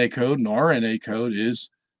DNA code and RNA code is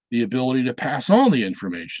the ability to pass on the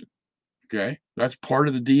information. Okay, that's part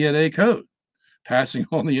of the DNA code, passing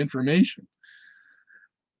on the information.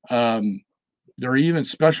 There are even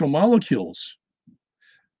special molecules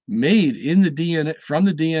made in the DNA from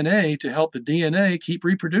the DNA to help the DNA keep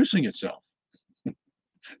reproducing itself.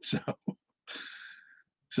 so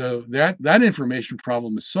so that information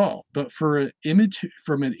problem is solved. But for an image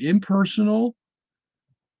from an impersonal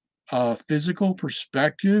physical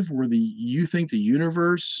perspective, where you think the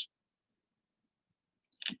universe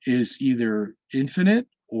is either infinite,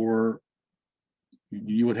 or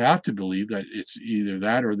you would have to believe that it's either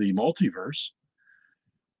that or the multiverse.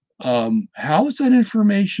 How does that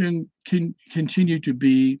information continue to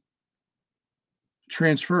be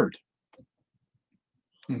transferred?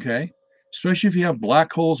 Okay, especially if you have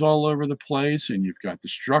black holes all over the place and you've got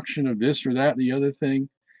destruction of this or that, the other thing.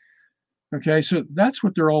 Okay, so that's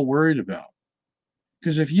what they're all worried about.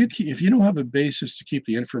 Because if you don't have a basis to keep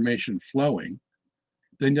the information flowing,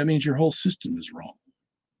 then that means your whole system is wrong.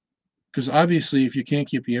 Because obviously, if you can't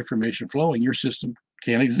keep the information flowing, your system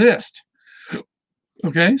can't exist.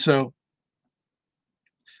 Okay, so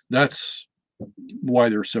that's why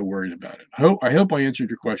they're so worried about it. I hope I answered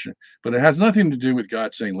your question, but it has nothing to do with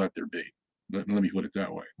God saying, let there be. Let me put it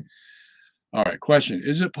that way. All right, question.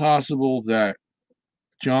 Is it possible that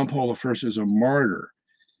John Paul I is a martyr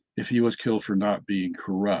if he was killed for not being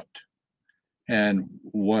corrupt? And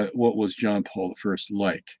what was John Paul I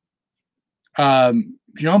like?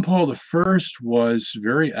 John Paul I was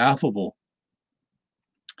very affable.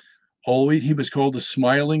 Always, he was called the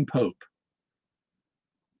Smiling Pope.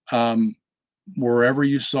 Wherever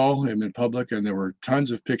you saw him in public, and there were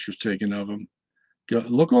tons of pictures taken of him.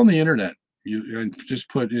 Look on the internet. And just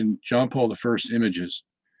put in John Paul I images.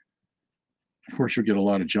 Of course, you'll get a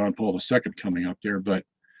lot of John Paul II coming up there, but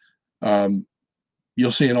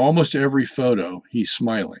you'll see in almost every photo he's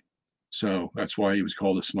smiling. So that's why he was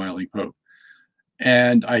called the Smiling Pope.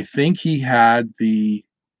 And I think he had the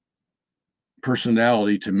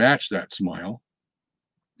personality to match that smile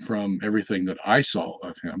from everything that I saw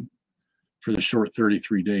of him for the short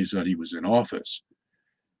 33 days that he was in office.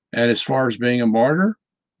 And as far as being a martyr,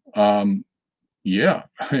 yeah,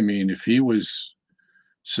 I mean, if he was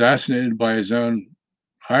assassinated by his own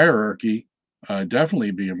hierarchy, definitely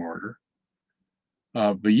be a martyr.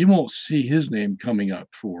 But you won't see his name coming up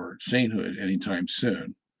for sainthood anytime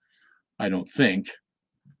soon, I don't think.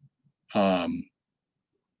 But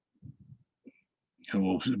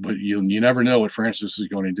you never know what Francis is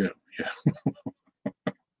going to do. Yeah.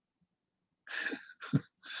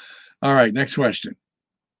 All right, next question.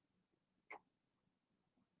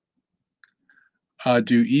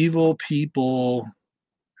 Do evil people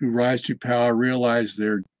who rise to power realize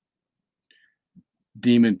they're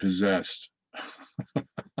demon possessed?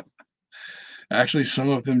 Actually, some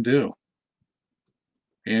of them do.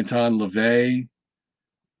 Anton LaVey.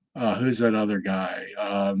 Who's that other guy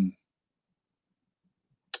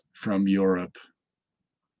from Europe?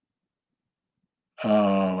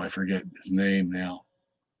 Oh, I forget his name now.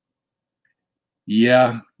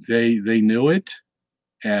 Yeah, they knew it,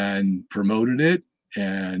 and promoted it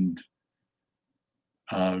and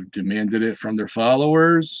demanded it from their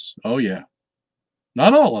followers. Oh, yeah.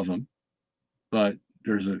 Not all of them, but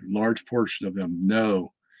there's a large portion of them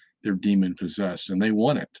know they're demon possessed and they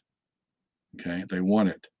want it. Okay. They want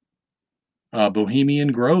it.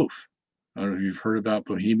 Bohemian Grove. I don't know if you've heard about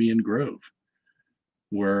Bohemian Grove,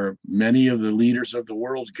 where many of the leaders of the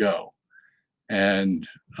world go. And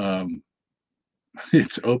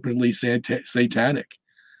it's openly satanic.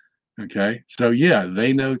 Okay. So, yeah,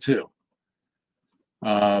 they know too.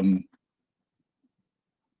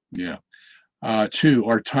 Yeah. Two,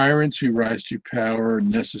 are tyrants who rise to power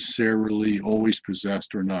necessarily always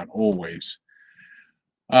possessed or not always?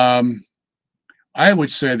 Um, I would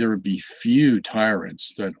say there would be few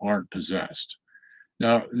tyrants that aren't possessed.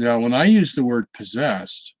 Now, when I use the word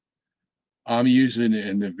possessed, I'm using it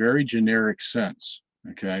in the very generic sense,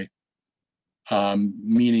 okay?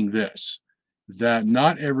 Meaning this, that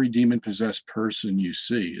not every demon-possessed person you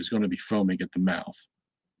see is going to be foaming at the mouth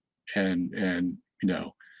and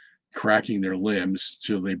cracking their limbs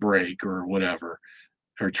till they break or whatever,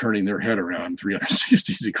 or turning their head around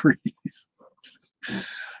 360 degrees.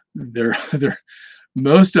 They're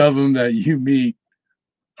most of them that you meet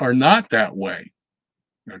are not that way.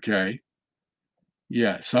 Okay.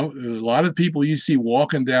 Yeah. A lot of people you see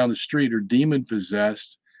walking down the street are demon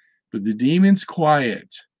possessed, but the demon's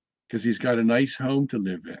quiet because he's got a nice home to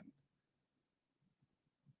live in.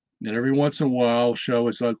 And every once in a while, show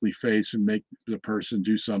his ugly face and make the person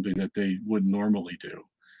do something that they wouldn't normally do.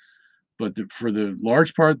 But for the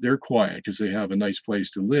large part, they're quiet because they have a nice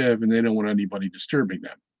place to live and they don't want anybody disturbing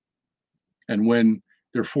them. And when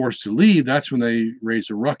they're forced to leave, that's when they raise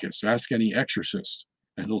a ruckus. Ask any exorcist,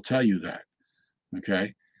 and he'll tell you that.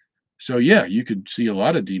 Okay. So, yeah, you could see a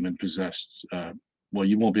lot of demon possessed. Well,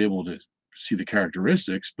 you won't be able to see the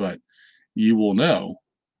characteristics, but you will know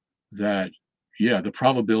that, yeah, the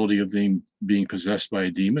probability of them being possessed by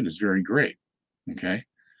a demon is very great. Okay.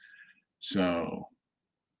 So,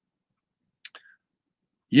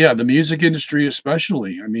 yeah, the music industry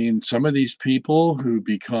especially. I mean, some of these people who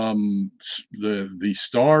become the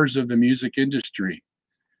stars of the music industry,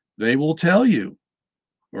 they will tell you,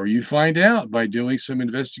 or you find out by doing some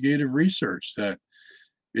investigative research, that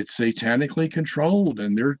it's satanically controlled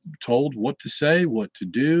and they're told what to say, what to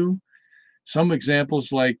do. Some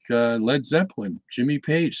examples like Led Zeppelin, Jimmy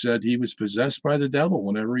Page said he was possessed by the devil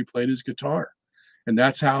whenever he played his guitar, and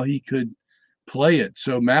that's how he could play it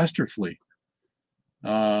so masterfully.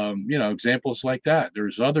 Examples like that.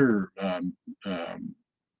 There's other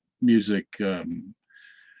music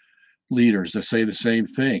leaders that say the same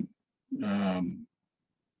thing.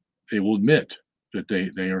 They will admit that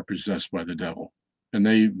they are possessed by the devil, and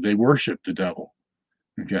they worship the devil.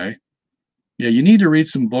 Okay, yeah, you need to read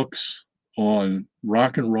some books on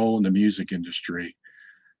rock and roll in the music industry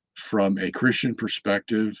from a Christian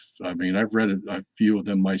perspective. I mean, I've read a few of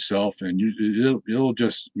them myself, and it'll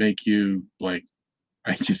just make you like,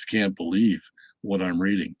 I just can't believe what I'm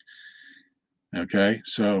reading. Okay,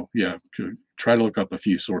 so yeah, try to look up a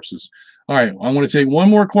few sources. All right, I want to take one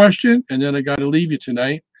more question, and then I got to leave you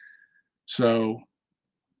tonight. So,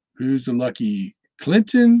 who's the lucky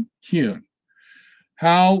Clinton Hune?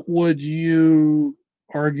 How would you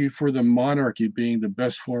argue for the monarchy being the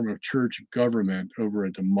best form of church government over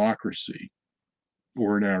a democracy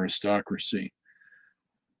or an aristocracy?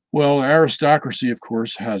 Well, aristocracy, of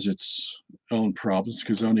course, has its own problems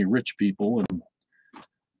because only rich people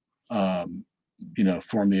and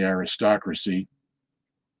form the aristocracy.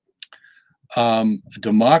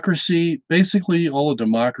 Democracy, basically, all a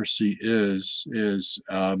democracy is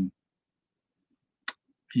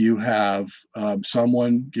you have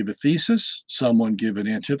someone give a thesis, someone give an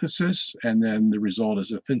antithesis, and then the result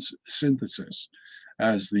is a synthesis,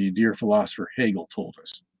 as the dear philosopher Hegel told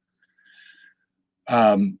us.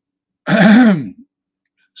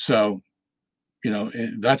 So,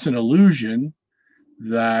 that's an illusion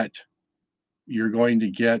that you're going to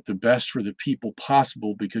get the best for the people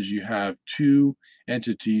possible because you have two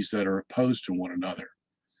entities that are opposed to one another.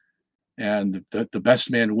 And the best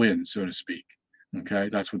man wins, so to speak. Okay,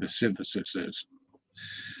 that's what the synthesis is.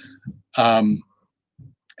 And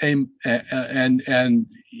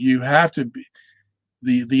you have to be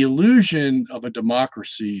the illusion of a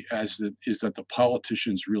democracy is that the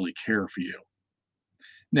politicians really care for you.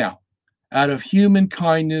 Now, out of human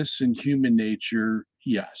kindness and human nature,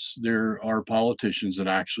 yes, there are politicians that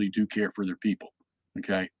actually do care for their people.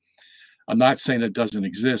 Okay. I'm not saying it doesn't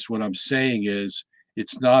exist. What I'm saying is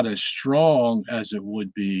it's not as strong as it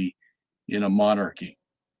would be in a monarchy.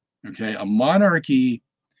 Okay. A monarchy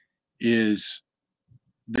is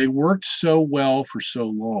they worked so well for so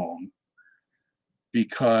long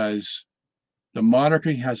because the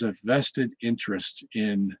monarchy has a vested interest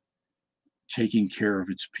in taking care of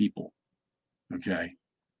its people, okay?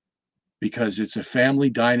 Because it's a family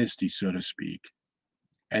dynasty, so to speak,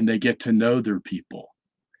 and they get to know their people.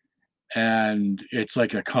 And it's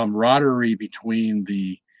like a camaraderie between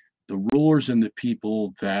the rulers and the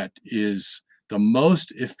people that is the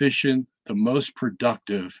most efficient, the most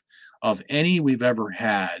productive of any we've ever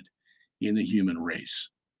had in the human race.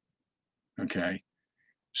 Okay.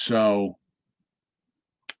 So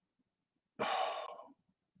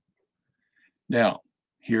now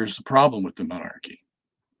here's the problem with the monarchy.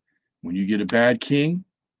 When you get a bad king,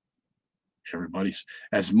 everybody's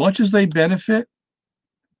as much as they benefit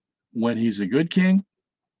when he's a good king,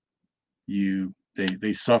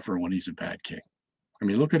 they suffer when he's a bad king. I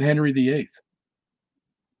mean, look at Henry VIII.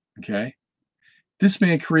 Okay. This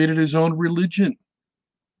man created his own religion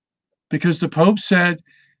because the Pope said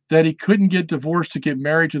that he couldn't get divorced to get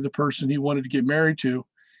married to the person he wanted to get married to.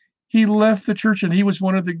 He left the church and he was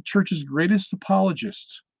one of the church's greatest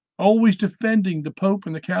apologists, always defending the Pope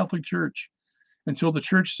and the Catholic Church until the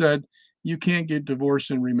church said, you can't get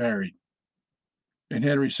divorced and remarried. And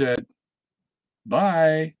Henry said,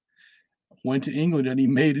 bye. Went to England and he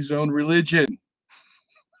made his own religion,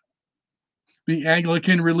 the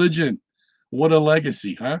Anglican religion. What a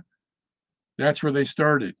legacy, huh? That's where they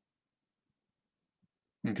started.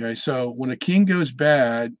 Okay, so when a king goes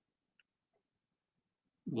bad,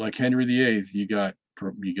 like Henry VIII, you got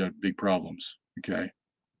big problems. Okay,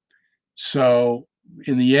 so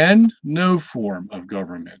in the end, no form of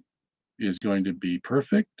government is going to be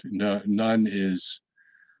perfect. No, none is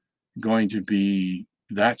going to be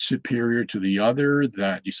that superior to the other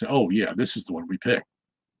that you say, oh yeah, this is the one we picked.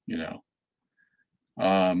 You know.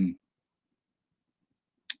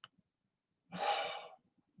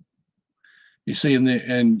 You see,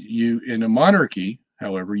 in a monarchy,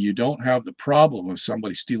 however, you don't have the problem of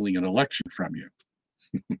somebody stealing an election from you.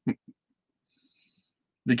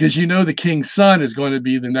 Because you know the king's son is going to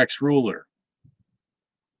be the next ruler.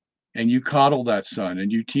 And you coddle that son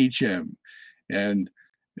and you teach him and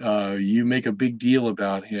you make a big deal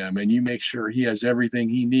about him and you make sure he has everything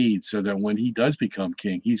he needs so that when he does become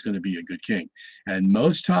king, he's going to be a good king. And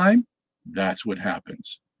most time, that's what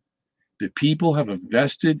happens. The people have a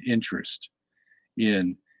vested interest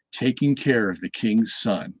in taking care of the king's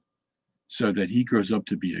son so that he grows up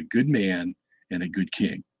to be a good man and a good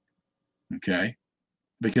king. Okay?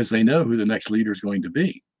 Because they know who the next leader is going to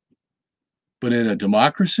be. But in a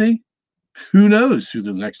democracy, who knows who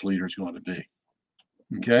the next leader is going to be?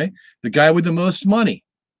 Okay? The guy with the most money.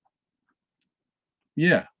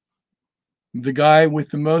 Yeah. The guy with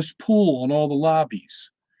the most pull on all the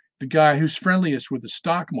lobbies. The guy who's friendliest with the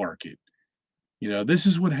stock market. You know, this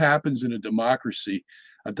is what happens in a democracy.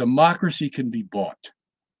 A democracy can be bought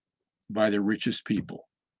by the richest people.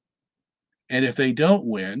 And if they don't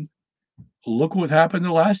win, look what happened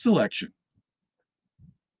the last election.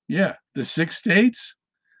 Yeah, the 6 states,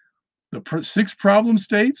 the 6 problem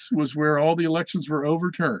states was where all the elections were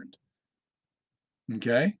overturned.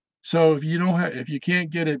 Okay? So if you can't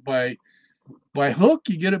get it by hook,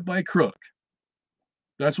 you get it by crook.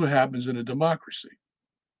 That's what happens in a democracy.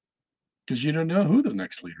 Because you don't know who the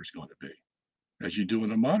next leader is going to be, as you do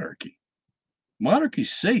in a monarchy.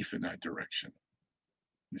 Monarchy's safe in that direction,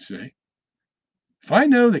 you see. If I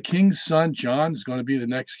know the king's son, John, is going to be the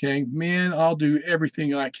next king, man, I'll do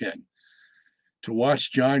everything I can to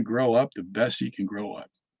watch John grow up the best he can grow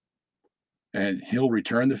up. And he'll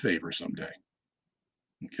return the favor someday,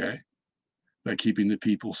 okay, by keeping the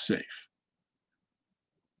people safe.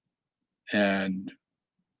 And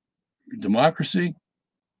democracy,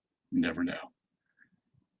 you never know.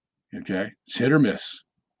 Okay, it's hit or miss.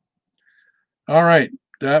 All right,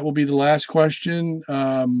 that will be the last question.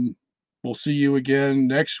 We'll see you again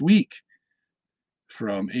next week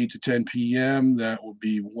from 8 to 10 p.m. That will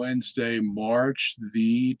be Wednesday, March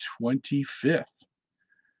the 25th.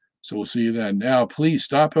 So we'll see you then. Now, please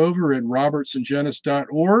stop over at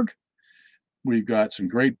robertsungenis.org. We've got some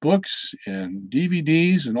great books and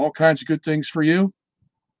DVDs and all kinds of good things for you.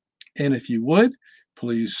 And if you would,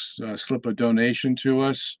 please slip a donation to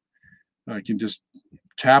us. You can just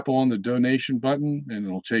tap on the donation button and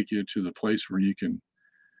it'll take you to the place where you can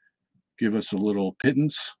give us a little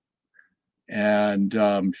pittance. And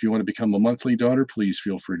if you want to become a monthly donor, please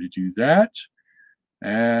feel free to do that.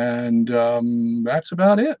 And that's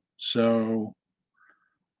about it. So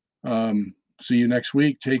see you next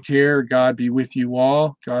week. Take care. God be with you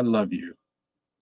all. God love you.